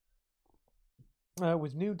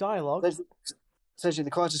with new dialogue. Essentially,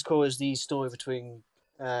 the Crisis Core is the story between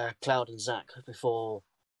Cloud and Zack before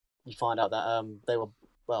you find out that they were,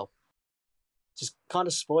 just kind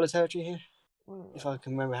of spoiler territory here, if I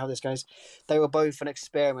can remember how this goes. They were both an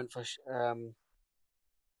experiment for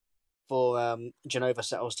Genova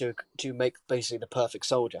Settles to make basically the perfect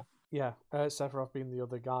soldier. Yeah, Sephiroth being the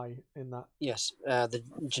other guy in that. Yes, the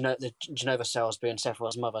Genova Cells being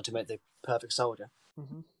Sephiroth's mother to make the perfect soldier.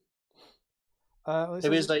 Mm-hmm.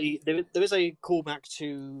 There is a callback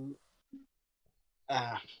to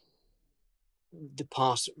the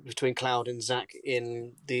past between Cloud and Zack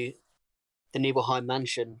in the Nibelheim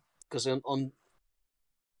mansion, because on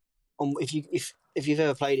if you've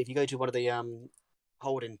ever played, if you go to one of the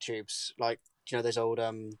holding tubes, like those old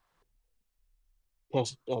one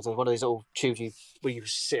of these old tubes where you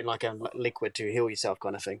sit in like liquid to heal yourself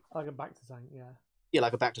kind of thing, like a back to tank, yeah. Yeah,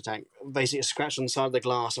 like a back to tank. Basically, a scratch on the side of the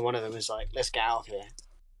glass, and one of them is like, "Let's get out of here,"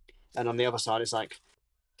 and on the other side, it's like,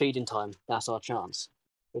 "Feeding time. That's our chance,"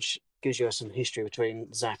 which gives you some history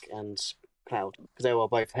between Zack and Cloud, because they were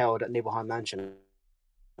both held at Nibelheim Mansion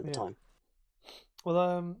at the time.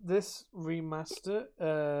 Well, this remaster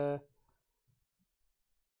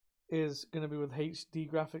is going to be with HD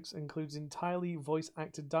graphics, includes entirely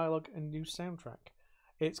voice-acted dialogue and new soundtrack.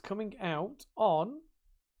 It's coming out on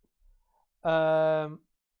PlayStation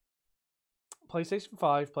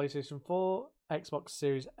 5, PlayStation 4, Xbox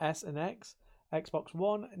Series S and X, Xbox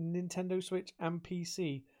One, Nintendo Switch, and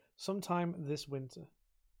PC sometime this winter.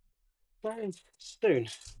 Very soon.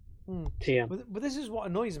 TM. But this is what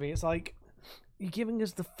annoys me. It's like, you're giving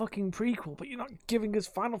us the fucking prequel, but you're not giving us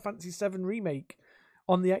Final Fantasy VII Remake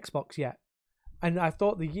on the Xbox yet. And I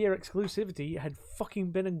thought the year exclusivity had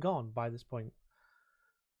fucking been and gone by this point.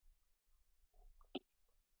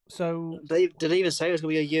 So did they even say it was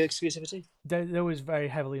going to be a year exclusivity? There was very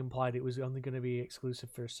heavily implied it was only going to be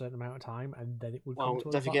exclusive for a certain amount of time, and then it would come to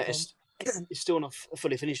don't forget, it's still not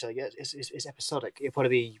fully finished though yet. It's episodic. It'll probably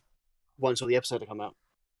be once all the episodes come out.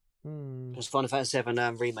 Because Final Fantasy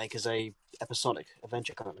VII Remake is a episodic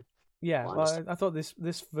adventure currently. Yeah, well, I thought this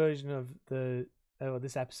version of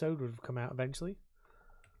this episode would have come out eventually.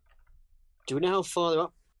 Do we know how far they're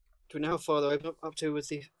up Do we know how far they're up to with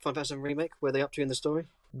the Final Fantasy VII Remake? Where they up to in the story?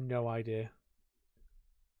 No idea.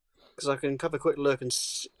 Because I can have a quick look and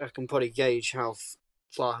I can probably gauge how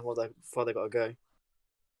far they got to go.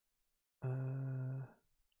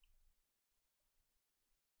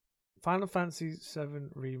 Final Fantasy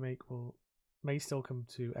VII Remake may still come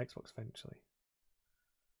to Xbox eventually.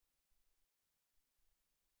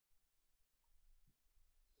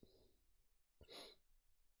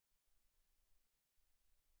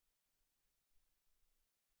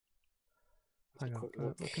 Hang on,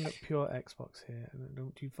 I'm looking at pure Xbox here, and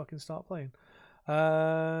don't you fucking start playing.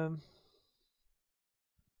 When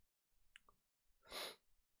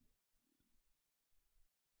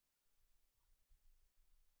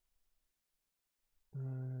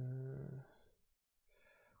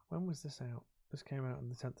was this out? This came out on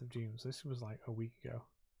the 10th of June, so this was like a week ago.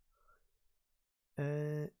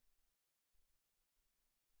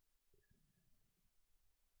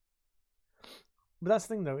 But that's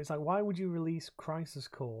the thing, though. It's like, why would you release Crisis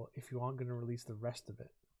Core if you aren't going to release the rest of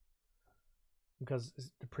it? Because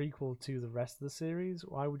it's the prequel to the rest of the series.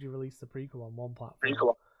 Why would you release the prequel on one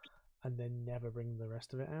platform and then never bring the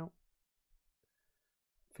rest of it out?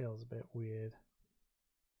 Feels a bit weird.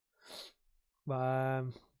 But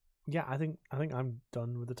yeah, I think I'm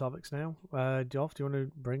done with the topics now. Geoff, do you want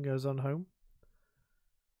to bring us on home?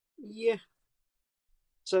 Yeah.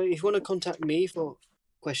 So if you want to contact me for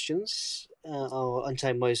questions, I'll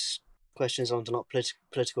entertain most questions on not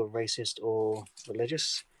political, racist, or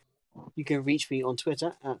religious. You can reach me on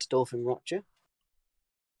Twitter at Dolphin Rupture.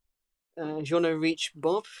 If you want to reach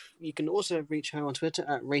Bob, you can also reach her on Twitter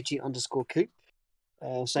at Rachie_Coop.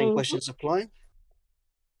 Same questions apply.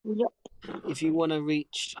 Yep. If you want to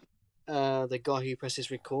reach the guy who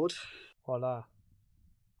presses record, voila.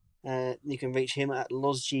 You can reach him at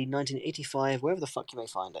LozG1985, wherever the fuck you may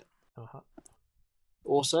find it.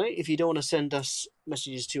 Also, if you don't want to send us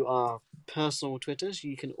messages to our personal Twitters,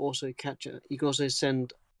 you can also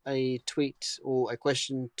send a tweet or a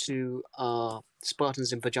question to our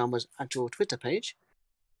Spartans in Pajamas actual Twitter page,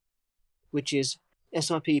 which is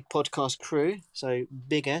SIP Podcast Crew. So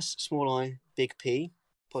big S, small I, big P,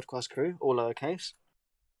 Podcast Crew, all lowercase.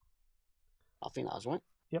 I think that was right.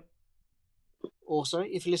 Yep. Also,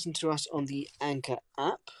 if you listen to us on the Anchor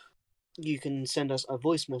app, you can send us a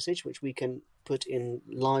voice message, which we can put in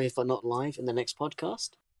live but not live in the next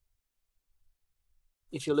podcast.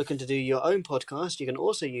 If you're looking to do your own podcast, you can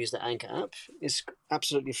also use the Anchor app. It's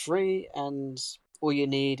absolutely free, and all you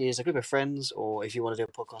need is a group of friends, or if you want to do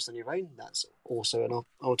a podcast on your own, that's also an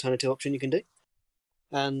alternative option you can do.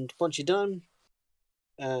 And once you're done,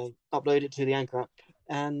 upload it to the Anchor app,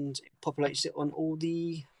 and it populates it on all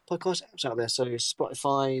the podcast apps out there. So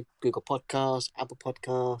Spotify, Google Podcasts, Apple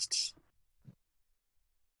Podcasts.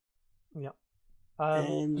 Yep.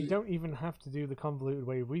 You don't even have to do the convoluted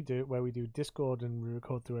way we do it, where we do Discord and we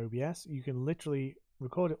record through OBS. You can literally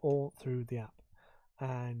record it all through the app.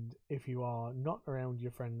 And if you are not around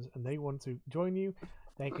your friends and they want to join you,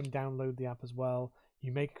 they can download the app as well.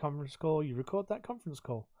 You make a conference call, you record that conference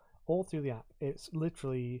call all through the app. It's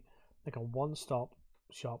literally like a one-stop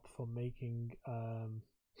shop for making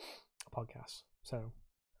podcasts. So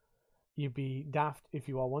you'd be daft if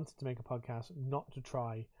you are wanting to make a podcast not to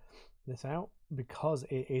try this out, because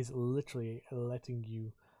it is literally letting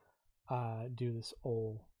you do this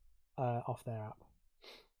all off their app.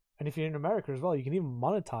 And if you're in America as well, you can even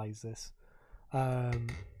monetize this,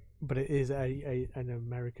 but it is an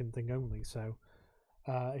American thing only. So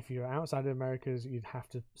if you're outside of Americas, you'd have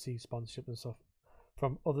to see sponsorship and stuff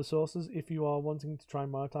from other sources if you are wanting to try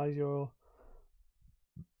and monetize your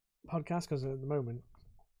podcast, because at the moment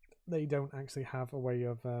they don't actually have a way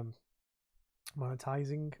of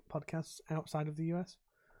monetizing podcasts outside of the US.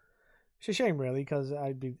 It's a shame, really, because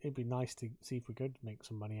it'd be nice to see if we could make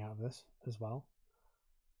some money out of this as well.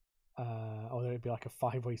 Although it'd be like a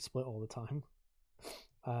 5-way split all the time.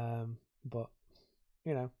 But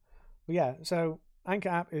you know, but yeah. So Anchor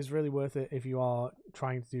app is really worth it if you are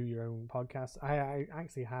trying to do your own podcast. I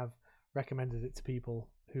actually have recommended it to people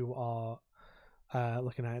who are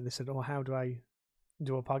looking at it. They said, "Oh, how do I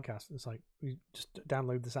do a podcast?" It's like, you just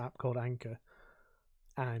download this app called Anchor,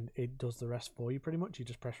 and it does the rest for you pretty much. You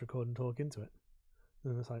just press record and talk into it.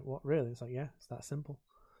 And it's like, what, really? It's like, yeah, it's that simple.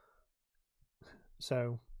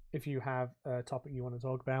 So if you have a topic you want to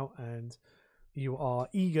talk about and you are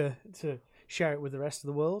eager to share it with the rest of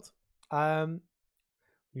the world,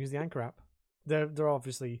 use the Anchor app. There are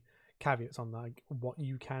obviously caveats on that, like what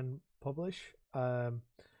you can publish.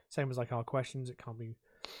 Same as like our questions, it can't be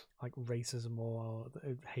like racism or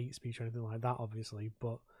hate speech or anything like that, obviously.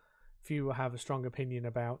 But if you have a strong opinion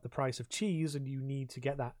about the price of cheese and you need to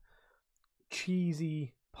get that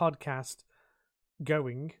cheesy podcast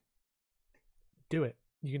going, do it.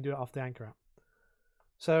 You can do it off the Anchor app.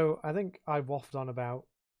 So I think I've waffled on about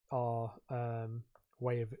our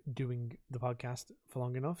way of doing the podcast for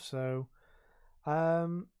long enough. So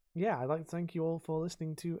yeah, I'd like to thank you all for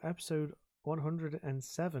listening to episode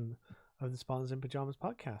 107 of the Spartans in Pajamas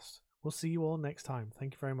podcast. We'll see you all next time.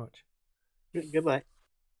 Thank you very much. Goodbye.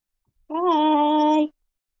 Bye.